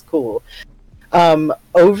think that's cool.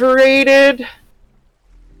 Overrated?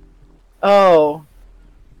 Oh.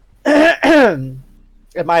 Am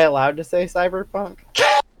I allowed to say Cyberpunk?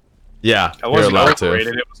 Yeah, I wasn't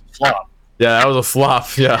overrated. It was a flop. Yeah, that was a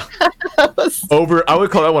flop. Yeah, I would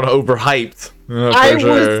call that one overhyped.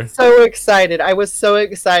 Was so excited. I was so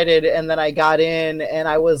excited, and then I got in, and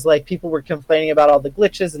I was like, people were complaining about all the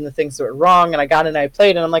glitches and the things that were wrong, and I got in, and I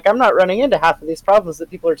played, and I'm like, I'm not running into half of these problems that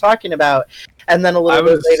people are talking about. And then a little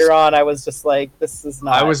bit later on, I was just like, this is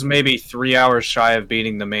not. I was maybe 3 hours shy of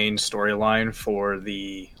beating the main storyline for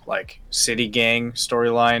the City Gang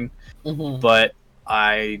storyline, but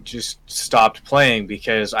I just stopped playing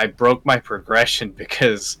because I broke my progression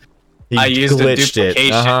because I used a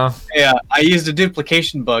duplication. Yeah, I used a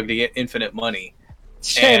duplication bug to get infinite money.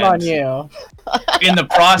 Shame on you. In the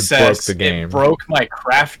process, it broke my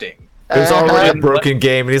crafting. It was already a broken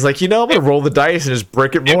game, and he's like, I'm gonna roll the dice and just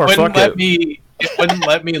break it more. It wouldn't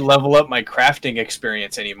let me level up my crafting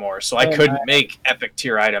experience anymore, so I couldn't make epic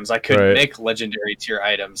tier items. I couldn't make legendary tier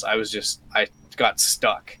items. I got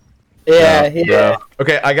stuck. Yeah.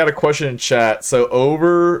 Okay, I got a question in chat. So,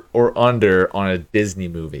 over or under on a Disney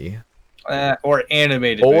movie? Or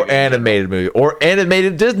animated movie. Or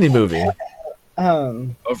animated Disney movie.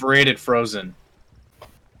 Overrated Frozen.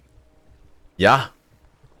 Yeah.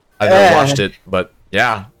 I never watched it, but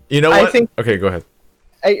yeah. You know what? Okay, go ahead.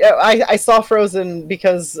 I saw Frozen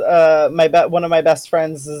because one of my best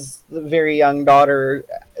friends' very young daughter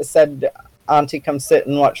said, Auntie, come sit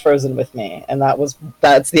and watch Frozen with me, and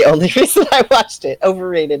that's the only reason I watched it.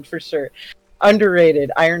 Overrated for sure.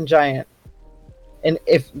 Underrated, Iron Giant. And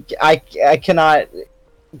if I cannot,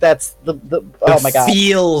 that's the oh my god,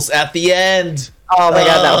 feels at the end. Oh my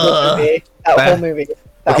god, that whole movie.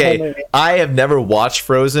 I have never watched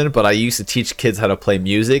Frozen, but I used to teach kids how to play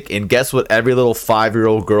music, and guess what? Every little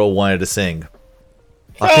 5-year-old girl wanted to sing.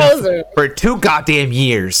 Frozen. For 2 goddamn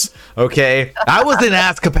years. Okay, I was in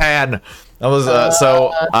Azkaban. I was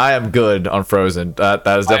so I am good on Frozen. That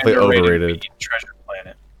is definitely overrated.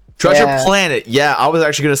 Treasure Planet. Yeah, I was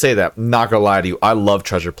actually gonna say that. I'm not gonna lie to you. I love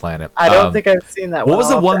Treasure Planet. I don't think I've seen that one. What was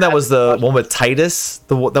the one that was the one with Titus?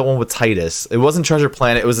 That one with Titus. It wasn't Treasure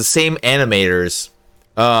Planet. It was the same animators.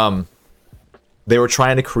 They were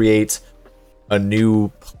trying to create a new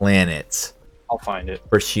planet. I'll find it.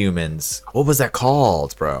 For humans. What was that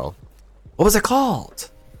called, bro? What was it called?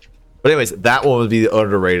 But anyways, that one would be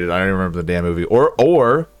underrated. I don't even remember the damn movie.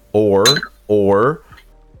 Or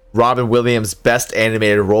Robin Williams' best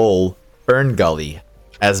animated role, Fern Gully,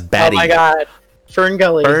 as Batty. Oh my god. Fern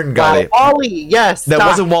Gully. Wally, yes. That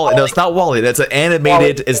wasn't Wally. No, it's not Wally. That's an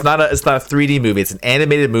animated. Wally. It's not a 3D movie. It's an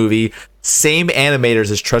animated movie. Same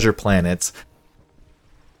animators as Treasure Planet.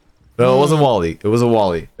 No, it wasn't Wally. It was a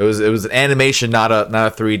Wally. It was an animation, not a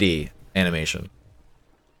 3D animation.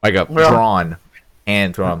 Like a drawn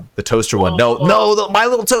hand from the toaster one. No, my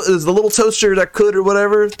little is the little toaster that could or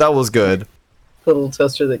whatever. That was good. The little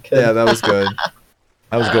toaster that could. Yeah, that was good.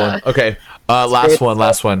 That was going. Okay,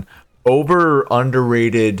 last one. Over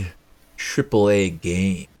underrated AAA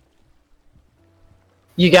game.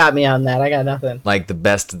 You got me on that. I got nothing. Like the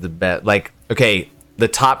best of the best. Like, okay, the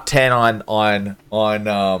top 10 on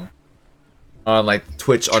like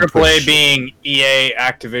Twitch. On AAA Twitch. being EA,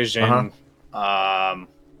 Activision.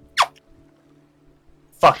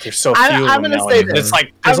 Fuck, there's so few of I'm them gonna now. say this. It's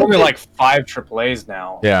like there's only like 5 AAAs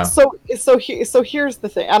now. Yeah. So here's the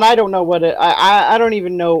thing, and I don't know what it. I don't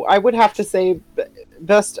even know. I would have to say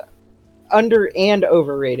best under and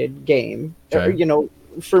overrated game. Okay. You know,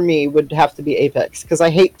 for me would have to be Apex, because I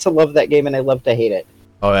hate to love that game and I love to hate it.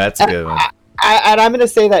 Oh, that's a good one. And I'm going to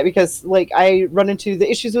say that because, like, I run into the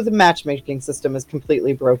issues with the matchmaking system is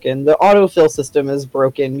completely broken. The autofill system is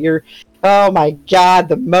broken. Oh my god,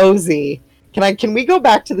 the Mosey. Can we go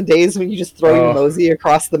back to the days when you just throw your Mosey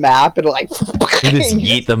across the map and like You just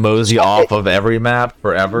yeet the Mosey off of every map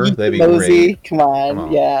forever? That'd be Mosey, great. come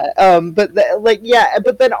on, yeah.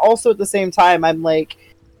 But then also at the same time, I'm like,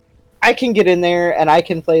 I can get in there and I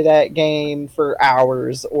can play that game for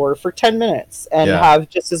hours or for 10 minutes and have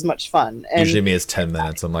just as much fun. And usually me it's 10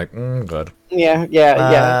 minutes. I'm like, good. Yeah.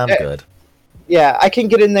 I'm good. Yeah, I can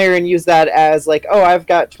get in there and use that as like, oh, I've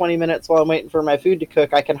got 20 minutes while I'm waiting for my food to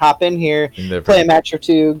cook. I can hop in here, play a match or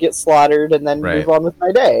two, get slaughtered, and then move on with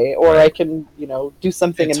my day. Or I can, do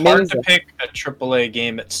something amazing. It's hard to pick a AAA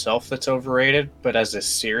game itself that's overrated, but as a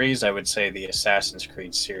series, I would say the Assassin's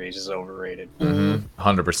Creed series is overrated.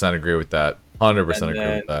 100% agree with that. 100% agree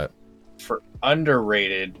with that. For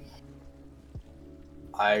underrated,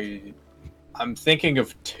 I'm thinking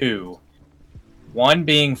of 2. One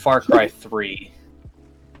being Far Cry 3.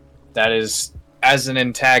 That is, as an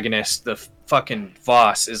antagonist, the fucking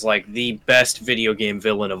Voss is like the best video game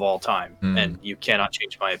villain of all time, and you cannot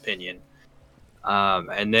change my opinion.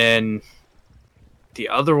 And then the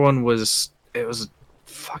other one was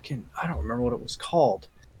fucking, I don't remember what it was called.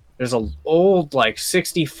 There's an old like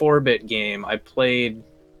 64-bit game I played.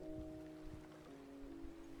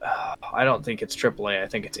 I don't think it's AAA. I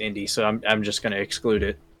think it's indie, so I'm just gonna exclude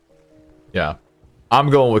it. Yeah. I'm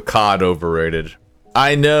going with COD overrated.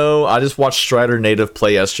 I know. I just watched Strider Native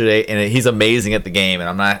play yesterday, and he's amazing at the game. And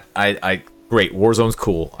I'm not. Great. Warzone's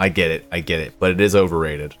cool. I get it. But it is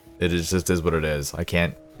overrated. It is just is what it is. I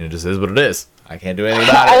can't. It just is what it is. I can't do anything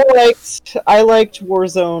about it. I liked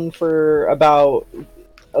Warzone for about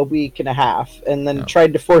a week and a half, and then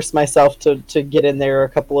tried to force myself to get in there a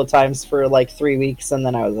couple of times for like 3 weeks, and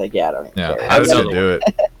then I was like, I don't even care. I just didn't do it.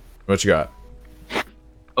 What you got?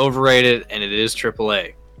 Overrated, and it is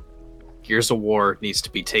AAA. Gears of War needs to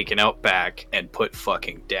be taken out back and put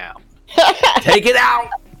fucking down. Take it out!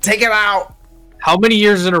 Take it out! How many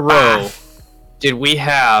years in a row did we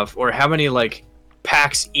have, or how many like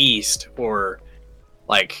PAX East, or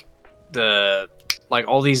like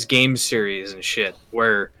all these game series and shit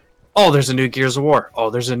where there's a new Gears of War,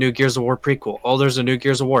 there's a new Gears of War prequel, there's a new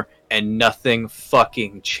Gears of War, and nothing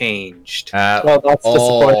fucking changed That's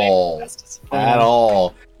disappointing. That's disappointing. At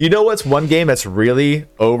all. You know what's one game that's really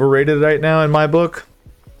overrated right now in my book?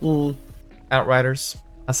 Outriders.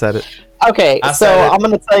 I said it. Okay, I'm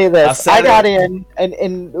going to tell you this. I got in,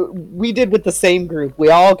 and we did with the same group. We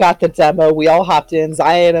all got the demo. We all hopped in.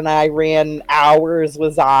 Zion and I ran hours,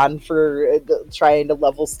 was on for trying to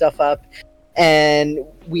level stuff up. And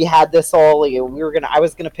we had this all, I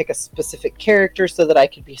was going to pick a specific character so that I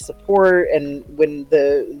could be support. And when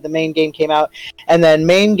the main game came out, and then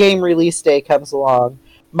main game release day comes along,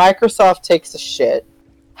 Microsoft takes a shit.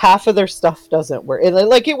 Half of their stuff doesn't work.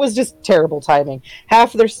 It was just terrible timing.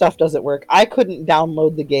 Half of their stuff doesn't work. I couldn't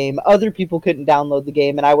download the game. Other people couldn't download the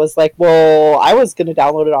game. And I was like, well, I was going to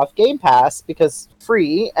download it off Game Pass because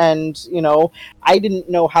free. And, I didn't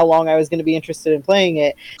know how long I was going to be interested in playing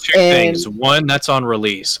it. Two things. One, that's on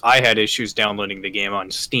release. I had issues downloading the game on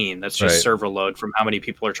Steam. That's just server load from how many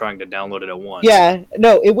people are trying to download it at once. Yeah.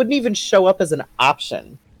 No, it wouldn't even show up as an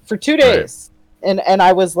option for 2 days. And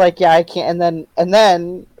I was like, yeah, I can't. And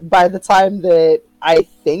then by the time that I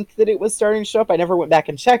think that it was starting to show up, I never went back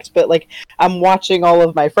and checked. But I'm watching all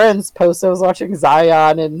of my friends post. I was watching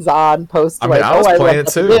Zion and Zon post. I was playing it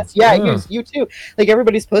too. This. Yeah, you too.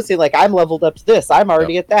 Everybody's posting I'm leveled up to this. I'm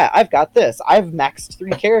already at that. I've got this. I've maxed 3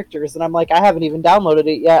 characters, and I'm like, I haven't even downloaded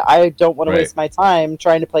it yet. I don't want to waste my time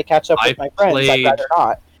trying to play catch up with my friends. I'd rather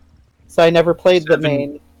not. So I never played the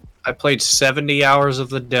main. I played 70 hours of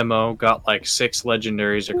the demo, got 6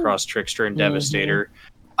 legendaries across Trickster and Devastator.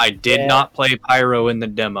 I did not play Pyro in the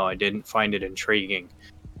demo. I didn't find it intriguing.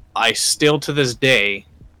 I still, to this day,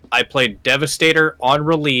 I played Devastator on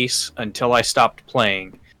release until I stopped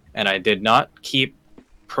playing, and I did not keep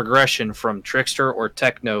progression from Trickster or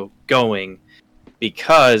Techno going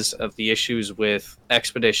because of the issues with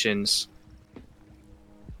expeditions.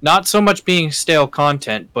 Not so much being stale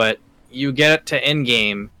content, but you get to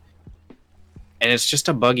endgame, and it's just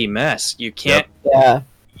a buggy mess. You can't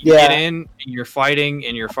get in, and you're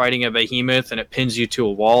fighting a behemoth, and it pins you to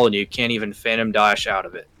a wall, and you can't even phantom dash out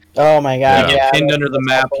of it. Oh my god! You get pinned under the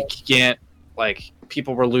map. You can't, like,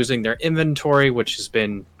 people were losing their inventory, which has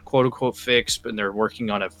been quote unquote fixed, but they're working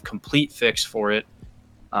on a complete fix for it.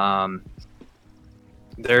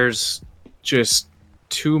 There's just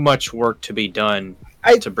too much work to be done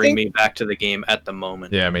to bring me back to the game at the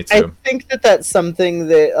moment. Yeah, me too. I think that's something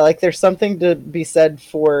that, like, there's something to be said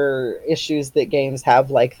for issues that games have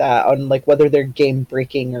like that, on like whether they're game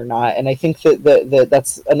breaking or not. And I think that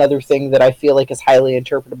that's another thing that I feel like is highly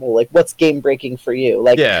interpretable. Like, what's game breaking for you?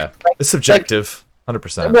 Like, it's subjective.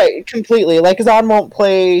 100%. Right, completely. Like, Zon won't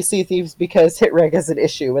play Sea of Thieves because hit reg is an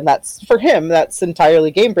issue, and that's, for him, that's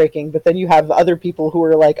entirely game breaking. But then you have other people who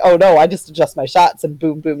are like, oh no, I just adjust my shots and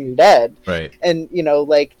boom, boom, you're dead. Right. And, you know,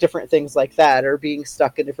 like, different things like that, or being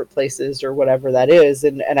stuck in different places or whatever that is.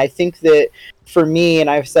 And I think that for me, and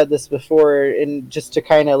I've said this before, and just to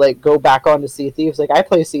kind of like go back onto Sea of Thieves, like, I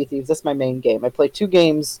play Sea of Thieves, that's my main game. I play 2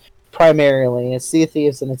 games primarily. It's Sea of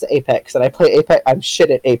Thieves and it's Apex, and I play Apex. I'm shit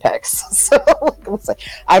at Apex, so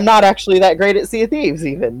I'm not actually that great at Sea of Thieves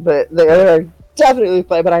even, but they're definitely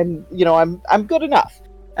play. But I'm good enough,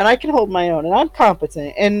 and I can hold my own, and I'm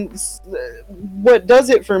competent. And what does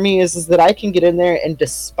it for me is that I can get in there, and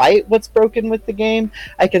despite what's broken with the game,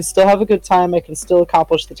 I can still have a good time. I can still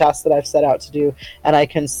accomplish the tasks that I've set out to do, and I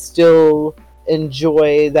can still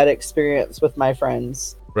enjoy that experience with my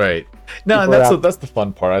friends. Right. No, and that's the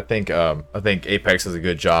fun part. I think Apex does a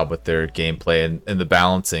good job with their gameplay and the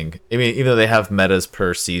balancing. I mean, even though they have metas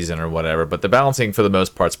per season or whatever, but the balancing for the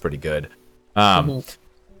most part's pretty good.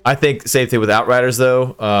 I think same thing with Outriders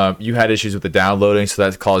though. You had issues with the downloading, so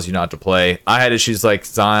that caused you not to play. I had issues like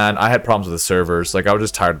Zion. I had problems with the servers. Like, I was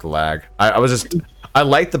just tired of the lag. I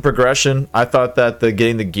liked the progression. I thought that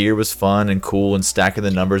getting the gear was fun and cool, and stacking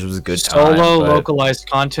the numbers was a good time. Solo localized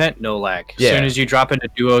content, no lag. As soon as you drop into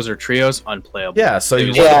duos or trios, unplayable. Yeah, so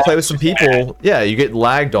you want to play with some people. Yeah, you get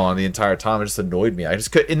lagged on the entire time. It just annoyed me. I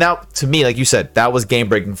just could. And now, to me, like you said, that was game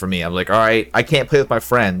breaking for me. I'm like, all right, I can't play with my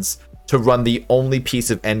friends to run the only piece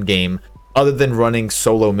of endgame other than running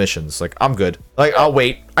solo missions. Like, I'm good. Like, I'll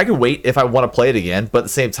wait. I can wait if I want to play it again, but at the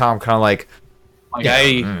same time, I'm kind of like,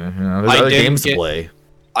 there's other games to play.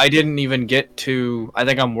 I didn't even get to. I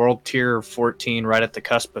think I'm world tier 14, right at the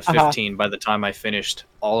cusp of 15 by the time I finished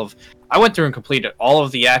I went through and completed all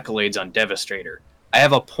of the accolades on Devastator. I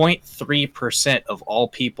have a 0.3% of all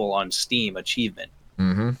people on Steam achievement.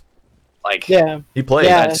 Like, he played.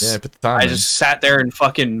 Put the time I in. just sat there and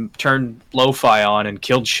fucking turned lo-fi on and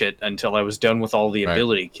killed shit until I was done with all the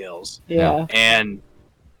ability kills. Yeah. And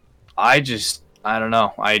I don't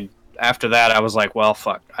know. After that, I was like, well,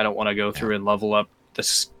 fuck. I don't want to go through and level up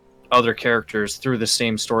this other characters through the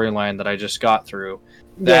same storyline that I just got through.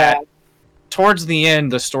 That towards the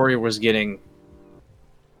end, the story was getting...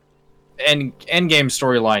 Endgame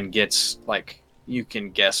storyline gets, like, you can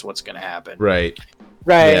guess what's going to happen. Right.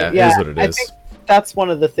 Yeah, it is what it is. I think that's one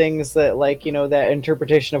of the things that, like, you know, that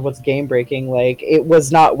interpretation of what's game breaking, like, it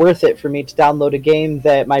was not worth it for me to download a game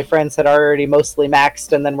that my friends had already mostly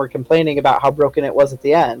maxed and then were complaining about how broken it was at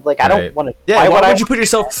the end. Like, I don't want to. Yeah, why would you put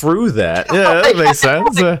yourself through that? Yeah, that makes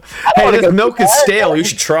sense. Hey, this milk is stale. You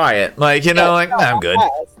should try it. Like, you know, I'm good.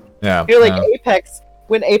 Yeah. You're like Apex.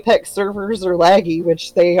 When Apex servers are laggy,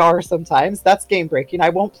 which they are sometimes, that's game breaking. I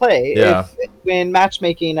won't play. Yeah. When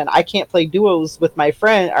matchmaking and I can't play duos with my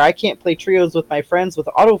friend, or I can't play trios with my friends with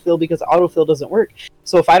autofill because autofill doesn't work.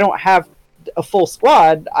 So if I don't have a full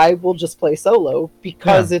squad, I will just play solo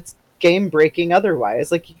because it's game breaking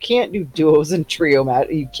otherwise. Like, you can't do duos and trio match.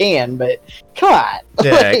 You can, but come on.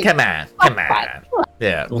 Yeah, like, come on.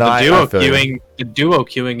 Yeah. Well, the duo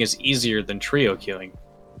queuing is easier than trio queuing.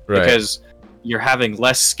 Right. Because you're having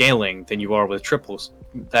less scaling than you are with triples.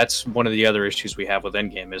 That's one of the other issues we have with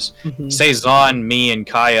Endgame is, say Zon, me, and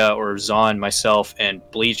Kaya, or Zon, myself, and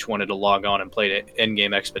Bleach wanted to log on and play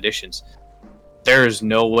Endgame Expeditions. There's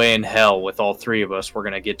no way in hell with all three of us we're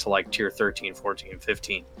going to get to like tier 13, 14,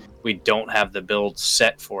 15. We don't have the build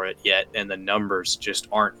set for it yet, and the numbers just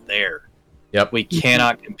aren't there. Yep. We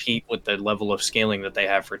cannot compete with the level of scaling that they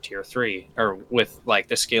have for tier 3, or with like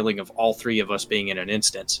the scaling of all three of us being in an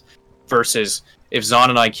instance. Versus if Zon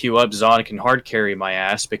and I queue up, Zon can hard carry my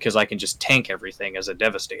ass because I can just tank everything as a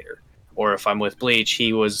Devastator. Or if I'm with Bleach,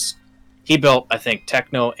 he was he built, I think,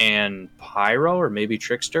 Techno and Pyro, or maybe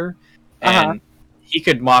Trickster, and he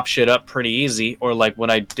could mop shit up pretty easy. Or like when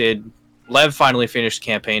I did, Lev finally finished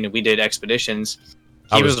campaign and we did expeditions.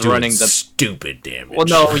 He was doing running the stupid damage. Well,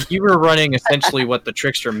 no, you were running essentially what the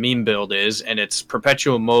Trickster meme build is, and it's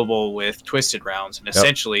perpetual mobile with twisted rounds, and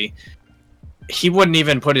essentially he wouldn't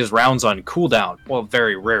even put his rounds on cooldown. Well,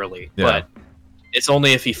 very rarely, but it's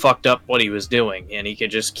only if he fucked up what he was doing, and he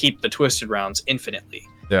could just keep the twisted rounds infinitely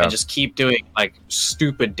and just keep doing like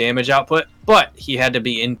stupid damage output. But he had to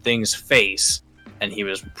be in things face, and he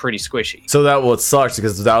was pretty squishy. So that what sucks,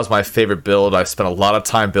 because that was my favorite build. I spent a lot of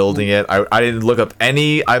time building it. I didn't look up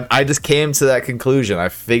any. I just came to that conclusion. I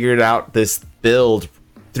figured out this build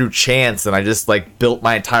through chance, and I just like built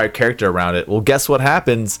my entire character around it. Well, guess what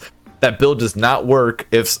happens? That build does not work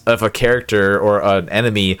if a character or an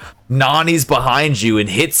enemy nani's behind you and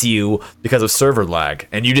hits you because of server lag,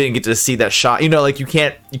 and you didn't get to see that shot. You know, like you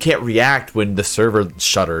can't react when the server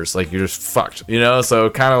shutters. Like you're just fucked. You know, so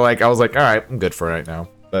kind of like I was like, all right, I'm good for right now.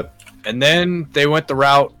 But and then they went the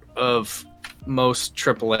route of most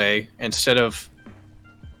AAA. Instead of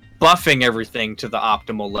buffing everything to the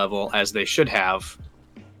optimal level as they should have,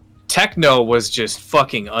 Techno was just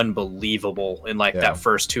fucking unbelievable in like that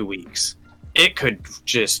first 2 weeks. It could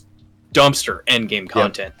just dumpster endgame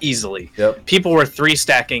content easily. People were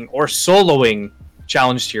 3-stacking or soloing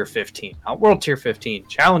Challenge Tier 15, not World Tier 15,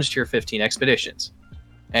 Challenge Tier 15 expeditions,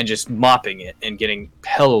 and just mopping it and getting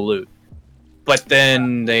hella loot. But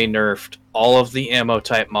then they nerfed all of the ammo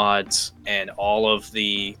type mods and all of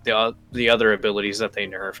the other abilities that they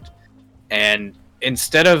nerfed. And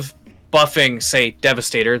instead of buffing, say,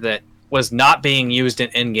 Devastator, that was not being used in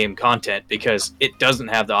endgame content because it doesn't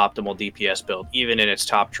have the optimal DPS build, even in its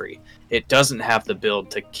top tree. It doesn't have the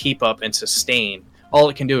build to keep up and sustain. All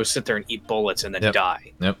it can do is sit there and eat bullets and then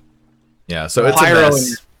die. Yeah, so it's a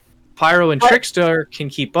mess. Pyro and Trickster can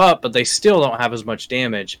keep up, but they still don't have as much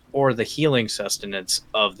damage or the healing sustenance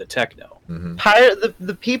of the Techno.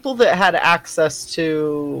 The people that had access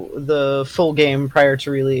to the full game prior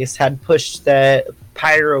to release had pushed that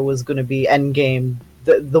Pyro was going to be endgame,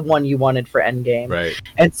 the one you wanted for endgame. Right.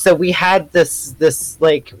 And so we had this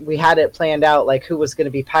like we had it planned out, like who was going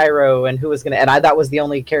to be Pyro and who was going to, and that was the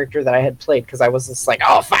only character that I had played because I was just like,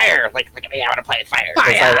 oh, fire! Like look at me, I want to play fire.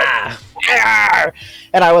 Fire!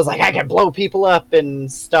 And I was like, I can blow people up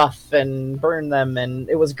and stuff and burn them, and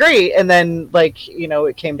it was great. And then like, you know,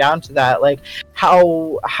 it came down to that, like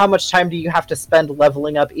how much time do you have to spend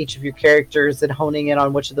leveling up each of your characters and honing in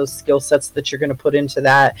on which of those skill sets that you're going to put into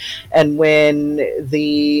that. And when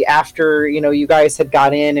after, you know, you guys had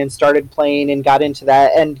got in and started playing and got into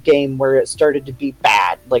that end game where it started to be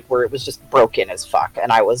bad, like where it was just broken as fuck,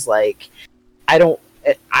 and I was like, I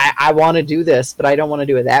want to do this, but I don't want to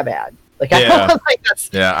do it that bad. Like,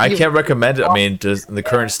 I can't recommend it. I mean, just in the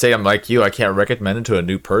current state, I'm like you. I can't recommend it to a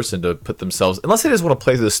new person to put themselves, unless they just want to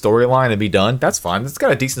play through the storyline and be done. That's fine. It's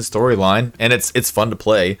got a decent storyline, and it's fun to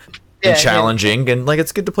play and challenging, and like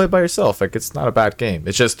it's good to play by yourself. Like it's not a bad game.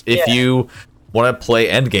 It's just if you want to play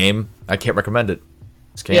Endgame, I can't recommend it.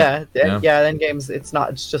 Endgame's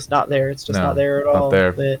it's just not there. It's just not there at all. Not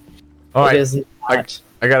there. But all right, it is not.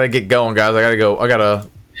 I gotta get going, guys. I gotta go. I got a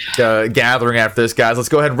gathering after this, guys. Let's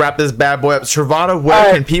go ahead and wrap this bad boy up. Travada,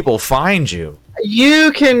 where can people find you?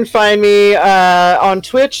 You can find me on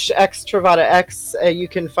Twitch, xTravadaX. You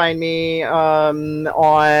can find me on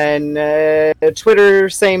Twitter,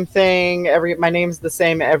 same thing. My name's the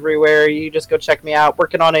same everywhere. You just go check me out.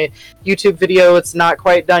 Working on a YouTube video. It's not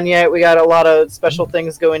quite done yet. We got a lot of special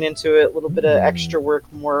things going into it. A little bit of extra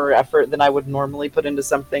work, more effort than I would normally put into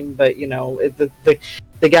something. But, you know,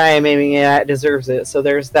 the guy I'm aiming at deserves it. So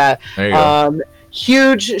there's that. There you go.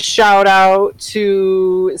 Huge shout out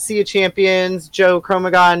to Sea of Champions, Joe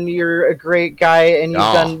Chromagon. You're a great guy, and you've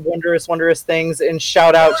done wondrous things. And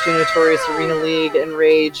shout out to Notorious Arena League and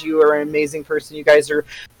Rage. You are an amazing person. You guys are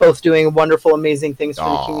both doing wonderful, amazing things for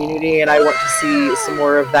the community, and I want to see some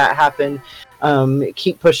more of that happen.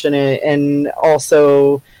 Keep pushing it, and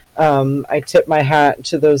also. I tip my hat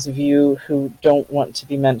to those of you who don't want to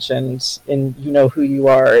be mentioned, and you know who you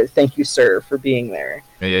are. Thank you, sir, for being there.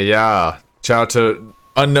 Yeah. Shout out to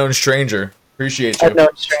Unknown Stranger. Appreciate you.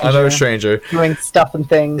 Unknown Stranger. Doing stuff and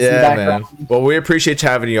things. Yeah, man. Well, we appreciate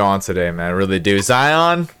having you on today, man. Really do.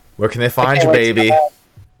 Zion, where can they find you, baby?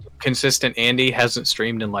 Consistent Andy hasn't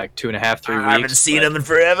streamed in like 2.5, 3 weeks. I haven't seen him in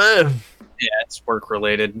forever. Yeah, it's work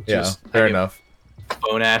related. Yeah, fair enough.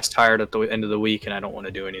 Bone ass tired at the end of the week, and I don't want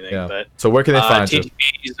to do anything. Yeah. But so where can they find you?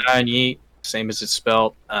 TTP, Zion Yeet, same as it's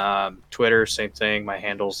spelled. Twitter, same thing. My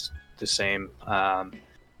handle's the same.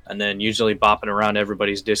 And then usually bopping around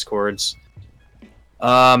everybody's discords.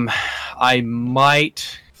 I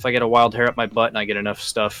might, if I get a wild hair up my butt and I get enough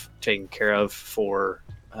stuff taken care of for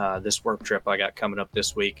this work trip I got coming up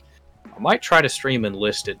this week, I might try to stream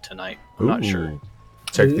Enlisted tonight. I'm not sure.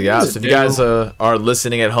 Check the out. So if you guys are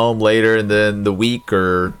listening at home later in the week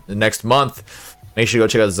or the next month, make sure you go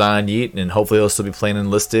check out Zion Yeet, and hopefully he'll still be playing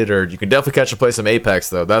Enlisted, or you can definitely catch him play some Apex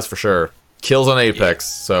though. That's for sure. Kills on Apex.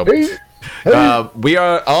 So I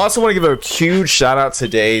also want to give a huge shout out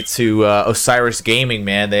today to Osiris Gaming,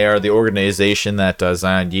 man. They are the organization that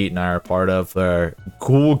Zion Yeet and I are part of. They're a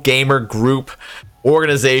cool gamer group,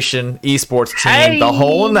 organization, esports team, the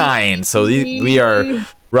whole nine. So we are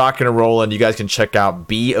rocking and rolling. You guys can check out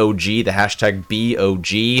BOG, the hashtag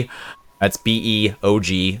BOG. That's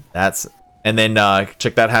BEOG. And then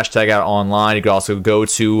check that hashtag out online. You can also go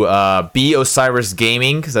to B Osiris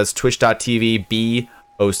Gaming, because that's twitch.tv B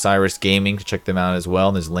Osiris Gaming, to check them out as well.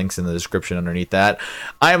 And there's links in the description underneath that.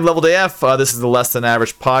 I am Leveled AF. This is the Less Than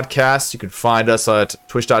Average podcast. You can find us at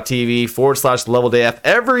twitch.tv/LeveledAF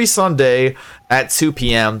every Sunday at 2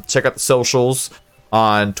 p.m. Check out the socials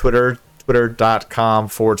on Twitter,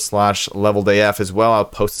 twitter.com/LeveledAF as well. I'll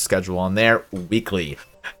post the schedule on there weekly.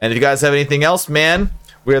 And if you guys have anything else, man,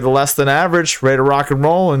 we are the Less Than Average, ready to rock and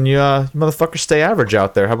roll, and you motherfuckers stay average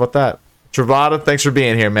out there. How about that? Travada, thanks for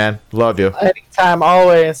being here, man. Love you. Anytime,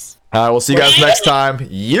 always. We'll see you guys next time.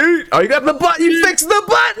 Yeet! Oh, you got the button. You fixed the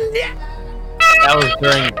button. Yeah. That was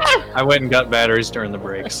during. I went and got batteries during the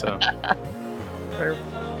break, so. Perfect.